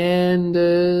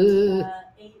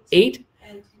 2008?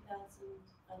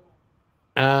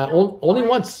 Only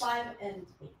once.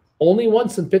 Only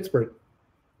once in Pittsburgh.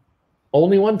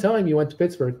 Only one time you went to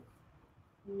Pittsburgh.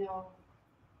 No.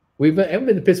 I haven't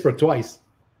been to Pittsburgh twice.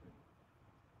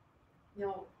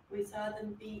 No, we saw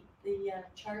them beat the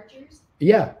Chargers.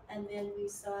 Yeah. And then we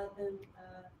saw them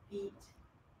beat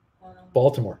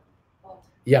Baltimore.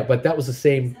 Yeah, but that was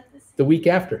the week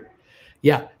after.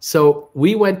 Yeah, so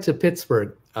we went to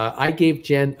Pittsburgh. I gave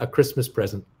Jen a Christmas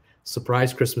present,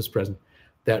 surprise Christmas present,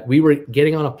 that we were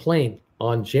getting on a plane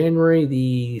on January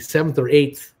the 7th or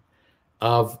 8th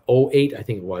of 2008, I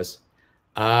think it was,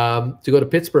 to go to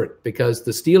Pittsburgh, because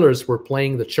the Steelers were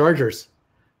playing the Chargers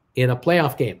in a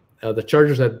playoff game. The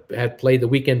Chargers had played the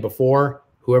weekend before.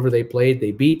 Whoever they played,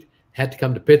 they beat, had to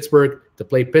come to Pittsburgh to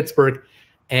play Pittsburgh.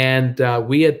 And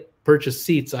we had purchased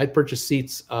seats. I'd purchased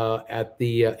seats in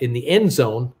the end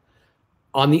zone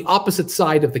on the opposite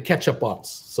side of the ketchup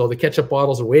bottles. So the ketchup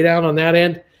bottles are way down on that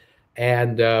end,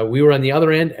 and we were on the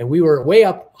other end, and we were way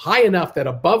up high enough that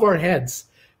above our heads,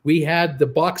 we had the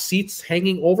box seats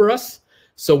hanging over us.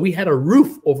 So we had a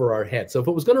roof over our head. So if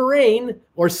it was going to rain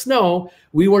or snow,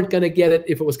 we weren't going to get it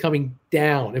if it was coming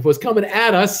down. If it was coming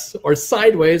at us or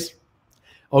sideways,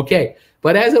 okay.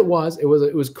 But as it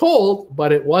was cold,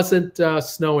 but it wasn't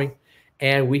snowing,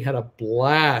 and we had a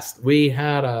blast. We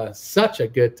had such a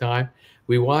good time.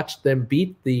 We watched them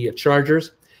beat the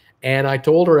Chargers, and I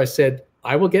told her, I said,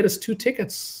 I will get us 2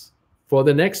 tickets for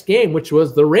the next game, which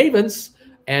was the Ravens,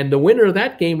 and the winner of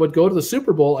that game would go to the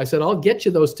Super Bowl. I said, I'll get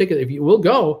you those tickets if you will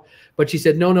go. But she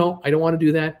said, no, I don't want to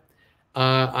do that.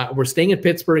 We're staying in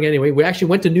Pittsburgh anyway. We actually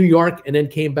went to New York and then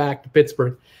came back to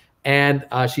Pittsburgh. And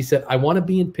she said, I want to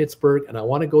be in Pittsburgh, and I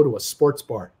want to go to a sports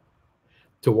bar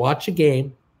to watch a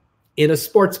game in a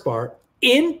sports bar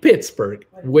in Pittsburgh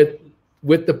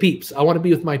with the peeps. I want to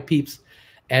be with my peeps.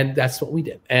 And that's what we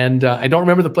did. And I don't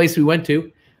remember the place we went to.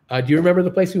 Do you remember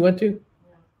the place we went to?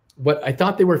 Yeah. But I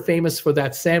thought they were famous for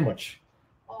that sandwich.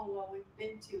 Oh, well, we've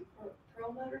been to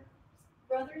Perlmutter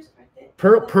Brothers, aren't they?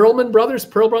 Perlman Brothers?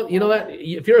 Pearl Brothers? You know that?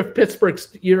 If you're a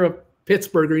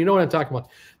Pittsburgher, you know what I'm talking about.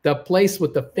 The place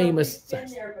with the famous... No, we've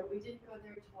been there, but we didn't go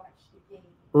there to watch the game.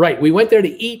 Right. We went there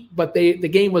to eat, but the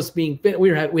game was being...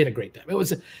 We had a great time.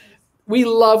 We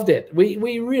loved it.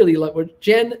 We really loved it.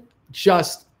 Jen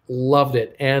just loved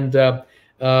it. And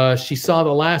she saw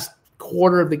the last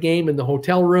quarter of the game in the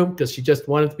hotel room because she just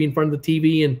wanted to be in front of the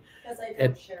TV. And Because I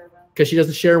don't share well. because she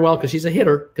doesn't share well, because she's a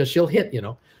hitter, because she'll hit, you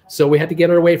know. So we had to get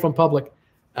her away from public.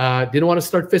 Didn't want to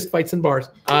start fist fights in bars.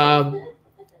 And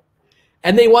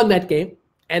they won that game.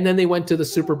 And then they went to the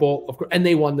Super Bowl, of course, and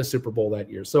they won the Super Bowl that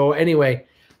year. So anyway,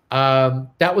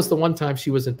 that was the one time she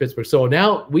was in Pittsburgh. So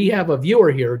now we have a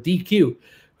viewer here, DQ,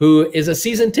 who is a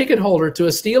season ticket holder to the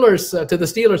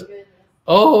Steelers.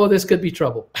 Oh, this could be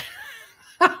trouble.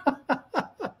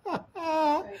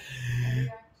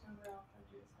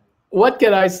 What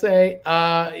can I say?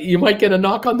 You might get a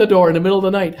knock on the door in the middle of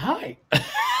the night. Hi.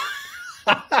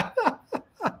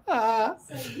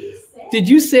 Did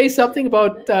you say something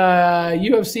about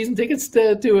you have season tickets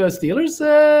to a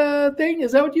Steelers thing?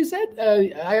 Is that what you said?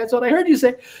 That's what I heard you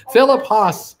say. Philip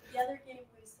Haas. The other game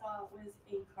we saw was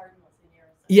in Cardinals in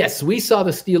Arizona. Yes, we saw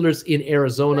the Steelers in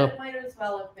Arizona. But it might as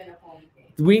well have been a home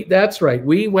game. That's right.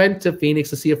 We went to Phoenix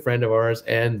to see a friend of ours,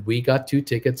 and we got 2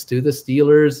 tickets to the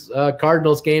Steelers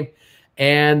Cardinals game.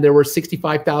 And there were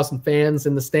 65,000 fans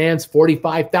in the stands.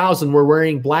 45,000 were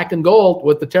wearing black and gold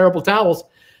with the terrible towels.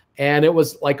 And it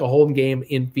was like a home game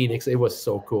in Phoenix. It was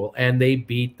so cool. And they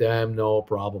beat them, no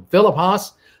problem. Philip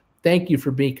Haas, thank you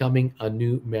for becoming a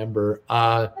new member.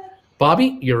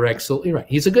 Bobby, you're absolutely right.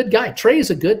 He's a good guy. Trey is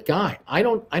a good guy. I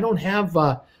don't have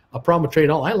a problem with Trey at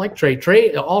all. I like Trey.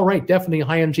 Trey, all right, definitely a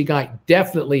high energy guy.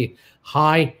 Definitely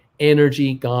high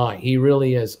energy guy. He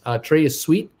really is. Trey is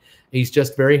sweet. He's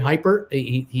just very hyper.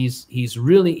 He's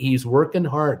working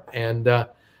hard. And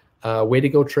way to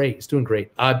go, Trey. He's doing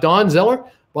great. Don Zeller,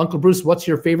 Uncle Bruce, what's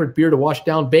your favorite beer to wash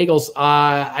down bagels?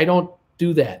 I don't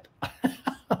do that.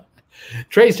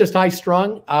 Trey's just high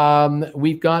strung.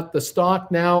 We've got the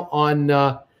stock now on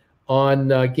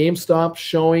GameStop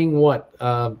showing what?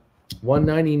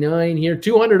 $199 here.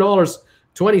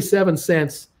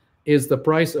 $200.27 is the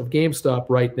price of GameStop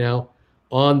right now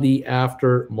on the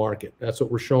aftermarket. That's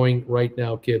what we're showing right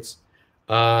now, kids.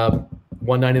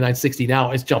 $199.60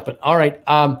 now. It's jumping. All right.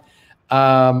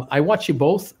 I watch you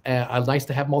both. Nice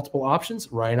to have multiple options.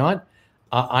 Right on.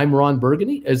 I'm Ron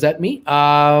Burgundy. Is that me?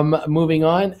 Moving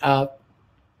on.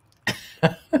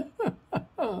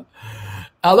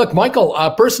 Look,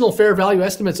 Michael, personal fair value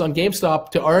estimates on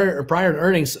GameStop to our prior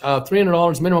earnings,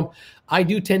 $300 minimum. I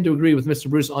do tend to agree with Mr.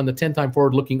 Bruce on the 10-time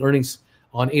forward-looking earnings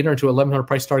on 800 to 1100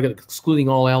 price target, excluding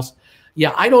all else.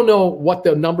 Yeah, I don't know what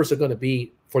the numbers are going to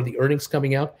be for the earnings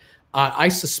coming out. I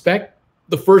suspect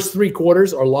the first 3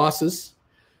 quarters are losses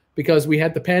because we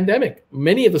had the pandemic.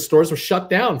 Many of the stores were shut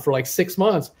down for like 6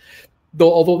 months,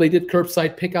 although they did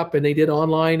curbside pickup and they did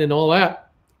online and all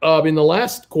that. In the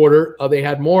last quarter, they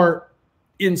had more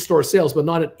in-store sales, but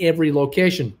not at every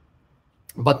location.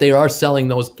 But they are selling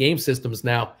those game systems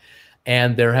now,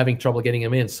 and they're having trouble getting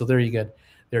them in. So there you go.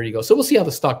 There you go. So we'll see how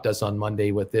the stock does on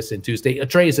Monday with this and Tuesday.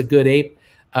 Trey is a good ape.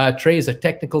 Trey is a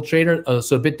technical trader,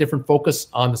 so a bit different focus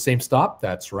on the same stop.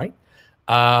 That's right.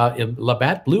 In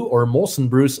Labatt Blue or Molson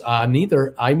Bruce,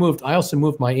 neither. I also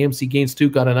moved my AMC gains too.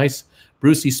 Got a nice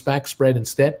Brucey SPAC spread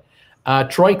instead.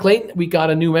 Troy Clayton, we got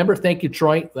a new member. Thank you,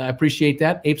 Troy. I appreciate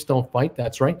that. Apes don't fight.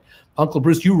 That's right. Uncle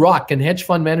Bruce, you rock. Can hedge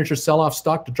fund managers sell off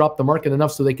stock to drop the market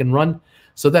enough so they can run,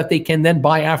 so that they can then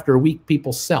buy after a week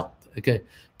people sell? Okay.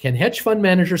 Can hedge fund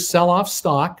managers sell off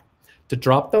stock to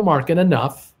drop the market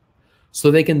enough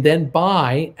so they can then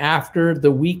buy after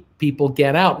the weak people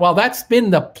get out? Well, that's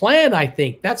been the plan, I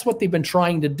think. That's what they've been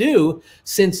trying to do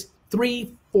since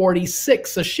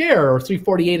 $3.46 a share or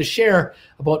 $3.48 a share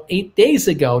about 9 days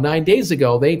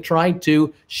ago. They tried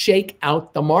to shake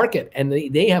out the market, and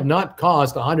they have not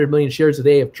caused 100 million shares a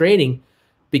day of trading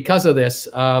because of this.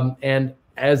 And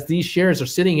as these shares are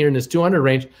sitting here in this 200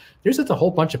 range, there's just a whole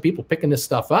bunch of people picking this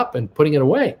stuff up and putting it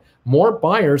away. More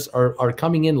buyers are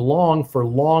coming in long for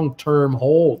long-term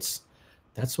holds.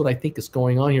 That's what I think is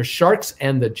going on here. Sharks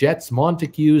and the Jets,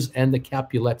 Montagues and the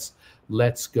Capulets.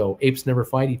 Let's go. Apes never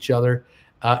fight each other.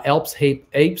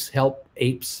 Apes help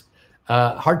apes.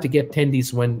 Hard to get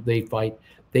tendies when they fight.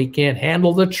 They can't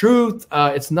handle the truth.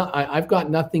 It's not. I've got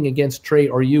nothing against Trey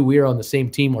or you. We are on the same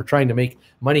team. We're trying to make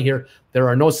money here. There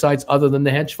are no sides other than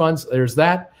the hedge funds. There's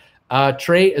that.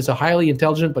 Trey is a highly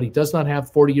intelligent, but he does not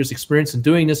have 40 years experience in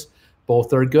doing this.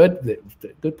 Both are good.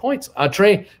 Good points.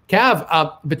 Trey,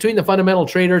 Cav, between the fundamental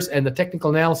traders and the technical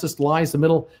analysis lies the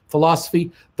middle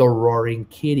philosophy, the roaring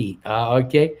kitty.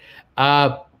 Okay.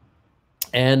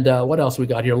 And what else we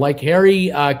got here? Like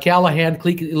Harry Callahan,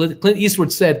 Clint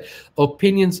Eastwood said,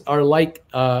 opinions are like,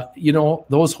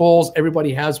 those holes.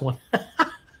 Everybody has one.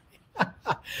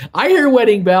 I hear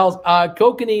wedding bells.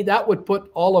 Kokanee, that would put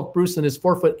all of Bruce and his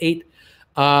 4'8"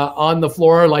 on the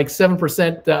floor, like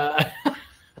 7%.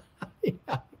 Yeah,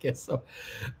 I guess so.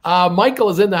 Michael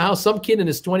is in the house. Some kid in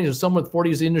his 20s or someone with 40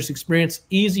 years industry experience.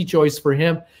 Easy choice for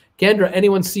him. Kendra,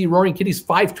 anyone see Roaring Kitty's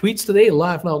 5 tweets today?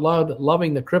 Laughing out loud,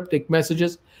 loving the cryptic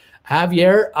messages.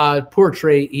 Javier, poor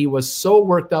Trey. He was so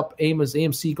worked up.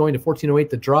 AMC going to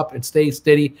 1408 to drop and stay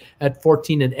steady at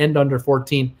 14 and end under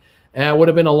 14. It would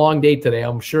have been a long day today,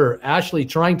 I'm sure. Ashley,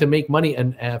 trying to make money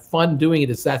and have fun doing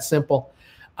it. It's that simple.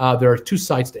 There are 2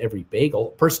 sides to every bagel.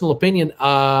 Personal opinion,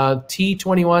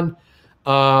 T21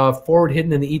 forward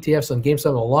hidden in the ETFs on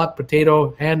GameStop a lot.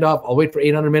 Potato, handoff. I'll wait for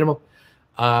 800 minimum.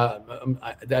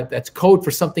 That's code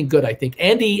for something good, I think.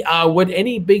 Andy, would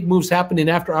any big moves happen in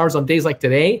after hours on days like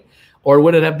today? Or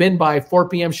would it have been by 4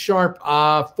 p.m. sharp?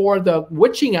 For the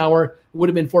witching hour, would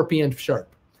have been 4 p.m. sharp.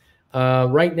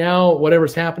 Right now,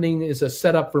 whatever's happening is a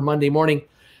setup for Monday morning.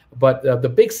 But the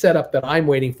big setup that I'm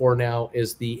waiting for now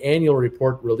is the annual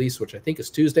report release, which I think is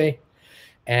Tuesday.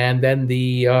 And then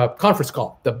the conference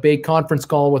call, the big conference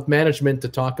call with management to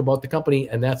talk about the company.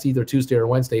 And that's either Tuesday or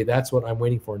Wednesday. That's what I'm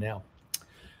waiting for now.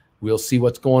 We'll see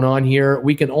what's going on here.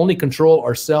 We can only control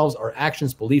ourselves, our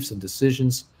actions, beliefs, and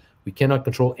decisions. We cannot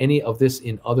control any of this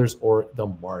in others or the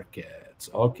markets.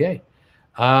 Okay.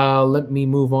 Let me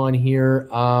move on here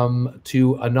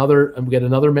to another. We get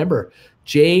another member,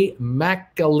 Jay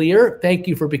McAleer. Thank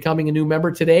you for becoming a new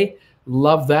member today.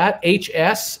 Love that.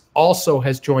 HS also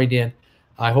has joined in.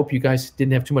 I hope you guys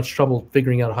didn't have too much trouble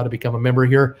figuring out how to become a member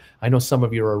here. I know some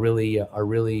of you are really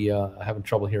having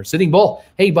trouble here. Sitting Bull,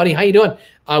 hey buddy, how you doing?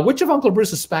 Which of Uncle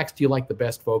Bruce's SPACs do you like the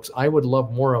best, folks? I would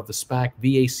love more of the SPAC,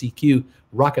 VACQ,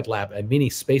 Rocket Lab, and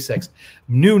Mini SpaceX.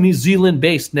 New Zealand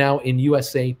based now in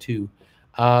USA too.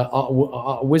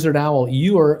 Wizard Owl,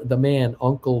 you are the man,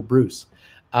 Uncle Bruce.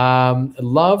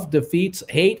 Love defeats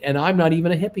hate, and I'm not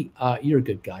even a hippie. You're a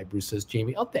good guy, Bruce says.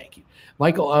 Jamie, oh, thank you,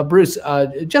 Michael. Bruce,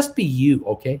 just be you,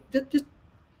 okay?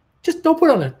 Just don't put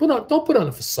on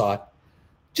a facade.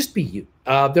 Just be you.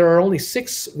 There are only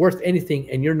 6 worth anything,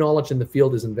 and your knowledge in the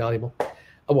field is invaluable.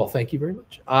 Well, thank you very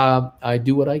much. I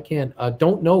do what I can.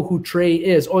 Don't know who Trey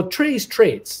is. Oh, Trey's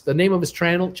Trades. The name of his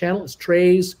channel is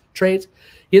Trey's Trades.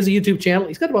 He has a YouTube channel.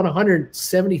 He's got about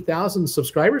 170,000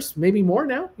 subscribers, maybe more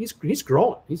now. He's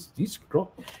growing. He's growing.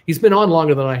 He's been on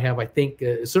longer than I have, I think.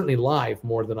 Certainly live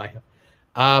more than I have.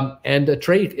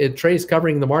 Trey is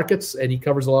covering the markets, and he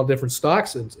covers a lot of different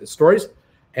stocks and stories.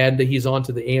 And he's on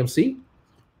to the AMC.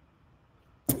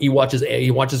 He watches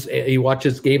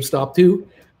GameStop too.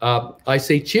 I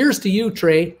say cheers to you,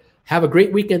 Trey. Have a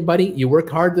great weekend, buddy. You work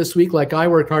hard this week like I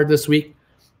work hard this week.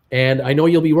 And I know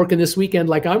you'll be working this weekend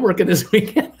like I'm working this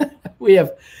weekend.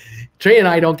 Trey and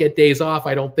I don't get days off.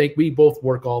 I don't think. We both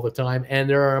work all the time. And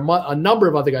there are a number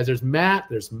of other guys. There's Matt,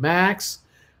 there's Max.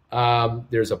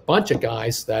 There's a bunch of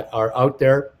guys that are out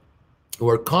there who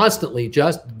are constantly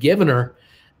just giving her.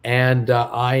 And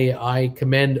I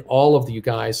commend all of you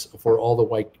guys for all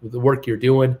the work you're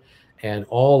doing and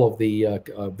all of the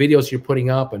videos you're putting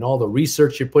up and all the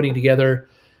research you're putting together.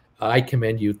 I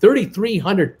commend you.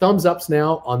 3,300 thumbs ups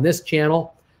now on this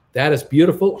channel. That is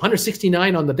beautiful.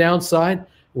 169 on the downside.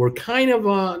 We're kind of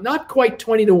not quite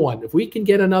 20 to 1. If we can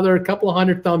get another couple of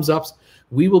 100 thumbs ups,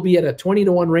 we will be at a 20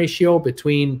 to 1 ratio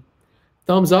between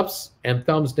thumbs ups and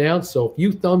thumbs down. So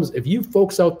if you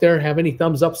folks out there have any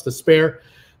thumbs ups to spare,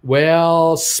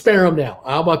 well, spare them now.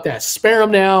 How about that? Spare them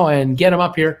now and get them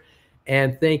up here.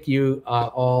 And thank you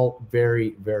all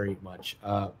very, very much.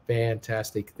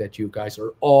 Fantastic that you guys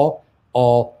are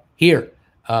all here.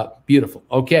 Beautiful.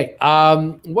 Okay.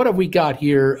 What have we got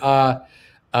here?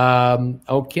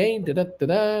 Okay.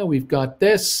 We've got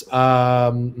this.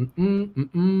 And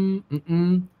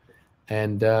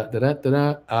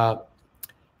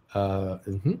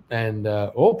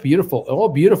oh, beautiful. Oh,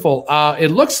 beautiful.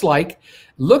 It looks like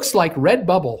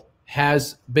Redbubble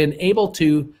has been able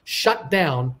to shut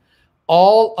down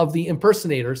all of the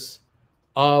impersonators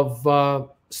of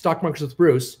Stock Markets with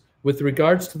Bruce with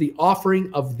regards to the offering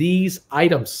of these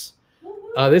items.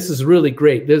 This is really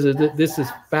great. This is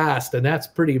fast, and that's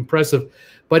pretty impressive.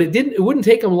 But it wouldn't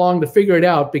take them long to figure it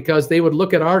out, because they would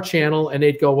look at our channel and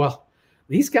they'd go, well,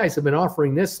 these guys have been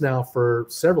offering this now for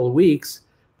several weeks.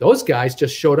 Those guys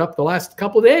just showed up the last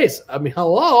couple of days. I mean,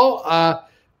 hello.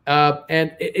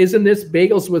 And isn't this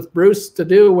Bagels with Bruce to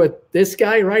do with this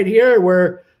guy right here,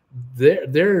 where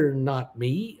they're not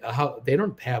me? They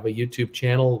don't have a YouTube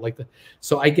channel like that.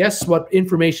 So I guess what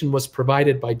information was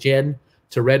provided by Jen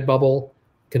to Redbubble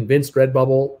convinced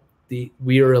Redbubble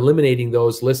we are eliminating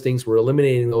those listings. We're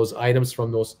eliminating those items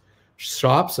from those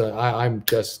shops. I'm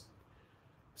just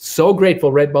so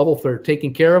grateful, Redbubble, for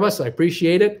taking care of us. I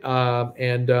appreciate it.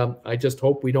 And I just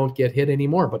hope we don't get hit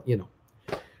anymore. But, you know,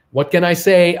 what can I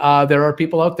say? There are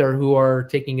people out there who are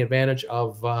taking advantage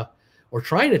of or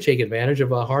trying to take advantage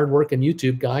of a hard-working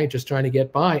YouTube guy just trying to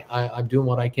get by. I'm doing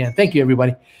what I can. Thank you,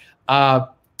 everybody.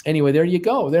 Anyway, there you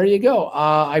go. There you go.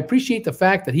 I appreciate the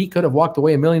fact that he could have walked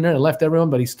away a millionaire and left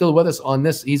everyone, but he's still with us on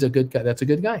this. He's a good guy. That's a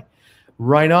good guy.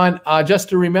 Right on. Just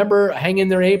to remember, hang in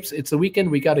there, apes. It's the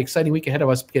weekend. We got an exciting week ahead of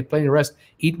us. Get plenty of rest.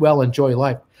 Eat well. Enjoy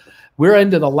life. We're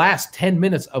into the last 10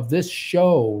 minutes of this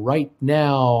show right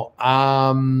now.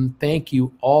 Thank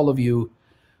you, all of you,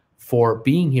 for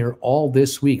being here all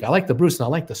this week. I like the Bruce and I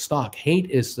like the stock.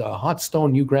 Hate is a hot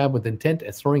stone you grab with intent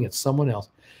at throwing at someone else.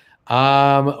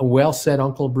 Well said,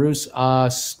 Uncle Bruce.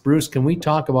 Bruce, can we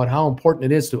talk about how important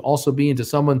it is to also be into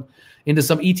some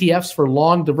ETFs for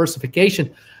long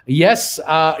diversification? Yes,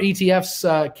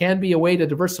 ETFs can be a way to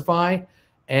diversify,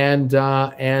 and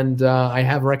I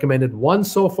have recommended one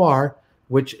so far,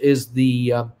 which is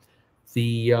the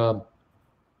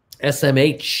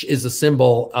SMH is a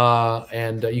symbol,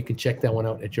 and you can check that one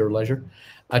out at your leisure.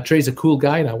 Trey's a cool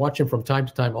guy, and I watch him from time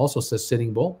to time. Also, says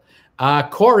Sitting Bull.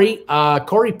 Corey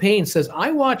Payne says,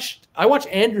 I watch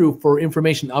Andrew for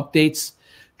information updates,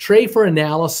 Trey for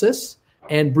analysis,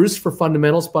 and Bruce for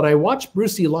fundamentals, but I watch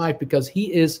Brucey live because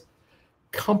he is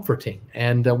comforting.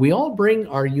 And we all bring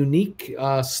our unique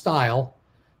style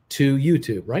to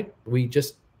YouTube, right? We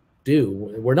just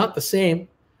do. We're not the same.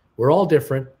 We're all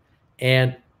different.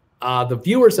 And the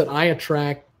viewers that I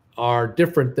attract are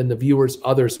different than the viewers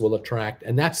others will attract.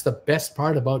 And that's the best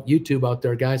part about YouTube out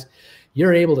there, guys.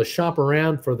 You're able to shop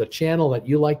around for the channel that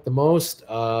you like the most.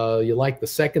 You like the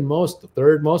second most, the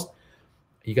third most.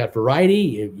 You got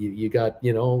variety. You got,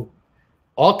 you know,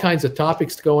 all kinds of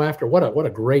topics to go after. What a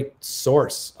great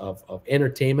source of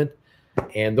entertainment.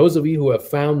 And those of you who have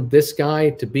found this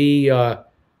guy to be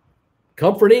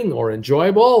comforting or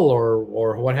enjoyable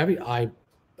or what have you,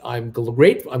 I'm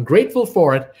grateful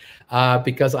for it,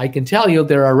 because I can tell you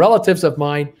there are relatives of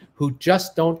mine who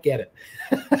just don't get it.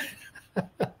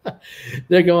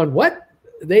 They're going, what?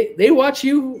 They watch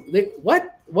you?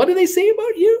 What do they say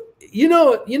about you? You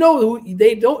know who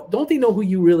they don't they know who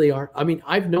you really are? I mean,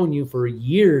 I've known you for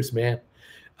years, man.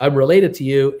 I'm related to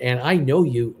you, and I know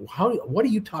you. What are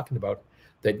you talking about?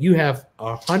 That you have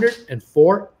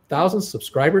 104,000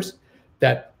 subscribers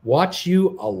that watch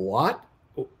you a lot.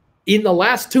 In the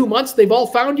last 2 months, they've all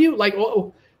found you. Like,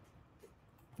 oh,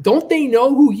 don't they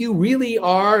know who you really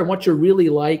are and what you're really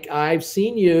like? I've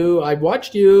seen you. I've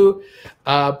watched you.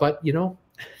 But, you know,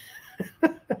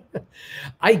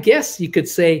 I guess you could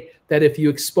say that if you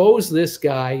expose this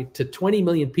guy to 20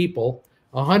 million people,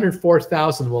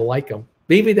 104,000 will like him.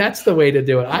 Maybe that's the way to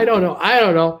do it. I don't know. I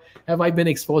don't know. Have I been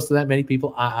exposed to that many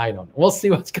people? I don't know. We'll see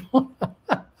what's going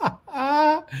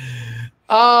on.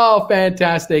 Oh,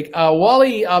 fantastic.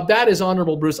 Wally, that is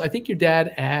honorable, Bruce. I think your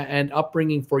dad and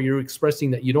upbringing for you expressing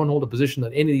that you don't hold a position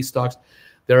on any of these stocks.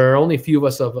 There are only a few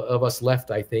of us left,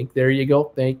 I think. There you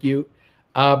go. Thank you.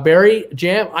 Barry,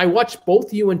 Jam, I watched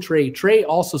both you and Trey. Trey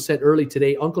also said early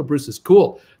today, Uncle Bruce is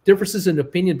cool. Differences in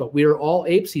opinion, but we are all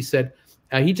apes, he said.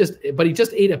 He just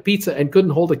ate a pizza and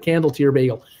couldn't hold a candle to your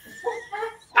bagel.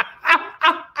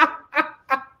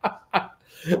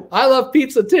 I love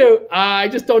pizza too. I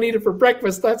just don't eat it for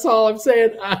breakfast. That's all I'm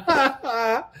saying.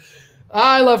 I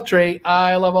love Trey.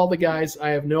 I love all the guys.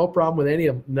 I have no problem with any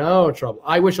of them. No trouble.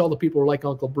 I wish all the people were like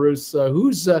Uncle Bruce.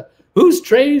 Who's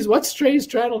Trey's? What's Trey's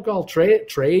channel called?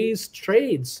 Trey's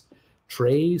Trades.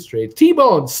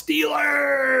 T-Bone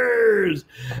Steelers.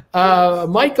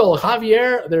 Michael,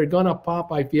 Javier, they're gonna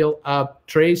pop, I feel.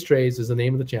 Trey's Trades is the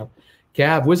name of the channel.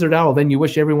 Cav, Wizard Owl, then you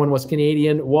wish everyone was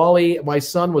Canadian. Wally, my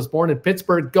son was born in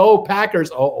Pittsburgh. Go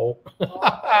Packers. Uh-oh.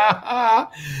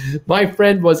 My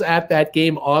friend was at that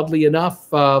game, oddly enough.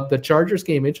 The Chargers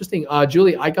game, interesting.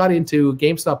 Julie, I got into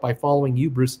GameStop by following you,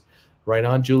 Bruce. Right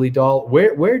on, Julie Doll.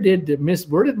 Where did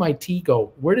my T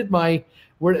go?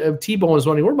 T-Bone is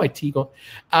wondering, where did my T go?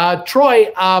 Troy,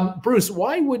 Bruce,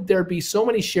 why would there be so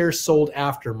many shares sold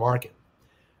after market?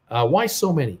 Why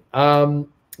so many?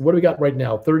 What do we got right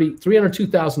now?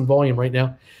 302,000 volume right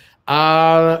now.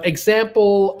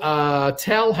 Example,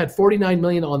 Tel had 49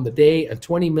 million on the day and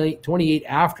 28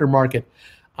 aftermarket.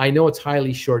 I know it's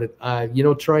highly shorted. You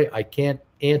know, Troy, I can't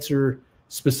answer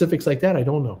specifics like that. I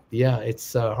don't know. Yeah,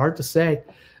 it's hard to say.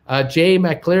 Jay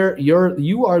McClure,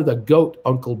 you are the GOAT,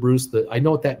 Uncle Bruce. I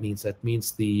know what that means. That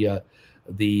means the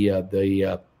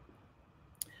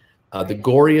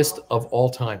goriest of all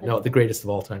time. No, the greatest of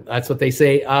all time. That's what they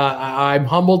say. I'm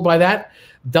humbled by that.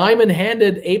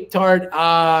 Diamond-handed, Ape-Tard,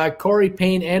 Corey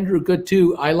Payne, Andrew Good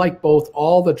too. I like both.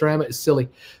 All the drama is silly.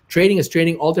 Trading is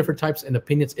trading, all different types and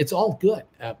opinions. It's all good.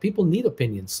 People need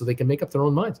opinions so they can make up their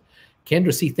own minds.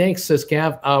 Kendra C, thanks, says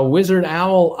Cav. Wizard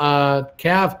Owl,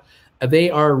 Cav,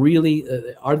 they are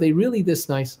they really this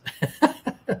nice?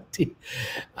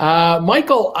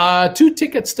 Michael, 2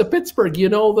 tickets to Pittsburgh. You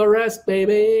know the rest,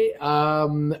 baby.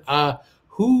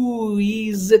 Who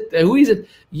is it?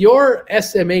 Your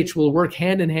SMH will work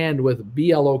hand in hand with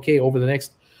BLOK over the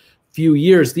next few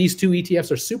years. These 2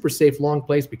 ETFs are super safe, long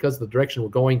plays because of the direction we're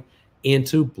going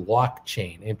into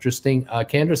blockchain. Interesting.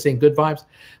 Kendra saying good vibes.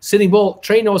 Sitting Bull,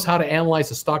 Trey knows how to analyze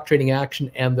the stock trading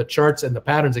action and the charts and the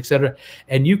patterns, etc.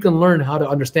 And you can learn how to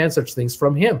understand such things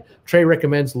from him. Trey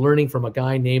recommends learning from a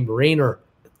guy named Rainer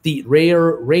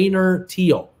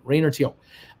Teal.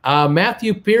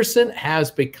 Matthew Pearson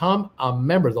has become a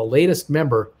member, the latest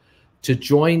member to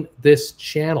join this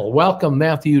channel. Welcome,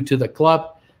 Matthew, to the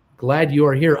club. Glad you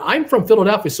are here. I'm from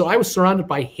Philadelphia, so I was surrounded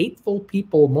by hateful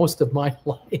people most of my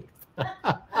life.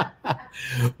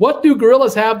 What do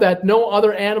gorillas have that no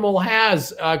other animal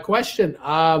has? Question.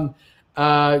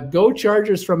 Go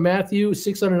Chargers from Matthew,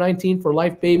 619 for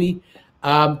life, baby.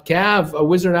 Cav, a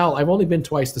Wizard Owl. I've only been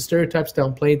twice. The stereotypes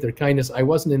downplayed their kindness. I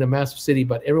wasn't in a massive city,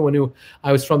 but everyone knew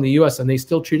I was from the U.S., and they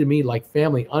still treated me like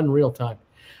family. Unreal time.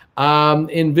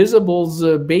 Invisibles,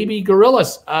 baby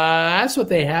gorillas. That's what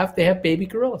they have. They have baby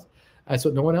gorillas. That's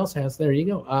what no one else has. There you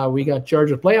go. We got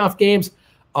Chargers. Playoff games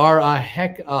are a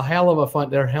hell of a fun.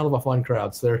 They're hell of a fun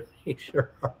crowds. They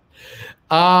sure are.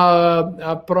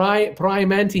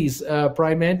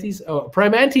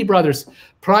 Primanti Brothers.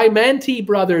 Primanti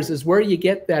Brothers is where you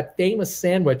get that famous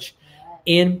sandwich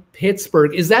in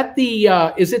Pittsburgh. Is that the?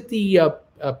 Is it the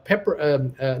pepper?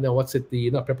 No, what's it?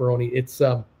 The not pepperoni. It's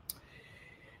some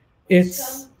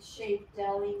shaped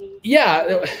deli meat. Yeah.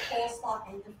 Coleslaw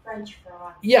and the French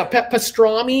fries. Yeah,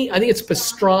 pastrami. I think it's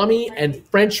pastrami and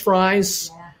French fries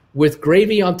with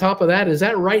gravy on top of that. Is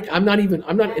that right?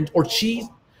 Or cheese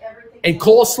and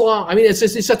coleslaw. I mean, it's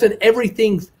just an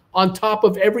everything on top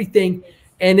of everything.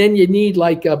 And then you need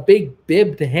like a big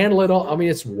bib to handle it all. I mean,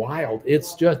 it's wild.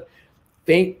 It's just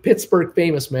Pittsburgh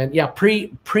famous, man. Yeah,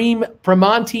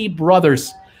 Primanti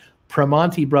Brothers.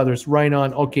 Primanti Brothers, right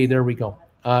on. Okay, there we go.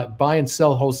 Buy and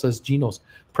sell host says Geno's.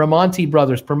 Primanti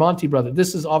Brothers.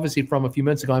 This is obviously from a few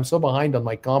minutes ago. I'm so behind on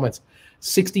my comments.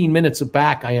 16 minutes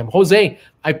back I am. Jose,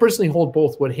 I personally hold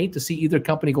both. Would hate to see either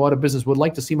company go out of business. Would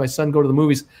like to see my son go to the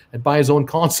movies and buy his own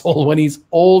console when he's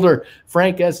older.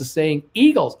 Frank S. is saying,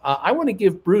 Eagles. I want to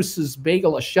give Bruce's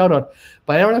Bagel a shout out,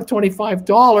 but I don't have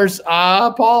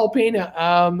 $25. Paul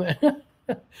Pena.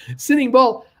 Sitting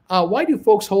Bull. Why do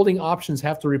folks holding options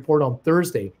have to report on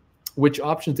Thursday which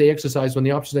options they exercise when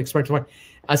the options expire tomorrow?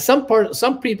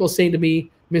 Some people say to me,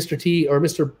 Mr. T or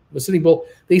Mr. Sitting Bull,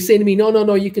 they say to me,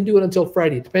 no, you can do it until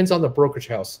Friday. It depends on the brokerage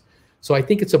house. So I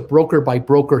think it's a broker by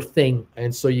broker thing.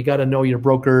 And so you got to know your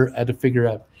broker to figure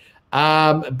out.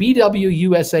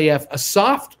 BWUSAF, a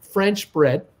soft French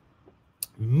bread,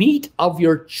 meat of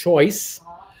your choice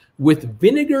with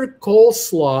vinegar,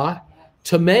 coleslaw,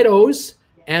 tomatoes,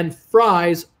 and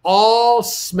fries all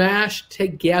smashed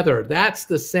together. That's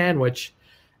the sandwich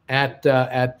at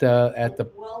the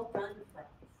Well done.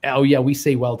 Oh, yeah, we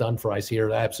say well done fries here.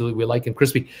 Absolutely. We like them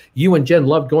crispy. You and Jen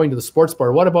love going to the sports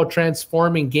bar. What about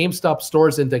transforming GameStop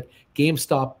stores into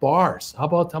GameStop bars? How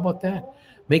about that?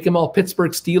 Make them all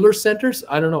Pittsburgh Steelers centers?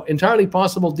 I don't know. Entirely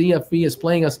possible DFV is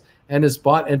playing us and is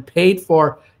bought and paid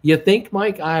for. You think,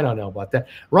 Mike? I don't know about that.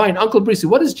 Ryan, Uncle Brucey,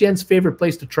 what is Jen's favorite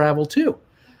place to travel to?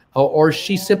 Or is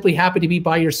she simply happy to be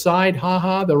by your side?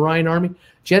 Ha, the Ryan Army.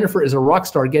 Jennifer is a rock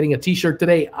star getting a T-shirt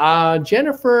today.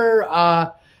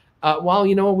 Jennifer... well,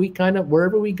 you know, we kind of,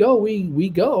 wherever we go, we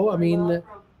go. I mean,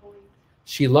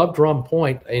 she loved Rum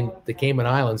Point in the Cayman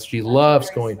Islands. She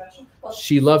loves going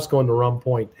to Rum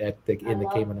Point in the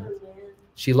Cayman Islands.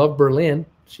 She loved Berlin.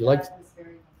 She likes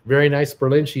very nice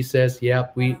Berlin. She says, yeah,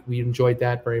 we enjoyed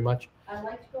that very much. I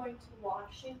liked going to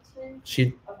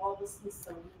Washington. Of all the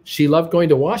Smithsonian. She loved going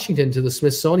to Washington to the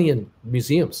Smithsonian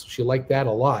museums. She liked that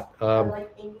a lot. I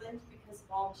like England because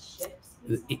of all the ships.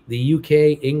 The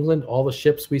UK, England, all the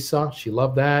ships we saw. She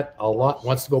loved that a lot.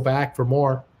 Wants to go back for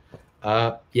more.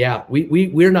 Yeah,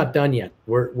 we're not done yet.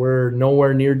 We're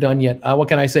nowhere near done yet. What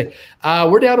can I say?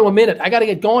 We're down to a minute. I got to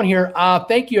get going here.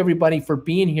 Thank you everybody for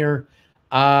being here.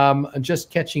 Just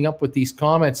catching up with these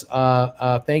comments.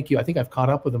 Thank you. I think I've caught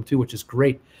up with them too, which is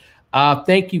great.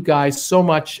 Thank you guys so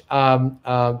much. My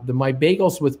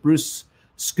bagels with Bruce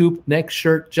Scoop next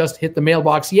shirt just hit the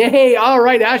mailbox. Yay! All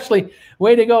right, Ashley,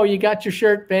 way to go. You got your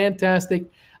shirt. Fantastic.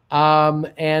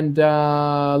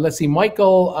 Let's see,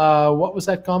 Michael, what was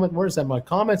that comment? Where is that? My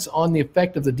comments on the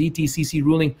effect of the DTCC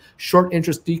ruling, short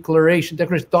interest declaration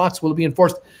thoughts will be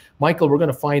enforced. Michael, we're going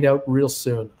to find out real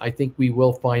soon. I think we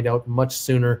will find out much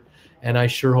sooner, and I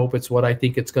sure hope it's what I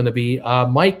think it's going to be.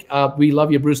 Mike, we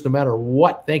love you, Bruce, no matter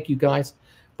what. Thank you, guys.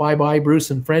 Bye-bye,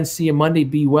 Bruce and friends. See you Monday.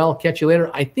 Be well. Catch you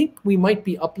later. I think we might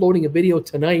be uploading a video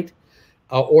tonight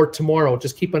or tomorrow.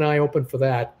 Just keep an eye open for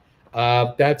that.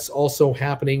 That's also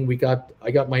happening.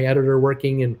 I got my editor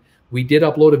working, and we did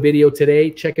upload a video today.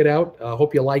 Check it out.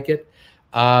 Hope you like it.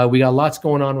 We got lots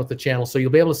going on with the channel, so you'll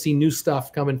be able to see new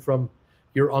stuff coming from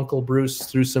your Uncle Bruce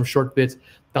through some short bits.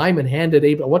 Diamond handed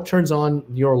Abe, what turns on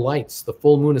your lights? The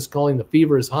full moon is calling, the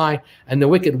fever is high, and the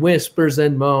wicked whispers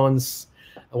and moans.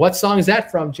 What song is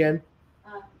that from, Jen?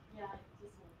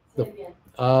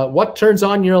 What turns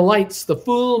on your lights? The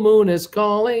full moon is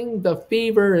calling, the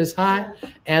fever is high,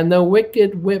 and the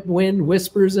wicked wind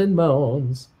whispers and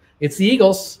moans. It's the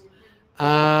Eagles.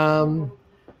 One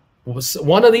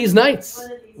of these nights.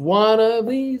 One of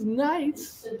these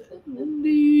nights.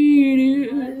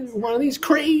 One of these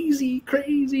crazy,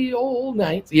 crazy old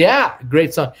nights. Yeah,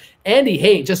 great song. Andy,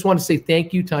 hey, just want to say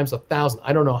thank you times 1,000.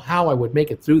 I don't know how I would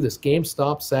make it through this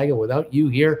GameStop saga without you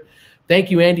here.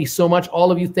 Thank you, Andy, so much.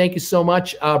 All of you, thank you so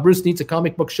much. Bruce needs a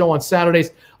comic book show on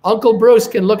Saturdays. Uncle Bruce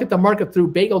can look at the market through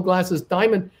bagel glasses.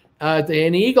 Diamond and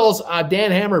the Eagles.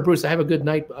 Dan Hammer, Bruce, I have a good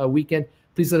night weekend.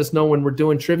 Please let us know when we're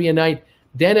doing trivia night.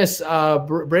 Dennis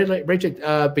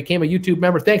Bridget became a YouTube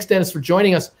member. Thanks, Dennis, for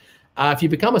joining us. If you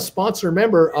become a sponsor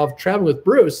member of Traveling with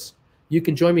Bruce, you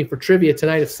can join me for trivia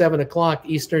tonight at 7 o'clock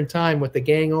Eastern time with the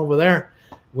gang over there.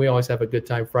 We always have a good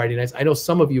time Friday nights. I know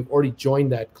some of you have already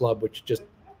joined that club, which just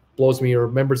blows me. You're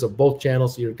members of both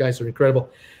channels. So you guys are incredible.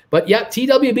 But yeah,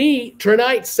 TWB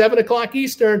tonight, 7 o'clock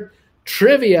Eastern,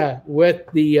 trivia with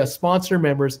the sponsor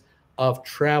members of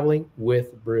Traveling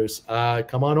with Bruce.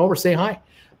 Come on over, say hi,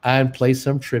 and play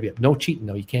some trivia. No cheating.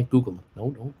 No, you can't Google them.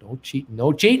 No cheating.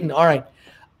 No cheating. All right.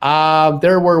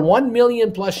 There were 1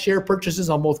 million plus share purchases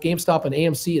on both GameStop and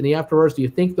AMC in the after hours. Do you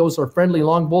think those are friendly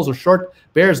long bulls or short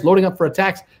bears loading up for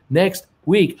attacks next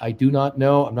week? I do not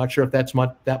know. I'm not sure if that's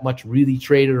that much really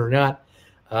traded or not.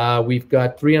 We've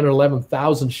got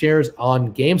 311,000 shares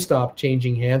on GameStop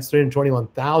changing hands,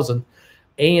 321,000.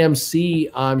 AMC,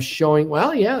 I'm showing,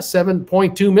 well, yeah,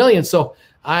 7.2 million. So,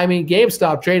 I mean,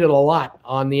 GameStop traded a lot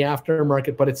on the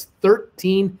aftermarket, but it's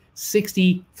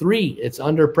 1363. It's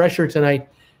under pressure tonight,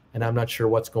 and I'm not sure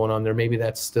what's going on there. Maybe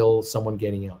that's still someone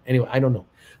getting out. Anyway, I don't know.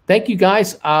 Thank you,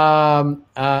 guys.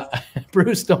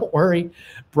 Bruce, don't worry.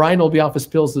 Brian will be off his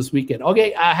pills this weekend.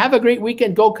 Okay, have a great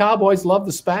weekend. Go Cowboys. Love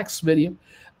the Spax video.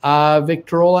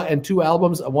 Victrola and 2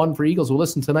 albums, one for Eagles. We'll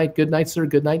listen tonight. Good night, sir.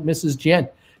 Good night, Mrs. Jen.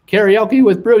 Karaoke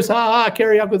with Bruce.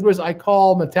 Karaoke with Bruce. I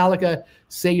call Metallica.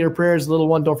 Say your prayers, little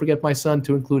one. Don't forget my son,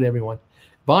 to include everyone.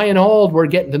 Buy and hold. We're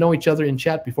getting to know each other in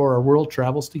chat before our world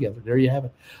travels together. There you have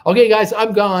it. Okay, guys,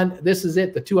 I'm gone. This is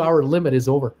it. The 2-hour limit is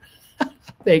over.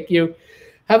 Thank you.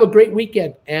 Have a great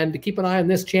weekend, and keep an eye on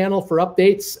this channel for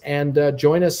updates, and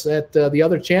join us at the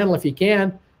other channel if you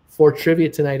can for trivia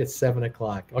tonight at 7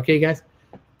 o'clock. Okay, guys?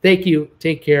 Thank you.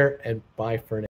 Take care, and bye for now.